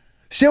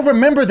 She'll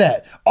remember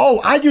that.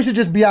 Oh, I used to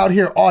just be out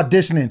here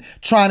auditioning,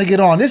 trying to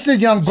get on. This is a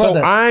young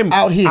brother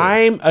out here.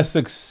 I'm a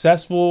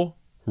successful,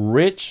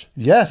 rich,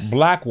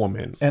 black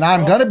woman. And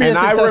I'm going to be a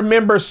successful. I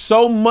remember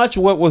so much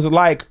what was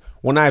like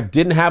when I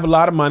didn't have a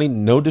lot of money,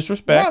 no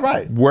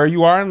disrespect, where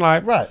you are in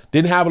life,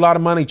 didn't have a lot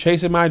of money,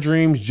 chasing my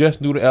dreams, just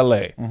new to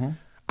LA.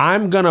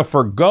 I'm going to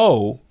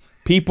forgo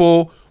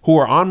people who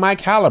are on my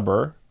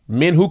caliber,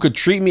 men who could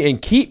treat me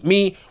and keep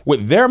me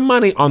with their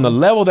money on the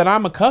level that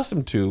I'm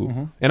accustomed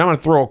to, and I'm going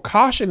to throw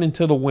caution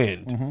into the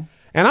wind.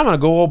 And I'm going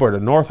to go over to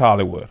North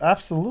Hollywood.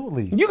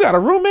 Absolutely. You got a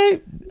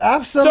roommate?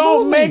 Absolutely.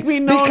 Don't make me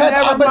know.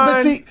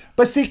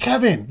 But see,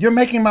 Kevin, you're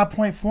making my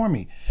point for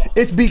me.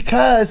 It's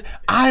because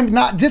I'm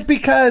not, just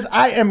because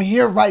I am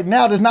here right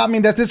now does not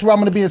mean that this is where I'm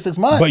going to be in 6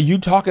 months. But you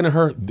talking to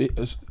her,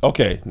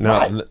 okay,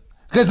 now.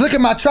 Because look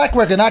at my track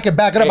record and I can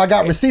back it up. I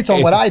got receipts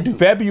on what I do.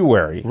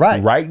 February,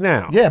 right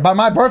now. Yeah, by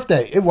my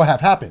birthday, it will have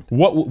happened.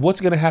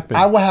 What's going to happen?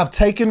 I will have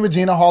taken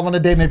Regina Hall on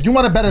a date. And if you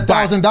want to bet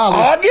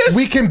 $1,000,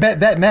 we can bet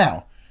that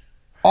now.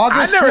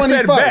 August 21st. I never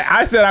said bet.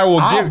 I said I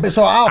will give.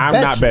 So I'm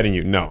not betting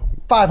you. No.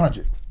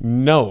 500.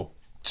 No.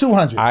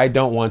 200. I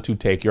don't want to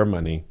take your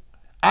money.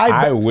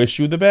 I wish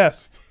you the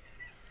best.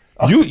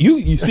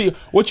 You see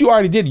what you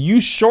already did.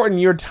 You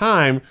shortened your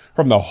time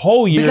from the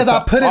whole year because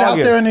I put it out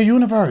there in the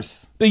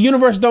universe. The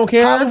universe don't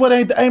care. Hollywood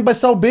ain't but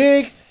so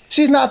big.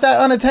 She's not that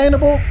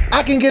unattainable.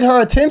 I can get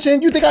her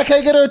attention. You think I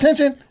can't get her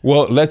attention?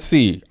 Well, let's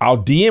see.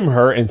 I'll DM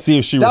her and see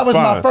if she responds. That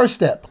was my first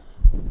step.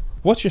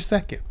 What's your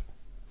second?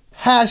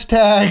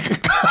 Hashtag.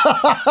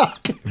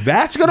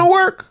 That's gonna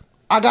work.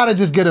 I gotta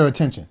just get her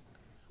attention.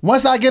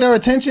 Once I get her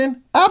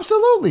attention,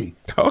 absolutely.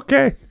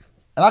 Okay.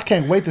 And I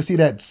can't wait to see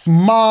that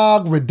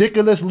smug,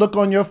 ridiculous look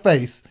on your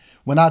face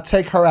when I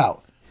take her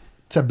out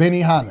to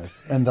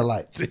Benihana's and the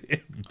like.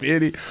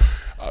 Benny,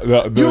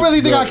 you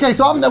really think I can't?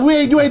 So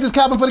you ain't just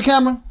capping for the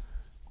camera?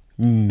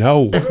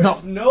 No.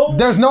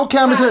 There's no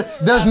cameras here.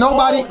 There's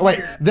nobody. Wait,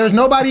 there's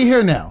nobody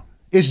here now.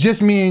 It's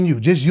just me and you,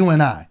 just you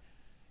and I.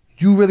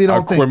 You really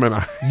don't think.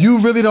 You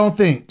really don't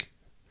think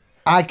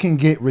I can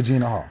get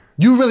Regina Hall?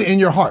 You really, in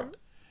your heart.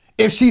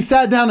 If she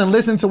sat down and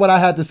listened to what I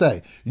had to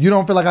say, you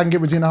don't feel like I can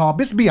get Regina Hall?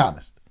 Bitch, be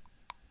honest.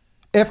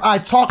 If I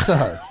talk to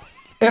her,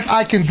 if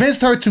I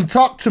convinced her to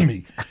talk to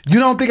me, you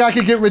don't think I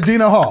can get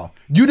Regina Hall?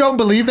 You don't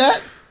believe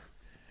that?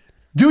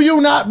 Do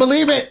you not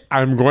believe it?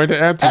 I'm going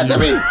to answer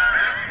me.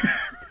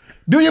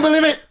 Do you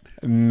believe it?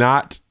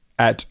 Not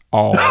at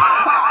all.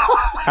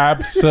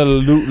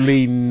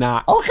 Absolutely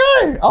not.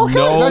 Okay.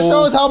 No, that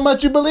shows how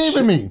much you believe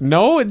in me.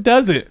 No, it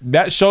doesn't.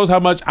 That shows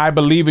how much I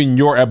believe in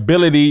your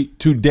ability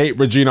to date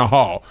Regina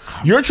Hall.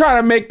 You're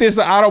trying to make this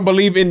I don't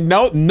believe in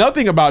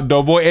nothing about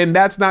Doughboy, and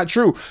that's not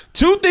true.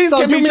 Two things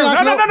can be true.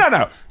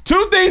 No.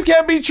 Two things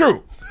can be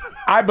true.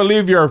 I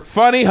believe you're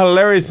funny,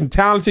 hilarious, and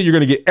talented. You're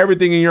going to get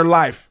everything in your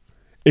life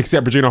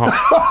except Regina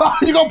Hall.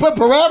 You going to put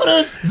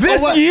parameters?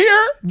 This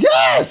year?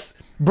 Yes.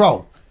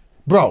 Bro,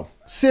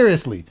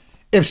 seriously.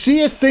 If she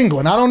is single,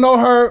 and I don't know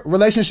her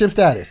relationship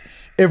status,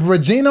 if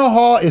Regina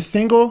Hall is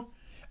single,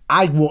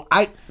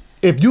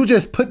 if you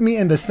just put me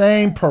in the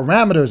same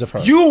parameters of her.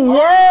 You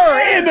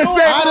were in the same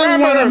parameters. I didn't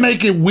want to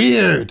make it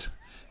weird.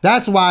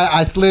 That's why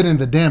I slid in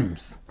the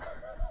DMs.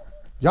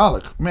 Y'all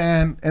are,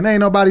 man, and ain't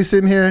nobody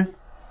sitting here.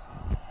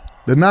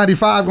 The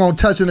 95 gonna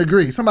touch and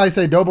agree. Somebody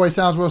say Doughboy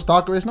sounds real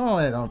stalkerish. No,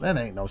 that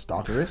ain't no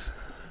stalkerish.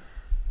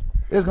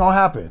 It's gonna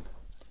happen.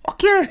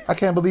 Okay. I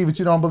can't believe it.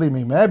 You don't believe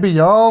me, man. That'd be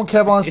your own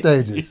Kev on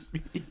stages.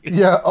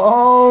 Your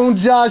own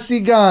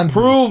Jussie Gonzi.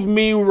 Prove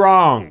me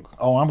wrong.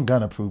 Oh, I'm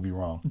gonna prove you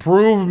wrong.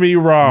 Prove me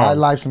wrong. My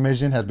life's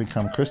mission has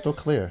become crystal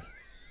clear.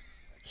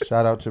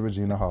 Shout out to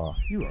Regina Hall.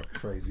 You are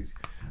crazy.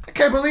 I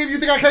can't believe you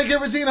think I can't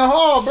get Regina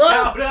Hall, bro.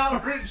 Shout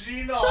out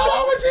Regina Hall. Shout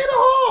out Regina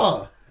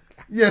Hall.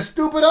 You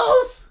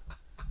stupidos.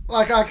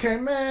 Like I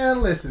can't,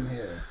 man. Listen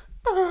here.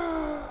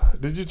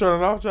 Did you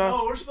turn it off, John?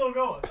 Oh, we're still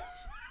going.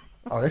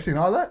 Oh, they seen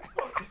all that?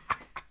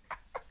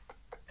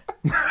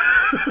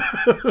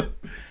 I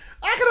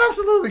could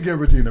absolutely get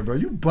Regina, bro.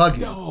 You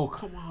bugging. Oh,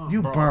 come on.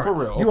 You bro. burnt. For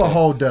real. You a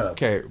whole dub.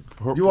 Okay.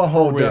 You a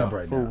whole dub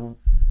right now.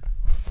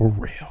 For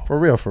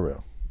real. For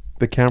real.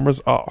 The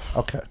camera's off.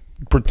 Okay.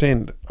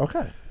 Pretend.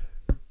 Okay.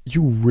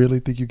 You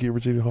really think you get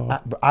Regina Hall?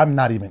 I'm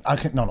not even.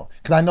 No.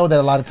 Because I know that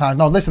a lot of times.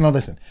 No,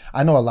 listen.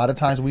 I know a lot of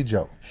times we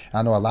joke.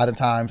 I know a lot of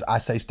times I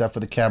say stuff for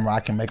the camera.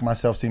 I can make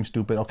myself seem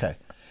stupid. Okay.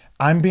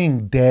 I'm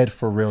being dead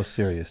for real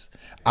serious.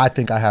 I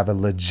think I have a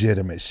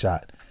legitimate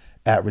shot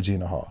at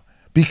Regina Hall.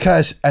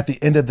 Because at the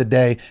end of the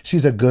day,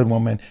 she's a good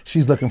woman.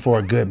 She's looking for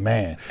a good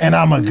man. And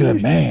I'm a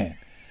good man.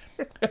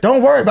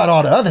 Don't worry about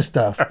all the other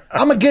stuff.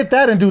 I'm going to get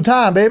that in due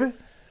time, baby.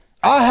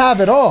 I'll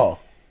have it all.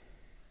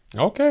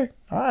 Okay.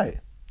 All right.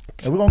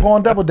 And we're going to go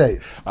on double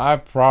dates. I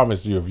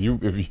promise you, if you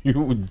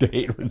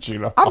date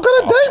Regina Hall. I'm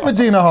going to date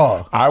Regina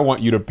Hall. I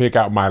want you to pick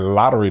out my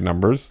lottery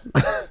numbers.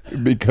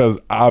 Because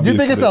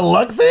obviously. You think it's a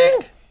luck thing?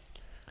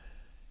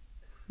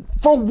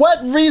 For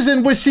what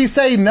reason would she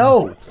say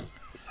no?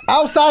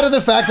 Outside of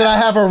the fact that I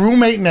have a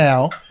roommate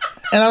now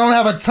and I don't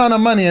have a ton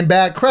of money and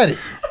bad credit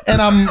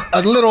and I'm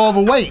a little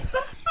overweight.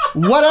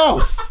 What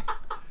else?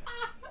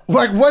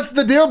 Like, what's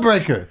the deal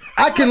breaker?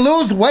 I can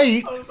lose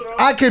weight.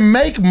 I can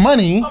make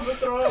money.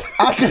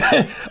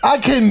 I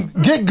can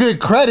get good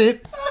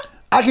credit.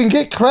 I can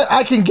get credit. Why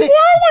would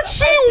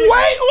she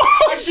wait?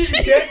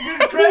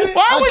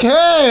 I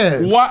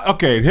can. What?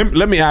 Okay,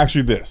 let me ask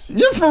you this.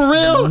 You're for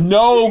real?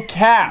 No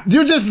cap.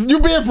 You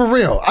being for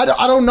real. I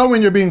don't know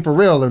when you're being for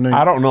real.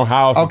 I don't know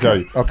how else to tell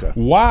you. Okay.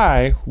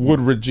 Why would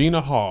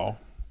Regina Hall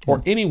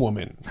or any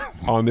woman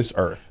on this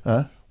earth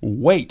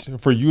wait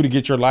for you to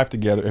get your life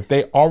together if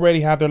they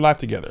already have their life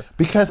together?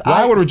 Because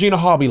why would Regina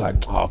Hall be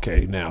like,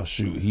 okay, now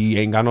shoot, he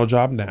ain't got no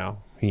job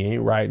now. He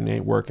ain't writing,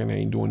 ain't working,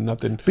 ain't doing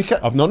nothing.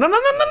 Because no.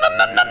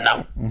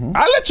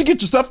 I let you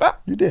get your stuff out.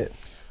 You did.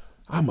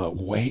 I'ma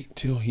wait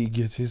till he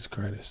gets his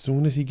credit. As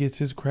soon as he gets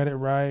his credit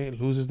right,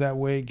 loses that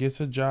weight, gets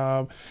a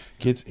job,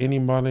 gets any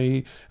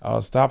money,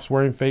 stops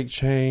wearing fake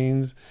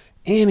chains,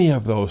 any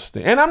of those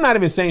things. And I'm not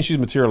even saying she's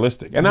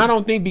materialistic. And I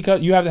don't think because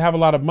you have to have a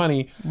lot of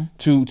money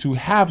to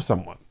have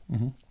someone.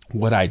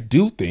 What I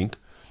do think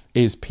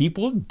is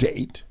people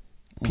date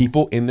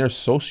people in their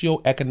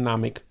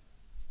socioeconomic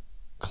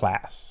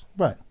class.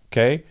 Right.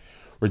 Okay.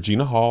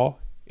 Regina Hall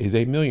is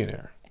a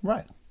millionaire.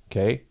 Right.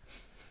 Okay.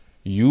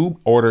 You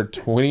ordered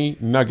 20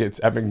 nuggets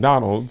at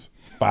McDonald's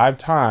 5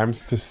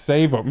 times to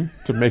save them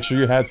to make sure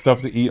you had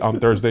stuff to eat on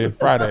Thursday and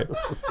Friday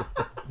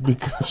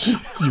because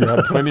you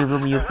had plenty of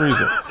room in your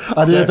freezer.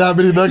 I did that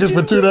many nuggets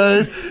for 2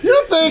 days.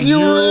 You think you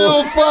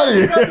real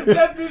funny. You think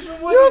you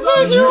real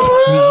funny.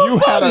 You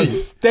had a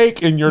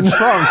steak in your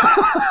trunk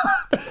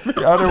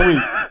the other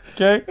week.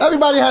 Okay.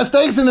 Everybody has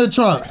steaks in their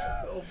trunk.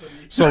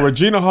 So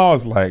Regina Hall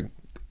is like,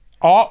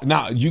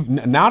 now you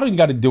got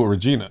to deal with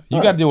Regina.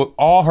 You got to deal with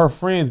all her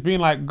friends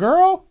being like,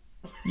 girl,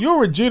 you're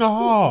Regina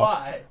Hall.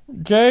 Why?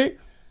 Okay?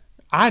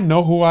 I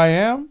know who I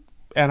am,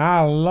 and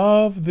I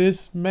love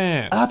this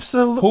man.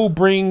 Absolutely. Who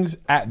brings,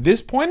 at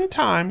this point in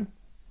time,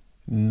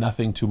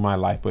 nothing to my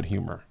life but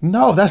humor.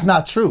 No, that's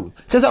not true.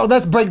 Because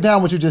let's break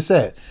down what you just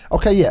said.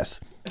 Okay,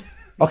 yes.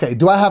 Okay,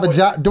 do I have a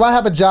job? Do I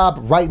have a job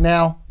right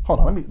now?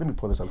 Hold on, let me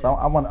pull this up.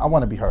 I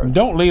want to be heard.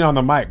 Don't lean on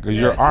the mic because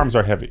your arms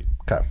are heavy.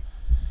 Okay.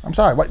 I'm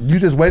sorry. What? You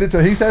just waited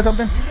till he said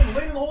something?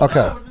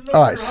 Okay.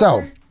 All right.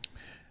 So,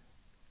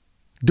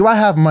 do I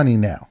have money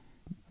now?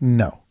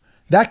 No.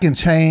 That can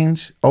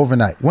change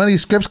overnight. One of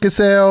these scripts could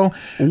sell.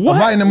 What? I'm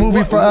writing a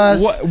movie for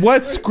us.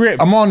 What script?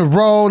 I'm on the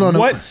road.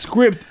 What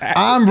script?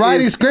 I'm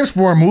writing scripts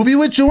for a movie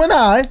with you and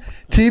I,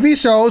 TV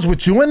shows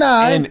with you and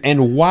I.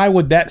 And why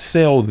would that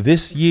sell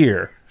this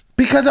year?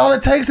 Because all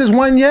it takes is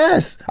one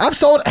yes.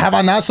 Have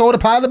I not sold a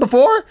pilot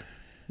before?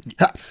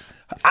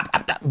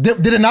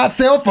 Did it not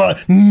sell for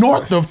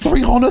north of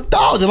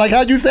 300,000? Like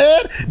how you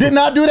said? Did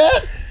not do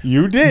that?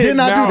 You did. Did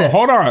not do that.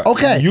 Hold on.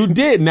 Okay. You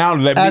did. Now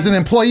let me. As an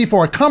employee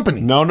for a company.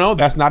 No,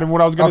 that's not even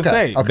what I was going to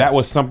say. Okay. That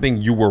was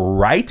something you were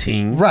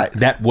writing. Right.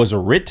 That was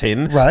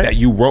written. Right. That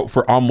you wrote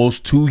for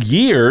almost 2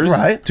 years.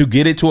 Right. To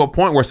get it to a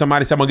point where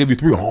somebody said, I'm going to give you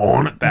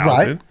 300,000.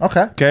 Right.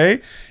 Okay.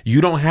 Okay. You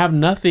don't have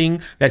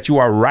nothing that you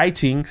are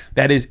writing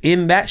that is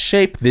in that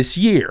shape this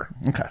year.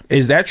 Okay.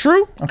 Is that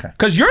true? Okay.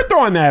 Because you're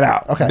throwing that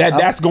out. Okay.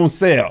 That's going to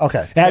sell.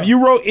 Okay. Have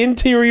you wrote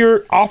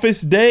Interior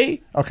Office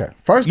Day? Okay.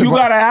 First of all, you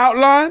got an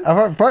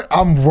outline? First,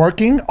 I'm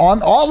working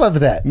on all of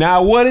that.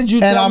 Now, what did you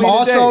tell me And I'm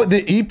also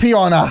today? the EP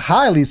on a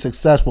highly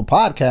successful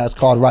podcast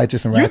called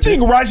Righteous and Ratchet. You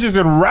think Righteous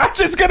and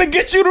Ratchet's going to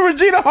get you to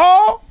Regina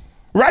Hall?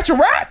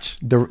 Ratchet?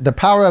 The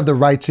power of the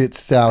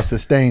righteous shall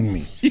sustain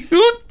me.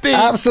 You think?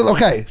 Absolutely.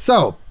 Okay.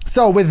 So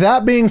with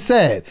that being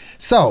said,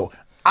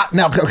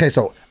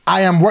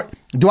 I am work.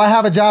 Do I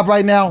have a job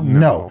right now?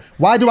 No.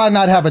 Why do I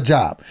not have a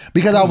job?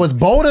 Because I was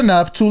bold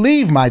enough to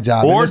leave my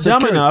job. Or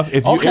dumb enough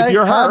if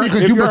you're her.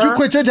 But you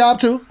quit your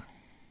job too.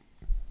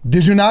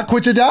 Did you not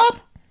quit your job?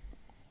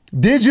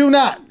 Did you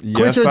not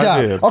quit your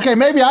job? Did. Okay,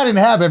 maybe I didn't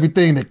have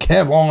everything that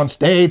Kev on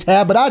stage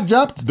had, but I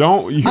jumped.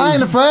 I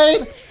ain't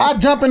afraid. I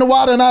jump in the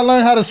water and I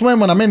learn how to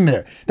swim when I'm in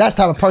there. That's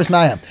the type of person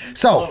I am.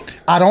 So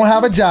I don't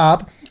have a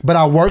job, but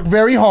I work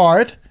very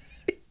hard.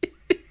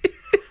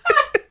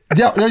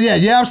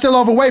 Yeah, I'm still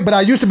overweight, but I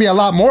used to be a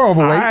lot more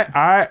overweight.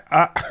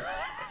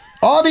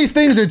 All these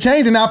things are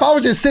changing. Now, if I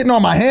was just sitting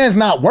on my hands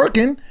not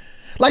working,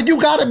 like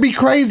you gotta be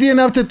crazy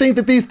enough to think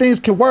that these things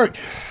can work.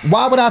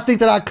 Why would I think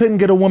that I couldn't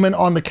get a woman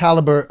on the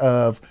caliber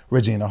of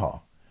Regina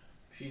Hall?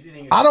 She's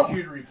eating a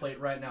charcuterie plate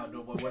right now.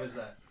 What is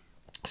that?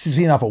 She's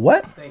eating off of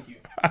what? Thank you.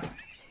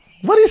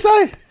 What do you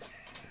say?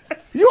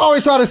 You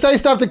always try to say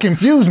stuff to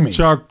confuse me.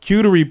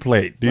 Charcuterie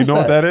plate. Do you know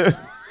what that is?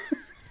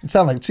 It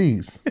sounds like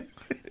cheese.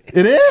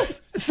 It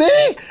is?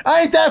 See?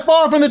 I ain't that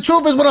far from the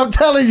truth is what I'm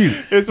telling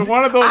you. It's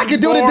one of those. I can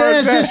do the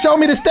dance, just show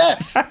me the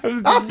steps.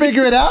 I'll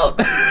figure it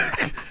out.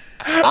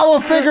 I will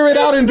figure it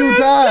out in due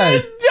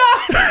time.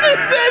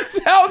 It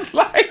sounds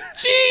like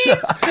cheese.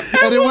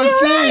 And it was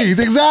cheese.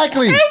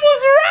 Exactly. It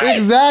was right.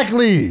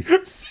 Exactly.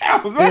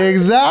 Sounds like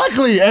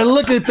exactly. And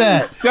look at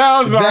that.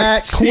 Sounds like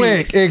that cheese.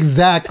 Quick.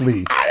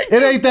 Exactly.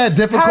 It ain't that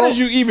difficult. How did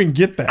you even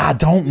get that? I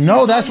don't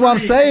know. That's what I'm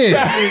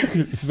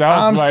saying.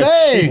 Sounds like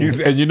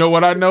cheese. And you know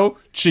what I know?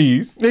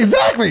 Cheese.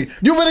 Exactly.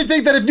 You really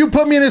think that if you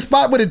put me in a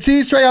spot with a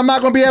cheese tray, I'm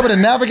not going to be able to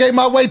navigate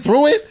my way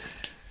through it?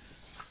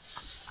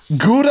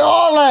 Gouda,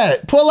 all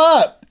that. Pull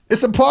up.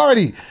 It's a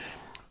party.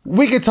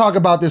 We could talk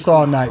about this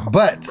all night,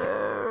 but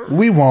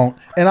we won't.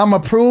 And I'm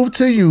going to prove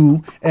to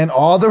you and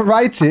all the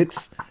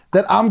righteous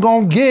that I'm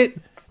going to get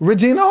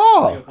Regina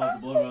Hall. Oh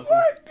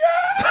my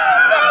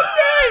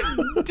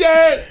God.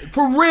 Dad,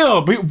 for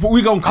real.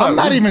 We going to cut. I'm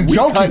not even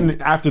joking.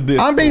 After this.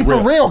 I'm being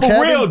for real, Kevin.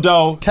 For real,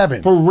 though.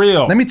 Kevin. For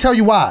real. Let me tell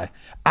you why.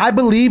 I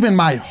believe in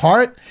my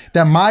heart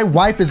that my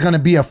wife is going to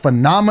be a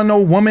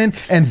phenomenal woman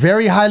and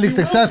very highly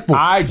successful.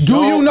 Do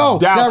you know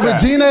that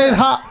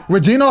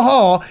Regina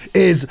Hall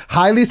is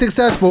highly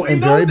successful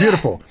and very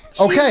beautiful?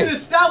 Okay. She's an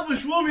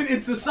established woman in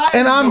society.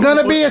 And I'm going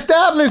to be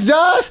established,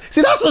 Josh.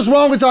 See, that's what's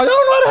wrong with y'all. Y'all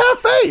don't know how to have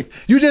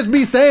faith. You just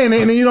be saying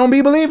it and then you don't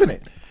be believing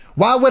it.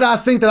 Why would I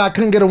think that I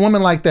couldn't get a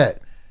woman like that?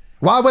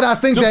 Why would I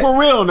think that? For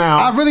real now.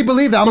 I really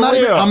believe that.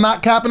 I'm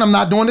not capping. I'm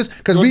not doing this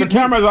because the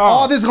cameras are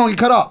all this is gonna get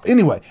cut off.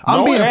 Anyway,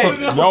 I'm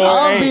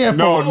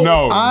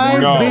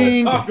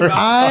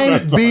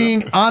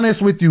being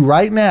honest with you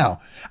right now.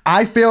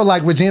 I feel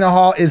like Regina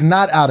Hall is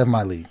not out of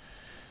my league.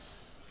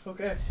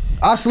 Okay.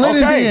 I slid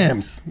in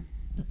DMs.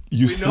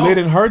 You slid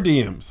in her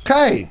DMs.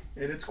 Okay.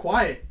 And it's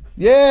quiet.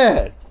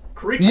 Yeah.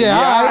 Creepy.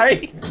 Yeah.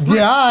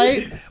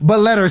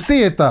 But let her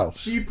see it though.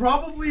 She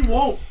probably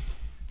won't.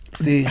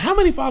 See, how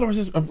many followers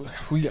is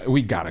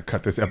we gotta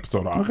cut this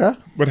episode off? Okay.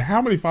 But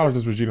how many followers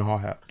does Regina Hall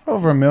have?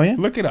 Over 1 million.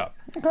 Look it up.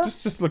 Okay.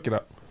 Just look it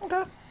up.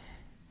 Okay.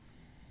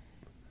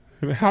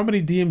 How many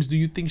DMs do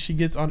you think she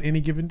gets on any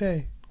given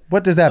day?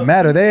 What does that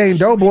matter? They ain't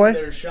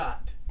Doughboy.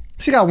 Shot.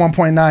 She got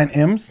 1.9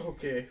 M's.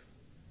 Okay.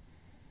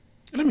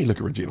 Let me look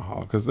at Regina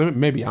Hall because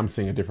maybe I'm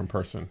seeing a different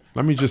person.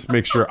 Let me just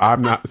make sure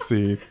I'm not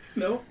seeing.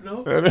 No.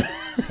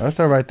 That's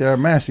her right there.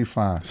 Man, she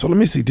fine. So let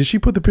me see. Did she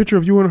put the picture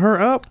of you and her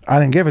up?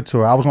 I didn't give it to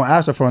her. I was going to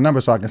ask her for a number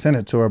so I can send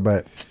it to her,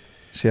 but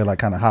she had like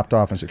kind of hopped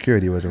off and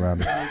security was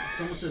around her.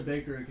 Someone said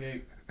bake her a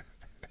cake.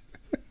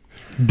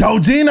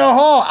 Regina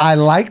Hall. I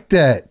like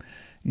that.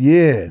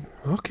 Yeah.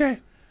 Okay.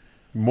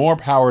 More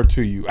power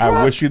to you. What?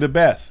 I wish you the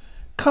best.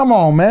 Come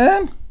on,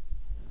 man.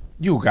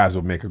 You guys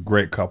will make a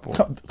great couple.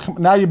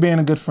 Now you're being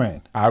a good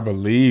friend. I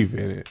believe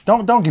in it.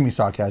 Don't give me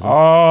sarcasm.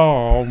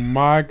 Oh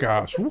my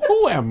gosh.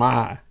 Who am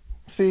I?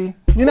 See,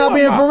 you're not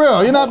being for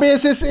real. You're not being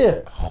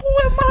sincere. Who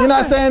You're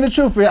not saying the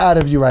truth out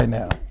of you right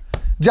now.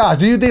 Josh,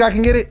 do you think I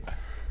can get it?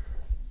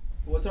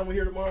 What time we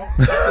here tomorrow?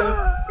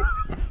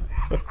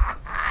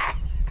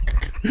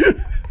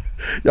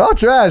 Y'all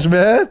trash,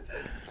 man.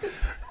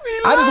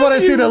 I just want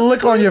to see the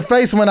look on your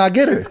face when I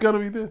get it. It's gonna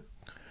be this.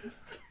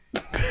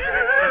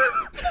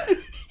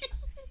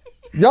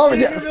 Y'all,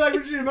 You're gonna be like,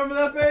 Regina, remember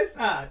that face?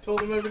 I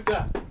told him every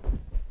time.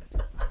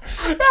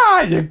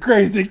 You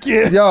crazy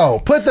kid. Yo,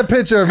 put the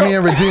picture of me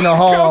and Regina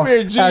Hall here,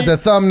 as the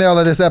thumbnail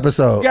of this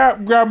episode.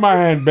 Grab my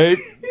hand, babe.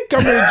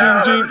 Come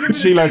here, Jean.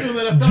 She lets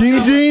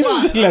Jean. She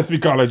lets me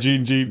call her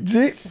Jean.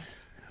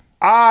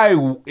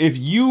 If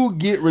you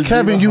get Regina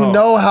Kevin, you Hall,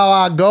 know how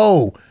I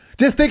go.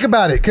 Just think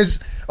about it, cause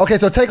okay,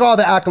 so take all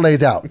the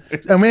accolades out,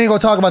 and we ain't gonna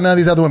talk about none of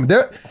these other women.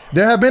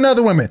 There have been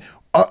other women.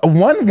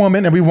 One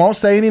woman, and we won't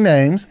say any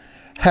names,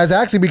 has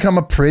actually become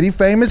a pretty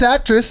famous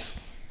actress.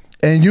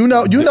 And you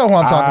know who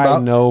I'm talking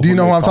about. Do you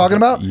know who I'm talking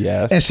about?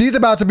 Yes. And she's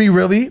about to be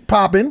really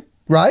popping,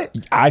 right?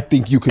 I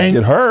think you could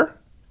get her.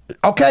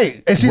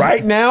 Okay. And she's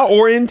right now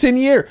or in 10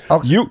 years.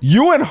 Okay.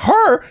 You and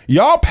her,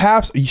 y'all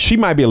paths, she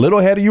might be a little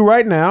ahead of you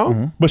right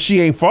now, but she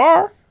ain't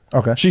far.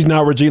 Okay. She's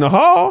not Regina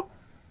Hall.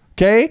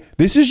 Okay?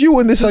 This is you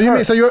and this is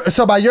her.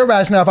 So by your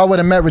rationale, if I would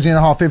have met Regina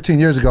Hall 15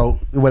 years ago,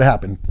 it would have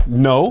happened.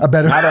 No. Not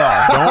at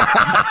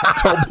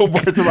all. Don't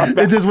put words in my mouth.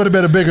 It just would have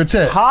been a bigger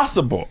chance.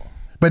 Possible.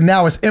 But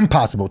now it's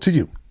impossible to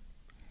you.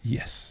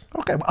 Yes.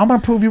 Okay, well, I'm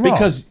gonna prove you wrong.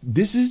 Because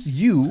this is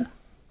you.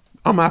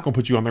 I'm not gonna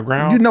put you on the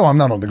ground. You know I'm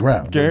not on the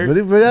ground. Okay.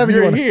 Whatever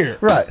You're here.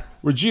 Right.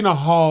 Regina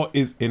Hall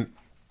is in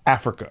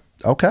Africa.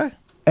 Okay.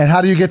 And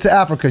how do you get to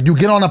Africa? You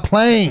get on a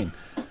plane.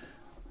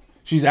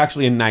 She's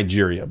actually in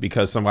Nigeria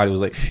because somebody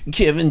was like,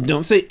 Kevin,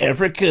 don't say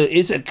Africa.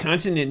 It's a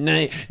continent, not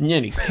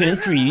a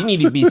country. You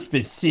need to be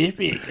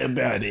specific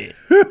about it.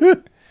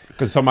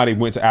 Because somebody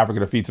went to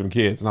Africa to feed some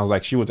kids. And I was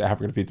like, she went to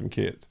Africa to feed some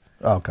kids.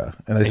 Okay.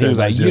 And he was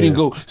like, you didn't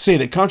go say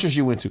the country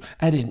she went to.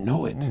 I didn't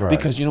know it. Right.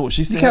 Because you know what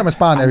she said? You can't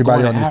respond to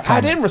everybody on these comments.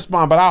 I didn't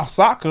respond, but I'll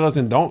sock cuz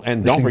and don't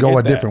forget go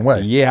a that. different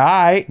way. Yeah, all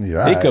right.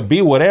 It could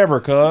be whatever,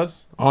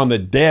 cuz, on the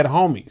dead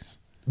homies.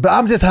 But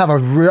I'm just have a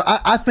real.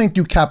 I think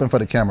you capping for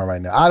the camera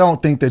right now. I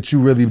don't think that you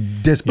really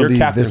disbelieve You're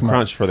Captain this much.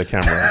 Crunch for the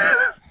camera.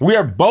 We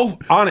are both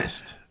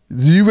honest.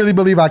 Do you really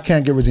believe I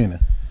can't get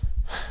Regina?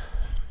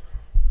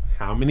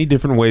 How many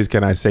different ways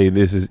can I say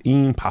this is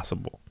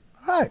impossible?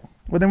 All right.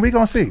 Well, then we're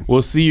going to see.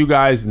 We'll see you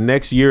guys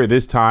next year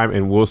this time,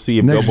 and we'll see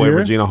if Doughboy and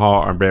Regina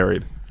Hall are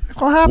married. It's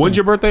going to happen. When's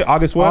your birthday?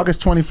 August what?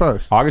 August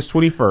 21st. August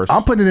 21st.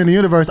 I'm putting it in the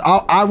universe.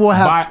 I will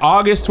have... By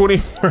August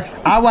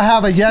 21st. I will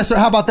have a yes or...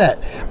 How about that?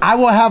 I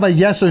will have a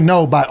yes or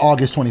no by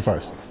August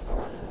 21st.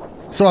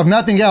 So if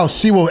nothing else,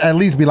 she will at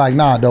least be like,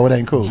 nah, though, it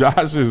ain't cool.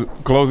 Josh is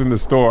closing the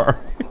store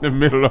in the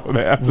middle of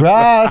the episode.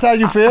 Right, that's how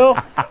you feel?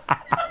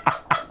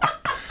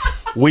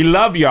 We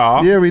love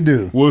y'all. Yeah, we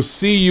do. We'll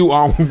see you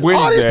on Wednesday.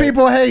 All these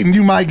people hating.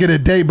 You might get a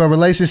date, but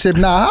relationship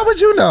now. How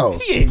would you know?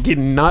 He ain't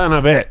getting none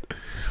of it.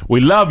 We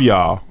love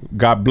y'all.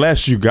 God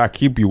bless you. God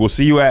keep you. We'll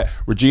see you at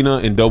Regina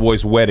and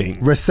Doughboy's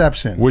wedding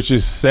reception, which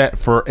is set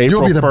for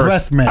April 1st. You'll be the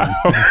breast man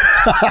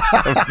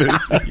of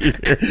this year.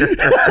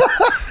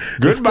 Goodbye.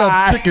 The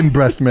stuffed chicken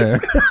breast man.